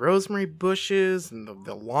got these rosemary bushes, and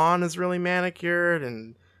the lawn is really manicured,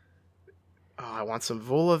 and... oh, I want some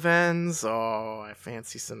vol au vents. Oh, I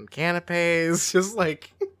fancy some canapes. Just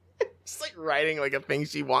like writing like a thing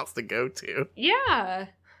she wants to go to. Yeah.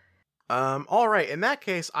 All right. In that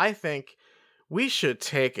case, I think we should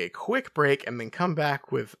take a quick break and then come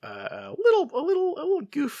back with a little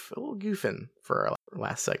goofing for our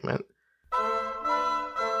last segment.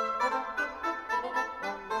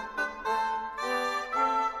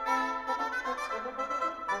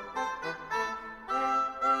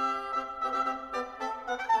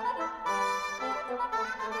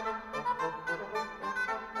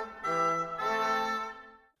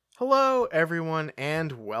 Hello, everyone,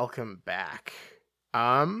 and welcome back.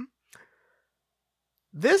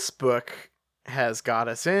 This book has got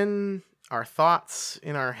us in our thoughts,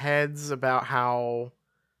 in our heads about how,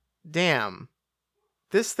 damn,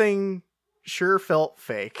 this thing sure felt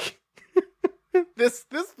fake. This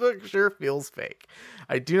book sure feels fake.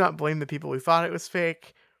 I do not blame the people who thought it was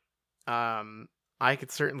fake. I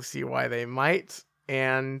could certainly see why they might,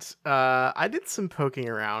 and I did some poking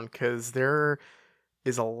around because there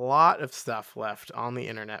is a lot of stuff left on the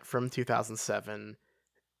internet from 2007,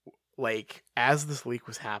 like, as this leak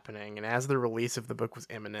was happening and as the release of the book was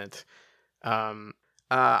imminent.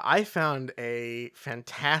 I found a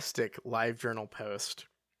fantastic LiveJournal post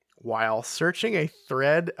while searching a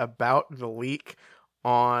thread about the leak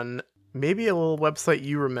on maybe a little website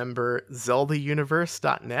you remember,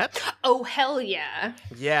 ZeldaUniverse.net. Oh, hell yeah.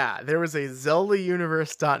 Yeah, there was a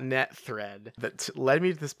ZeldaUniverse.net thread that led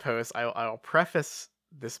me to this post. I'll preface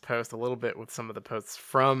this post a little bit with some of the posts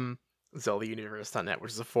from ZeldaUniverse.net,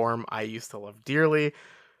 which is a forum I used to love dearly.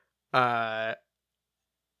 Let's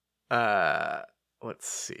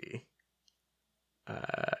see.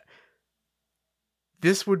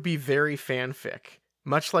 This would be very fanfic,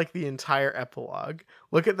 much like the entire epilogue.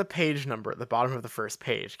 Look at the page number at the bottom of the first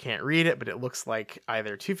page. Can't read it, but it looks like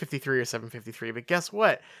either 253 or 753. But guess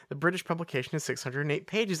what? The British publication is 608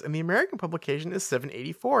 pages, and the American publication is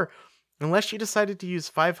 784. Unless you decided to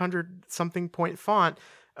use 500-something point font,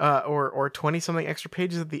 or 20-something extra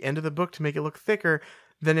pages at the end of the book to make it look thicker,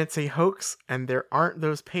 then it's a hoax, and there aren't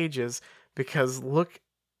those pages, because look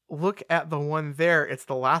at the one there. It's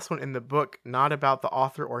the last one in the book, not about the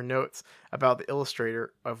author or notes, about the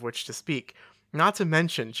illustrator of which to speak. Not to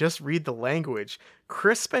mention, just read the language.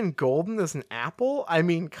 Crisp and golden as an apple? I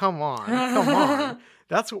mean, come on.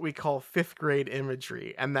 That's what we call 5th grade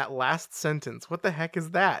imagery. And that last sentence, what the heck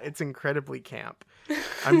is that? It's incredibly camp.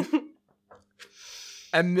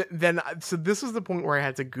 And then, so this was the point where I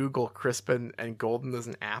had to Google crisp and golden as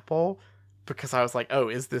an apple, because I was like, oh,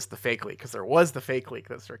 is this the fake leak? Because there was the fake leak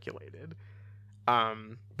that circulated.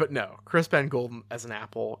 But no, crisp and golden as an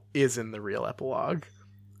apple is in the real epilogue.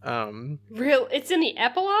 It's in the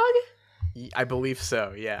epilogue? I believe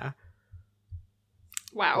so, yeah.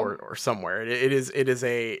 Wow. Or somewhere. It is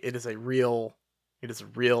a real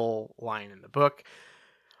line in the book.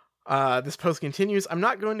 This post continues. I'm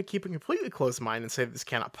not going to keep a completely closed mind and say that this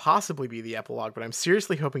cannot possibly be the epilogue, but I'm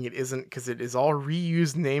seriously hoping it isn't, because it is all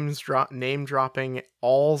reused name dropping,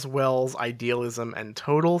 all's wells, idealism, and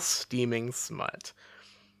total steaming smut.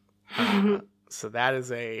 So that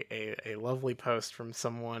is a lovely post from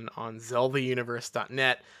someone on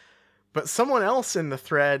ZeldaUniverse.net. But someone else in the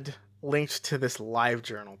thread linked to this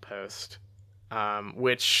LiveJournal post,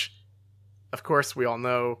 which, of course, we all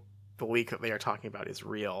know the leak that they are talking about is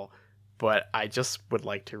real, but I just would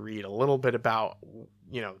like to read a little bit about,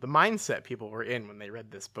 the mindset people were in when they read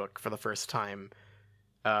this book for the first time,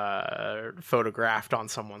 photographed on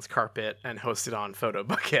someone's carpet and hosted on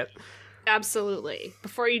PhotoBucket. Absolutely.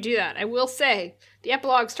 Before you do that, I will say, the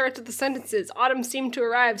epilogue starts with the sentences, autumn seemed to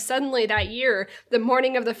arrive suddenly that year. The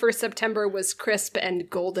morning of the 1st September was crisp and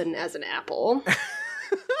golden as an apple.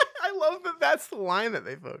 I love that that's the line that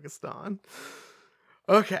they focused on.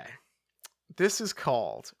 Okay. This is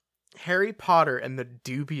called Harry Potter and the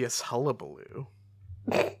Dubious Hullabaloo.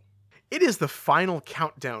 It is the final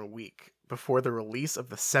countdown week before the release of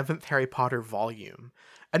the 7th Harry Potter volume,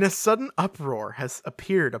 and a sudden uproar has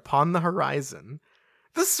appeared upon the horizon.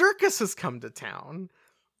 The circus has come to town.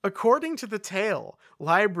 According to the tale,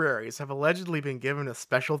 libraries have allegedly been given a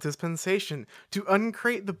special dispensation to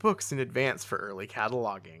uncrate the books in advance for early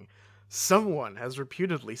cataloging. Someone has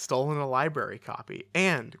reputedly stolen a library copy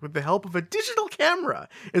and, with the help of a digital camera,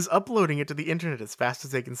 is uploading it to the internet as fast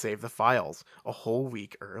as they can save the files, a whole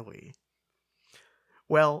week early.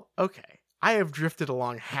 Well, okay. I have drifted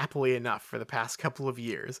along happily enough for the past couple of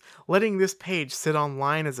years, letting this page sit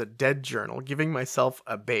online as a dead journal, giving myself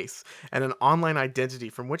a base and an online identity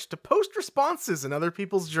from which to post responses in other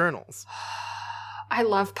people's journals. I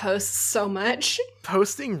love posts so much.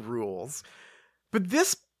 Posting rules. But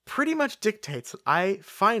this pretty much dictates that I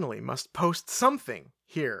finally must post something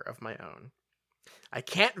here of my own. I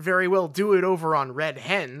can't very well do it over on Red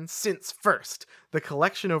Hen, since first, the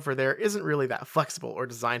collection over there isn't really that flexible or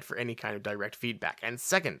designed for any kind of direct feedback, and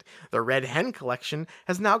second, the Red Hen collection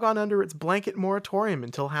has now gone under its blanket moratorium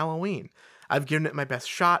until Halloween. I've given it my best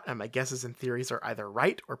shot, and my guesses and theories are either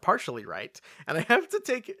right or partially right, and I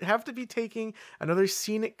have to be taking another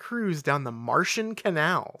scenic cruise down the Martian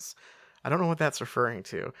canals. I don't know what that's referring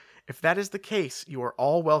to. If that is the case, you are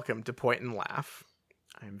all welcome to point and laugh.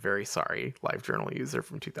 I am very sorry, LiveJournal user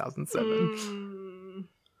from 2007.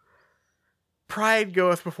 Pride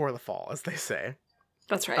goeth before the fall, as they say.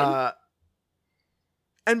 That's right.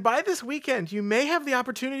 And by this weekend, you may have the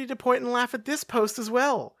opportunity to point and laugh at this post as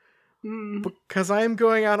well. Because I am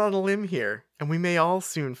going out on a limb here, and we may all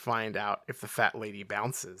soon find out if the fat lady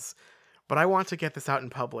bounces. But I want to get this out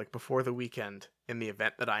in public before the weekend, in the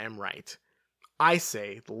event that I am right. I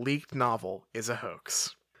say the leaked novel is a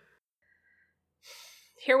hoax.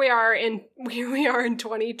 Here we are in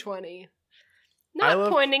 2020.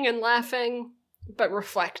 Not pointing and laughing, but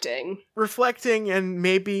reflecting. Reflecting and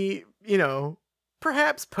maybe,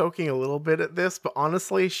 perhaps poking a little bit at this, but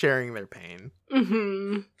honestly sharing their pain.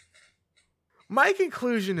 Mm-hmm. My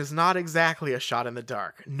conclusion is not exactly a shot in the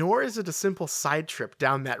dark, nor is it a simple side trip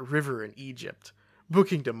down that river in Egypt.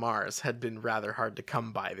 Booking to Mars had been rather hard to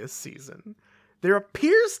come by this season. There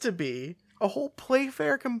appears to be a whole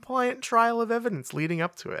Playfair-compliant trial of evidence leading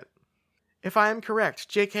up to it. If I am correct,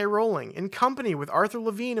 J.K. Rowling, in company with Arthur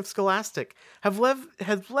Levine of Scholastic, have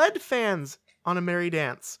led fans on a merry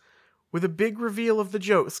dance, with a big reveal of the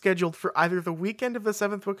joke scheduled for either the weekend of the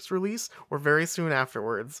 7th book's release or very soon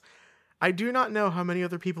afterwards. I do not know how many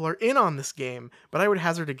other people are in on this game, but I would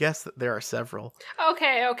hazard a guess that there are several.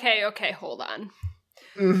 Okay, hold on.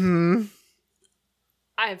 Mm-hmm.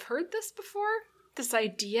 I've heard this before. This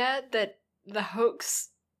idea that the hoax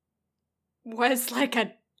was like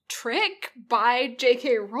a trick by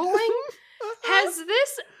J.K. Rowling? Has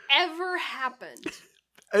this ever happened?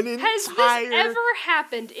 Has this ever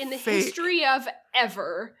happened in the history of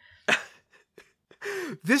ever?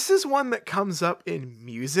 This is one that comes up in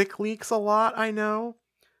music leaks a lot, I know.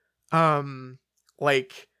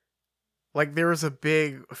 Like there was a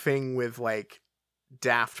big thing with,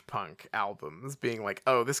 Daft Punk albums being like,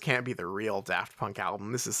 oh, this can't be the real Daft Punk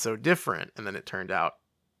album. This is so different. And then it turned out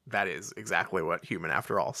that is exactly what Human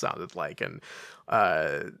After All sounded like. And,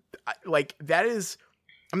 that is,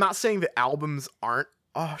 I'm not saying that albums aren't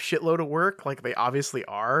a shitload of work. They obviously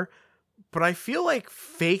are. But I feel like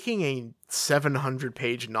faking a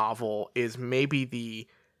 700-page novel is maybe the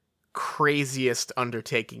craziest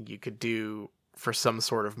undertaking you could do for some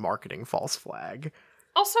sort of marketing false flag.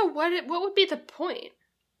 Also, what would be the point?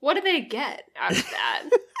 What do they get out of that?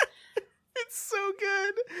 It's so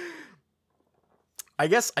good. I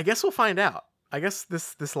guess we'll find out. I guess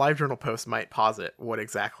this LiveJournal post might posit what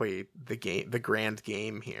exactly the grand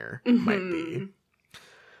game here might be.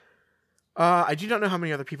 I do not know how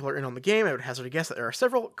many other people are in on the game. I would hazard a guess that there are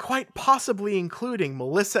several, quite possibly including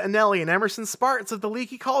Melissa Anelli and Emerson Spartz of the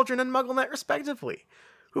Leaky Cauldron and MuggleNet respectively,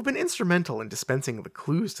 who've been instrumental in dispensing the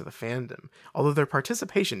clues to the fandom, although their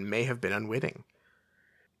participation may have been unwitting.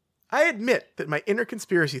 I admit that my inner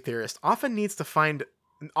conspiracy theorist often needs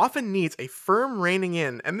a firm reining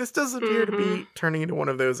in, and this does appear to be turning into one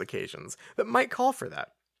of those occasions that might call for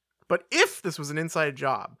that. But if this was an inside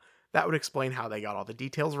job, that would explain how they got all the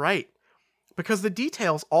details right. Because the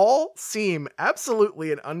details all seem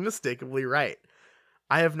absolutely and unmistakably right.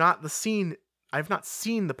 I have not seen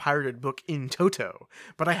the pirated book in toto,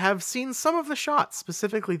 but I have seen some of the shots,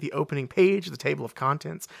 specifically the opening page, the table of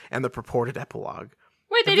contents, and the purported epilogue.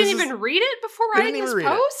 Wait, they didn't even read it before writing this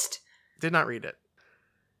post? Did not read it.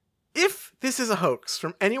 If this is a hoax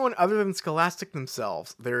from anyone other than Scholastic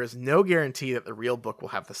themselves, there is no guarantee that the real book will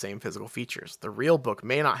have the same physical features. The real book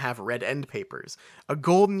may not have red end papers, a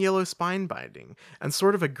golden yellow spine binding, and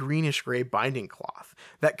sort of a greenish gray binding cloth.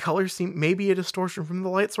 That color may be a distortion from the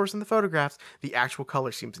light source in the photographs. The actual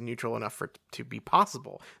color seems neutral enough for it to be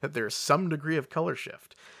possible that there is some degree of color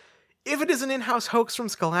shift. If it is an in-house hoax from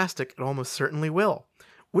Scholastic, it almost certainly will.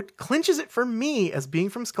 What clinches it for me as being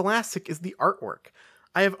from Scholastic is the artwork.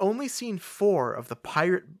 I have only seen 4 of the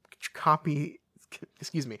pirate copy.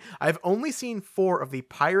 Excuse me. I have only seen 4 of the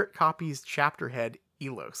pirate copies chapter head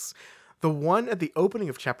Elos. The one at the opening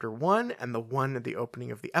of chapter 1 and the one at the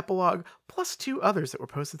opening of the epilogue, plus 2 others that were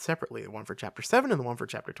posted separately, the one for chapter 7 and the one for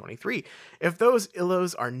chapter 23. If those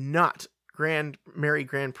Illos are not Mary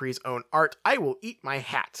Grand Prix's own art, I will eat my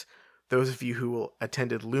hat. Those of you who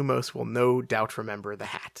attended Lumos will no doubt remember the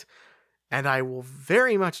hat. And I will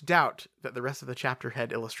very much doubt that the rest of the chapter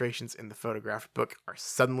head illustrations in the photographed book are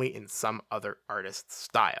suddenly in some other artist's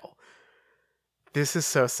style. This is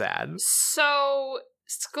so sad. So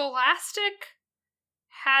Scholastic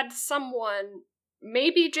had someone,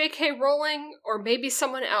 maybe J.K. Rowling or maybe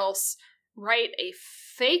someone else, write a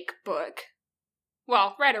fake book.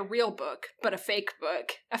 Well, write a real book, but a fake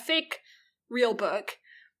book. A fake real book.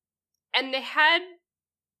 And they had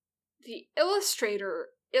the illustrator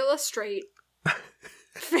illustrate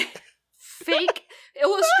fake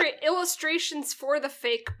illustrations for the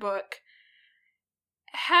fake book.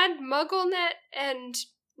 Had MuggleNet and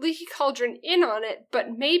Leaky Cauldron in on it,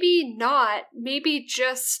 but maybe not. Maybe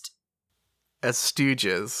just as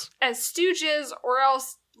stooges. Or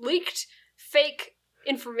else leaked fake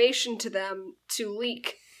information to them to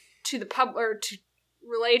leak to the public, or to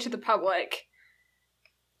relay to the public.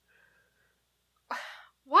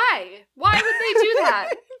 Why? Why would they do that?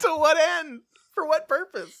 To what end? For what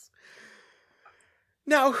purpose?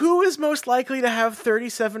 Now, who is most likely to have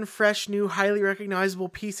 37 fresh, new, highly recognizable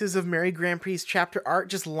pieces of Mary Grand Prix's chapter art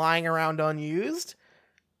just lying around unused?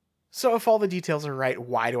 So if all the details are right,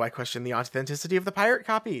 why do I question the authenticity of the pirate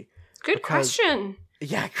copy? Good question.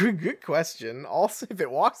 Yeah, good question. Also, if it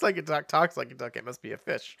walks like a duck, talks like a duck, it must be a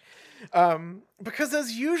fish. Because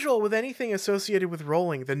as usual with anything associated with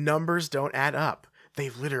Rowling, the numbers don't add up. They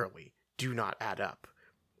literally do not add up.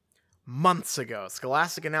 Months ago,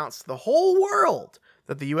 Scholastic announced to the whole world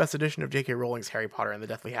that the US edition of J.K. Rowling's Harry Potter and the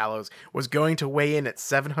Deathly Hallows was going to weigh in at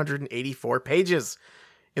 784 pages.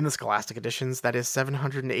 In the Scholastic editions, that is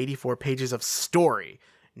 784 pages of story,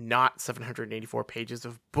 not 784 pages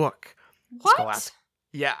of book. What? Scholastic.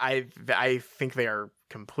 Yeah, I think they are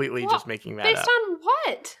completely just making that based up. on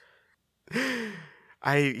what?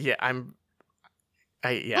 I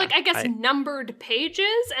guess numbered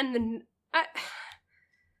pages and then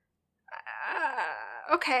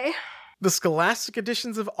okay. The Scholastic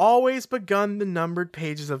editions have always begun the numbered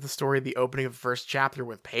pages of the story at the opening of the first chapter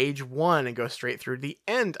with page 1 and go straight through to the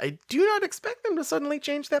end. I do not expect them to suddenly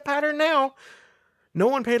change that pattern now. No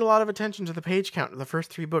one paid a lot of attention to the page count of the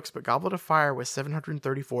first 3 books, but Goblet of Fire was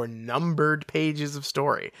 734 numbered pages of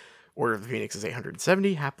story. Order of the Phoenix is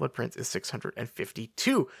 870, Half-Blood Prince is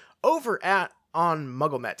 652. Over on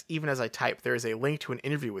MuggleNet, even as I type, there is a link to an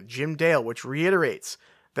interview with Jim Dale, which reiterates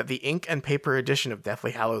that the ink and paper edition of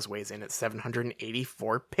Deathly Hallows weighs in at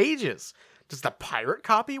 784 pages. Does the pirate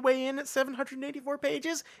copy weigh in at 784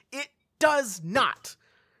 pages? It does not.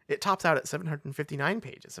 It tops out at 759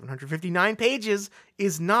 pages. 759 pages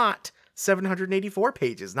is not 784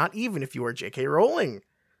 pages, not even if you are J.K. Rowling.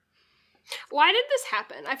 Why did this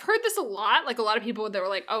happen? I've heard this a lot. Like, a lot of people that were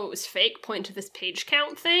like, oh, it was fake, point to this page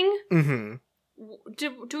count thing. Mm-hmm.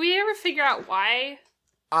 Do we ever figure out why?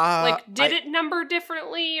 Did it number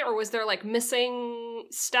differently, or was there, missing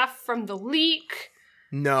stuff from the leak?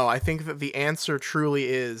 No, I think that the answer truly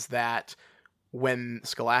is that when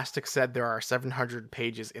Scholastic said there are 700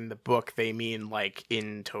 pages in the book, they mean,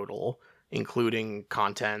 in total, including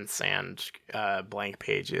contents and blank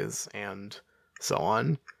pages and so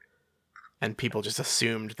on. And people just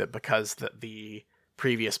assumed that because the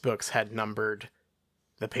previous books had numbered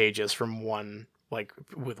the pages from one,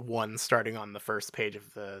 with 1 starting on the first page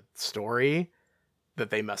of the story, that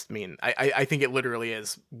they must mean. I think it literally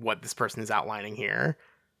is what this person is outlining here.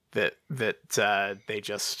 That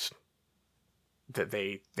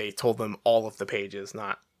they told them all of the pages,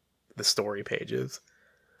 not the story pages.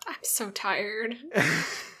 I'm so tired.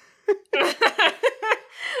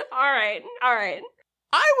 All right.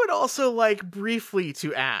 I would also like briefly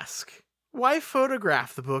to ask, why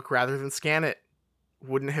photograph the book rather than scan it?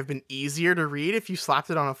 Wouldn't it have been easier to read if you slapped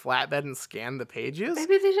it on a flatbed and scanned the pages?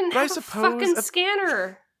 Maybe they didn't have a fucking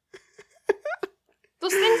scanner.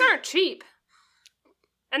 Those things aren't cheap.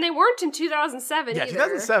 And they weren't in 2007 either. Yeah,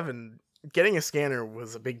 2007, getting a scanner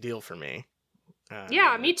was a big deal for me.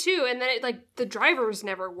 Yeah, me too. And then the drivers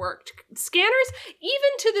never worked. Scanners,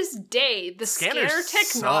 even to this day, the scanner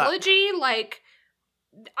technology,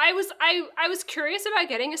 I was curious about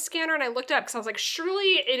getting a scanner, and I looked it up because I was like,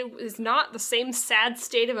 surely it is not the same sad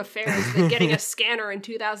state of affairs that getting a scanner in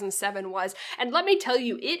 2007 was. And let me tell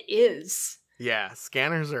you, it is. Yeah,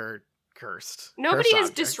 scanners are cursed. Nobody Cursed has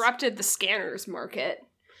objects. disrupted the scanners market.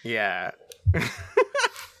 Yeah.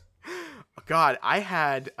 God, I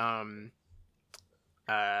had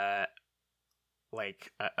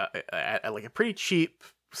like a pretty cheap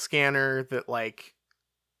scanner that, like,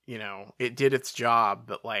 you know, it did its job,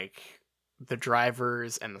 but like the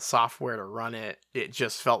drivers and the software to run it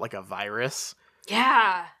just felt like a virus.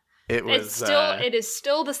 Yeah. It was it is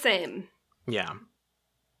still the same. Yeah.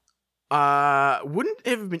 Wouldn't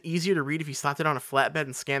it have been easier to read if you slapped it on a flatbed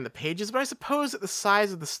and scanned the pages? But I suppose at the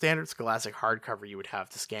size of the standard Scholastic hardcover, you would have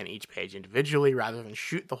to scan each page individually rather than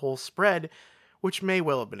shoot the whole spread, which may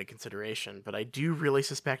well have been a consideration. But I do really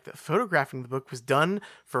suspect that photographing the book was done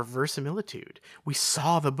for verisimilitude. We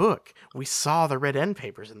saw the book. We saw the red end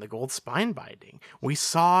papers and the gold spine binding. We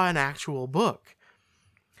saw an actual book.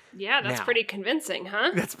 Yeah, that's pretty convincing,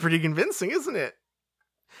 huh? That's pretty convincing, isn't it?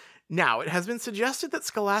 Now, it has been suggested that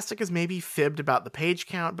Scholastic has maybe fibbed about the page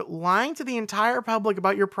count, but lying to the entire public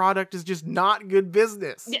about your product is just not good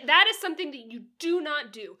business. Yeah, that is something that you do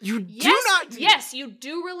not do. You do not do. Yes, you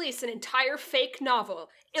do release an entire fake novel,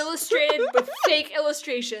 illustrated with fake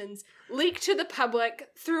illustrations, leaked to the public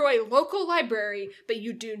through a local library, but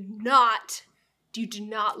you do not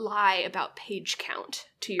lie about page count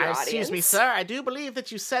to your audience. Excuse me, sir. I do believe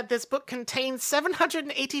that you said this book contains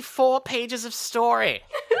 784 pages of story.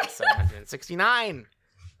 769.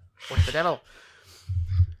 What the devil?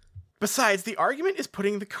 Besides, the argument is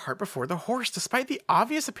putting the cart before the horse. Despite the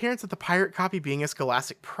obvious appearance of the pirate copy being a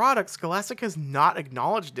Scholastic product, Scholastic has not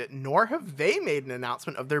acknowledged it, nor have they made an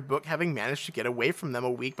announcement of their book having managed to get away from them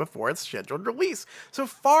a week before its scheduled release. So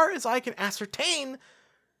far as I can ascertain,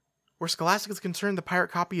 where Scholastic is concerned, the pirate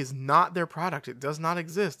copy is not their product. It does not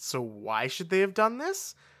exist. So why should they have done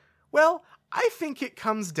this? Well, I think it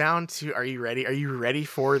comes down to, are you ready? Are you ready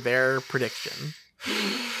for their prediction?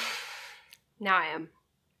 Now I am.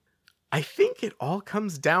 I think it all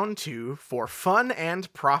comes down to for fun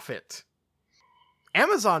and profit.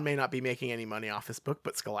 Amazon may not be making any money off this book,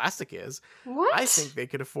 but Scholastic is. What? I think they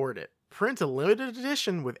could afford it. Print a limited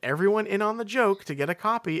edition with everyone in on the joke to get a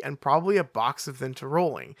copy and probably a box of them to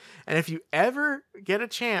rolling. And if you ever get a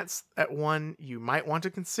chance at one, you might want to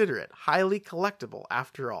consider it. Highly collectible,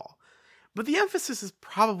 after all. But the emphasis is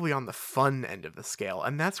probably on the fun end of the scale,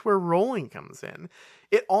 and that's where rolling comes in.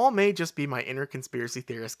 It all may just be my inner conspiracy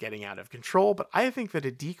theorist getting out of control, but I think that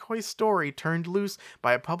a decoy story turned loose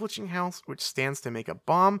by a publishing house which stands to make a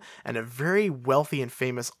bomb and a very wealthy and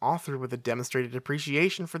famous author with a demonstrated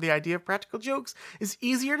appreciation for the idea of practical jokes is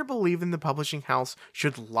easier to believe than the publishing house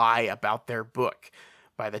should lie about their book.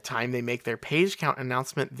 By the time they make their page count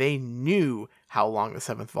announcement, they knew how long the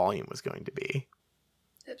 7th volume was going to be.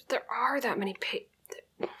 There are that many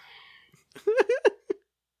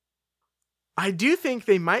I do think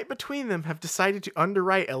they might between them have decided to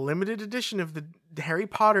underwrite a limited edition of the Harry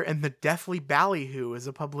Potter and the Deathly Ballyhoo as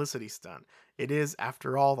a publicity stunt. It is,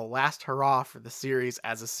 after all, the last hurrah for the series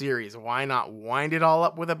as a series. Why not wind it all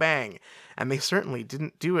up with a bang? And they certainly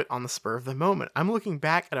didn't do it on the spur of the moment. I'm looking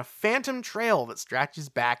back at a phantom trail that stretches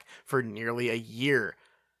back for nearly a year.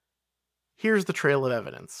 Here's the trail of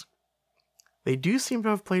evidence. They do seem to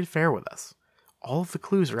have played fair with us. All of the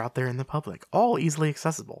clues are out there in the public, all easily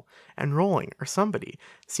accessible, and Rowling, or somebody,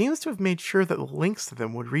 seems to have made sure that the links to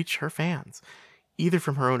them would reach her fans, either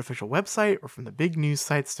from her own official website or from the big news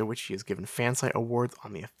sites to which she has given fansite awards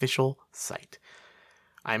on the official site.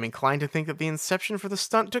 I am inclined to think that the inception for the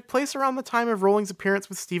stunt took place around the time of Rowling's appearance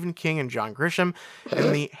with Stephen King and John Grisham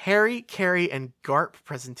in the Harry, Carrie, and Garp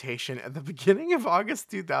presentation at the beginning of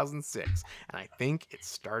August 2006, and I think it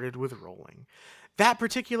started with Rowling. That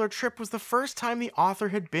particular trip was the first time the author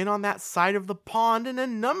had been on that side of the pond in a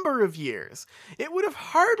number of years. It would have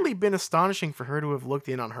hardly been astonishing for her to have looked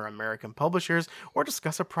in on her American publishers or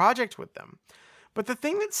discuss a project with them. But the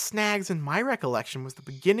thing that snags in my recollection was the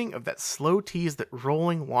beginning of that slow tease that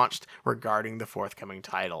Rowling launched regarding the forthcoming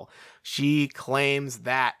title. She claims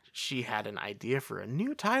that she had an idea for a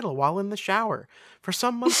new title while in the shower. For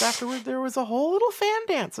some months afterward, there was a whole little fan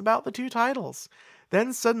dance about the two titles.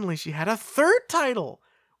 Then suddenly she had a third title,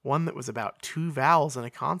 one that was about 2 vowels and a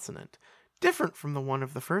consonant, different from the one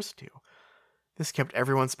of the first two. This kept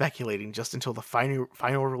everyone speculating just until the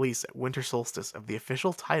final release at winter solstice of the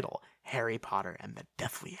official title, Harry Potter and the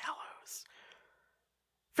Deathly Hallows.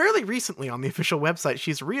 Fairly recently on the official website,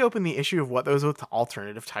 she's reopened the issue of what those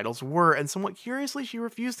alternative titles were, and somewhat curiously, she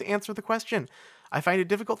refused to answer the question. I find it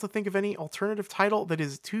difficult to think of any alternative title that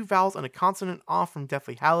is 2 vowels and a consonant off from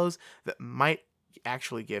Deathly Hallows that might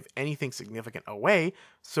actually give anything significant away,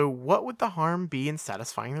 so what would the harm be in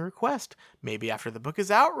satisfying the request? Maybe after the book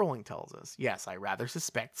is out, Rowling tells us. Yes, I rather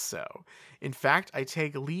suspect so. In fact, I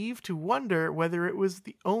take leave to wonder whether it was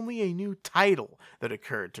only a new title that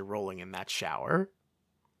occurred to Rowling in that shower.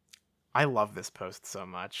 I love this post so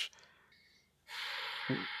much.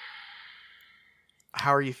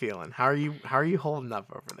 How are you feeling? How are you holding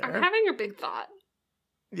up over there? I'm having a big thought.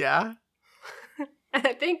 Yeah? And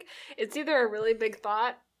I think it's either a really big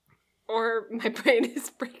thought or my brain is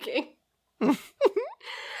breaking. And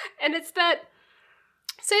it's that,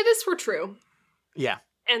 say this were true. Yeah.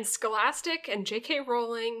 And Scholastic and J.K.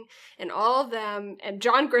 Rowling and all of them, and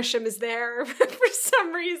John Grisham is there for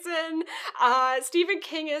some reason. Stephen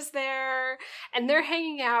King is there, and they're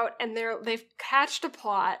hanging out, and they've hatched a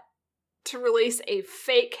plot to release a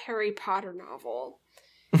fake Harry Potter novel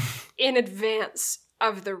in advance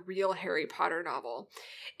of the real Harry Potter novel.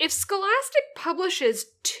 If Scholastic publishes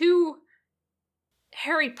 2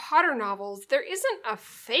 Harry Potter novels, there isn't a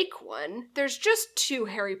fake one. There's just 2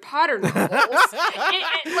 Harry Potter novels.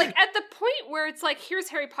 Like at the point where it's like, here's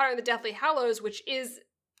Harry Potter and the Deathly Hallows, which is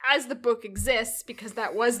as the book exists, because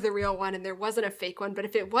that was the real one and there wasn't a fake one. But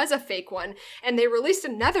if it was a fake one and they released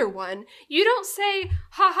another one, you don't say,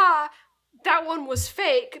 haha, that one was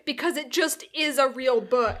fake, because it just is a real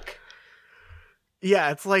book.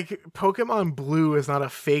 Yeah, it's like Pokemon Blue is not a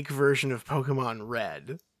fake version of Pokemon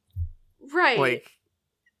Red. Right. Like,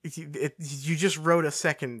 you just wrote a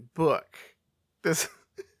second book. It's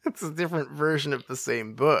a different version of the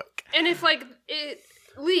same book. And if, like, it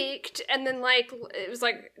leaked, and then, like, it was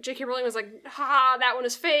like, J.K. Rowling was like, ha, that one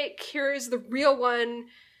is fake, here's the real one,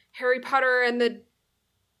 Harry Potter and the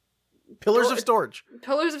Pillars of Storage.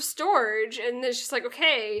 Pillars of Storage, and it's just like,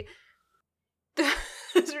 okay,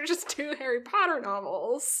 those are just 2 Harry Potter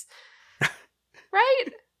novels. Right?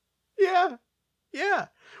 Yeah. Yeah.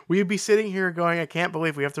 We'd be sitting here going, I can't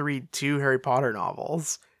believe we have to read 2 Harry Potter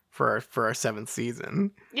novels for our 7th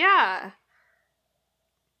season. Yeah.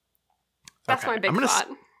 That's my big thought.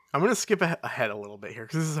 I'm going to skip ahead a little bit here,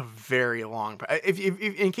 because this is a very long... If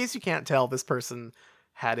in case you can't tell, this person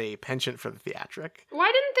had a penchant for the theatric.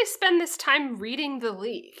 Why didn't they spend this time reading the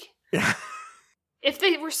leak? Yeah. If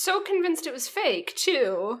they were so convinced it was fake,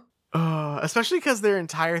 too. Especially because their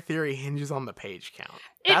entire theory hinges on the page count.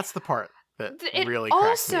 That's the part that really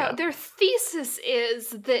cracks me up. Their thesis is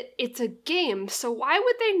that it's a game, so why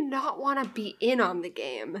would they not want to be in on the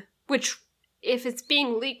game? Which, if it's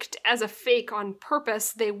being leaked as a fake on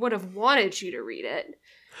purpose, they would have wanted you to read it.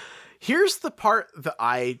 Here's the part that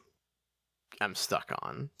I am stuck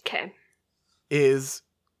on. Okay. Is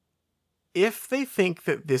if they think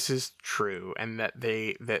that this is true and that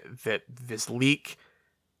that this leak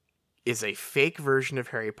is a fake version of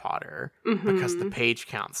Harry Potter because the page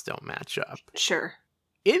counts don't match up. Sure.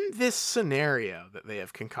 In this scenario that they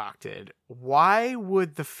have concocted, why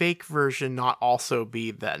would the fake version not also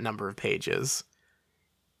be that number of pages?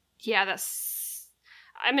 Yeah,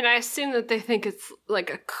 I mean, I assume that they think it's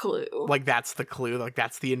like a clue. Like that's the clue, like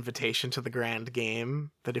that's the invitation to the grand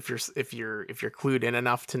game, that if you're clued in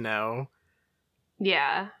enough to know.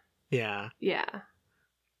 Yeah. Yeah. Yeah.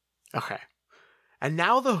 Okay. And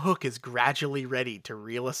now the hook is gradually ready to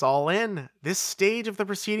reel us all in. This stage of the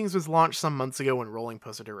proceedings was launched some months ago when Rowling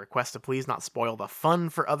posted a request to please not spoil the fun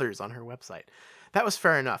for others on her website. That was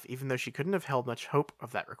fair enough, even though she couldn't have held much hope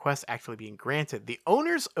of that request actually being granted. The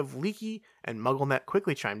owners of Leaky and MuggleNet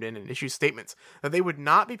quickly chimed in and issued statements that they would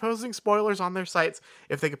not be posting spoilers on their sites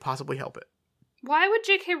if they could possibly help it. Why would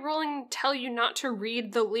J.K. Rowling tell you not to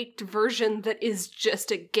read the leaked version that is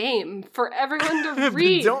just a game for everyone to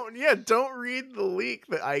read? Don't read the leak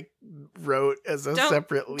that I wrote as a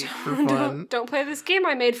separate leak for fun. Don't play this game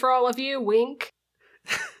I made for all of you, wink.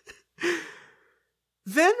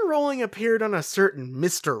 Then Rowling appeared on a certain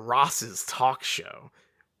Mr. Ross's talk show,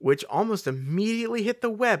 which almost immediately hit the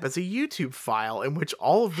web as a YouTube file in which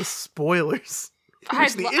all of the spoilers...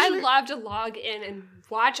 I'd love to log in and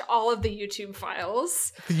watch all of the YouTube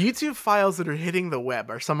files. The YouTube files that are hitting the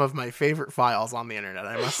web are some of my favorite files on the internet,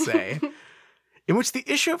 I must say. In which the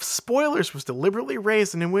issue of spoilers was deliberately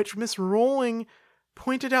raised, and in which Miss Rowling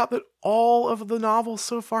pointed out that all of the novels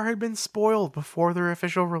so far had been spoiled before their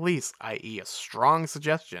official release, i.e. a strong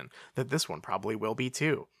suggestion that this one probably will be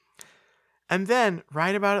too. And then,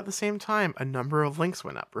 right about at the same time, a number of links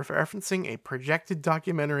went up, referencing a projected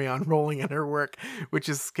documentary on Rowling and her work, which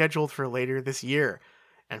is scheduled for later this year.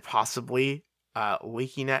 And possibly,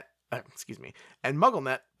 LeakyNet and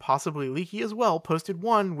MuggleNet, possibly leaky as well, posted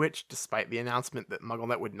one which, despite the announcement that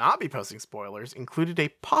MuggleNet would not be posting spoilers, included a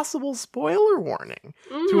possible spoiler warning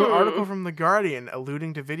to an article from The Guardian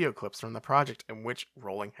alluding to video clips from the project in which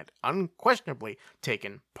Rowling had unquestionably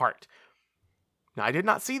taken part. Now, I did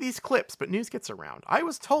not see these clips, but news gets around. I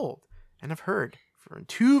was told, and have heard from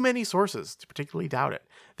too many sources to particularly doubt it,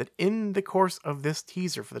 that in the course of this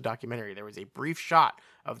teaser for the documentary, there was a brief shot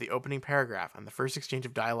of the opening paragraph and the first exchange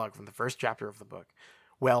of dialogue from the first chapter of the book.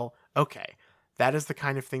 Well, okay, that is the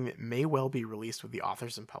kind of thing that may well be released with the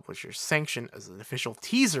authors and publishers' sanction as an official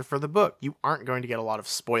teaser for the book. You aren't going to get a lot of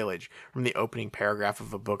spoilage from the opening paragraph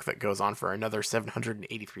of a book that goes on for another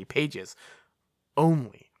 783 pages.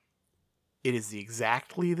 Only, it is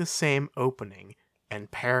exactly the same opening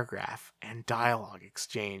and paragraph and dialogue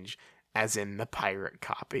exchange as in the pirate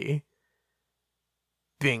copy.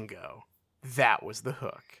 Bingo. That was the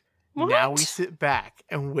hook. What? Now we sit back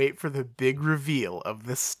and wait for the big reveal of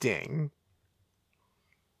the sting.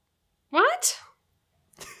 What?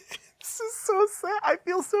 This is so sad. I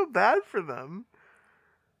feel so bad for them.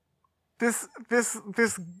 This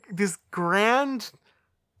grand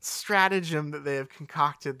stratagem that they have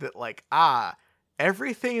concocted that, like,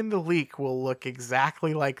 everything in the leak will look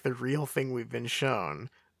exactly like the real thing we've been shown.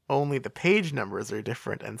 Only the page numbers are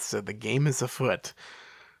different, and so the game is afoot.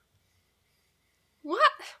 What?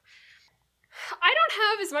 I don't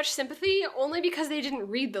have as much sympathy only because they didn't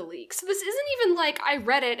read the leak. So this isn't even like I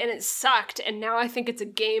read it and it sucked and now I think it's a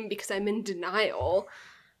game because I'm in denial.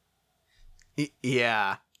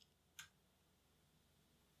 Yeah.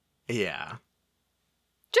 Yeah.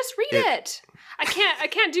 Just read it. I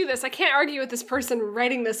can't do this. I can't argue with this person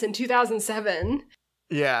writing this in 2007.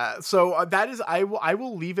 Yeah, so that is, I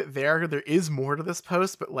will leave it there. There is more to this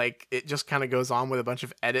post, but like it just kind of goes on with a bunch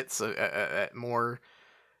of edits, more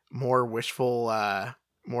wishful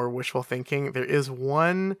thinking. There is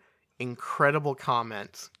one incredible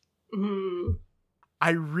comment. Mm. I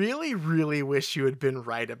really, really wish you had been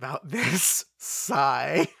right about this,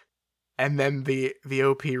 sigh. And then the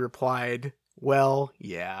OP replied, "Well,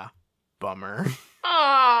 yeah, bummer."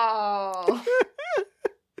 Oh.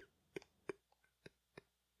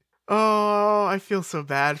 Oh, I feel so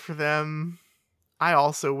bad for them. I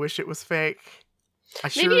also wish it was fake.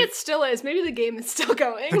 Maybe it still is. Maybe the game is still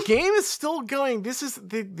going. The game is still going. This is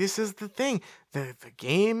the thing. The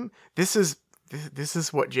game. This is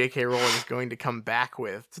what J.K. Rowling is going to come back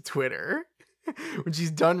with to Twitter when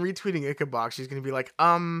she's done retweeting Icabox. She's going to be like,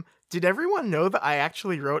 did everyone know that I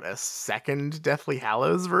actually wrote a second Deathly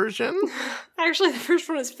Hallows version? Actually, the first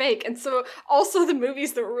one is fake, and so also the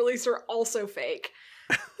movies that were released are also fake.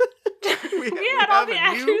 we had all the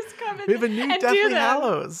actors come in. We have a new Deathly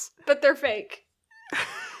Hallows, but they're fake.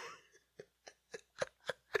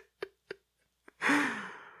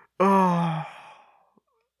 Oh,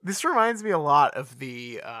 this reminds me a lot of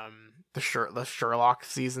the Sherlock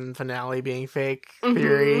season finale being fake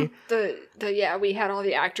theory. Mm-hmm. We had all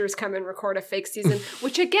the actors come and record a fake season,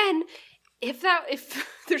 which again, if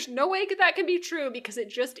there's no way that can be true because it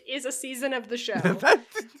just is a season of the show.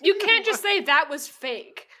 You can't just say that was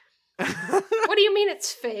fake. What do you mean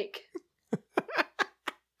it's fake?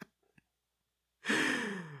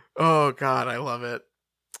 Oh God, I love it.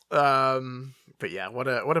 But yeah, what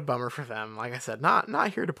a bummer for them. Like I said,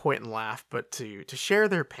 not here to point and laugh, but to share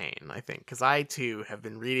their pain, I think, because I too have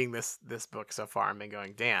been reading this book so far and been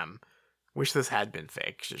going, damn, wish this had been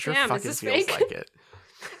fake. It sure fucking feels fake? Like it.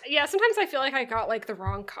 Yeah, sometimes I feel like I got like the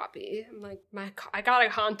wrong copy. I'm like, I got a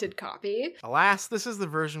haunted copy. Alas, this is the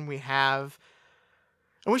version we have,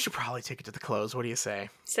 and we should probably take it to the close. What do you say?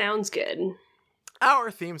 Sounds good.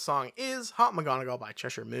 Our theme song is Hot McGonagall by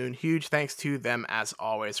Cheshire Moon. Huge thanks to them, as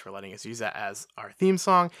always, for letting us use that as our theme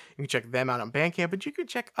song. You can check them out on Bandcamp, but you can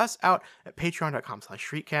check us out at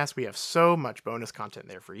patreon.com/shriekcast. We have so much bonus content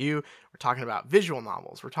there for you. We're talking about visual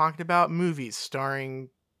novels. We're talking about movies starring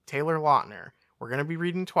Taylor Lautner. We're going to be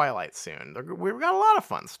reading Twilight soon. We've got a lot of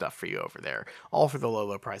fun stuff for you over there, all for the low,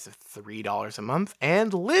 low price of $3 a month.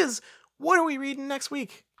 And Liz, what are we reading next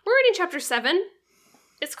week? We're reading chapter 7.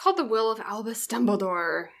 It's called The Will of Albus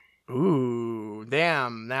Dumbledore. Ooh,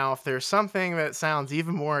 damn. Now, if there's something that sounds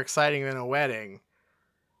even more exciting than a wedding,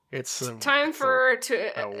 it's time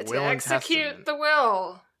to execute the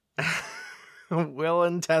will. A will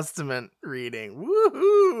and testament reading.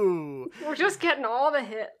 Woohoo! We're just getting all the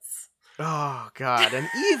hits. Oh, God. And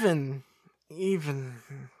even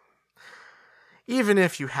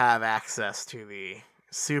if you have access to the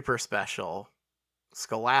super special,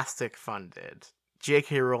 Scholastic funded,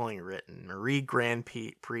 J.K. Rowling written, Marie Grand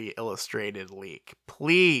Prix illustrated leak,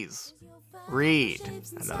 please read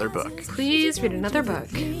another book. Please read another book.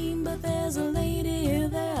 But there's a lady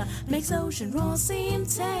there, makes ocean roar seem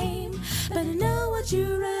tame. Better know what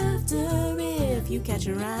you're after if you catch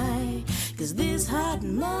her eye. 'Cause this hot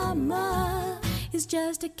mama is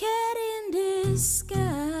just a cat in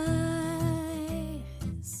disguise.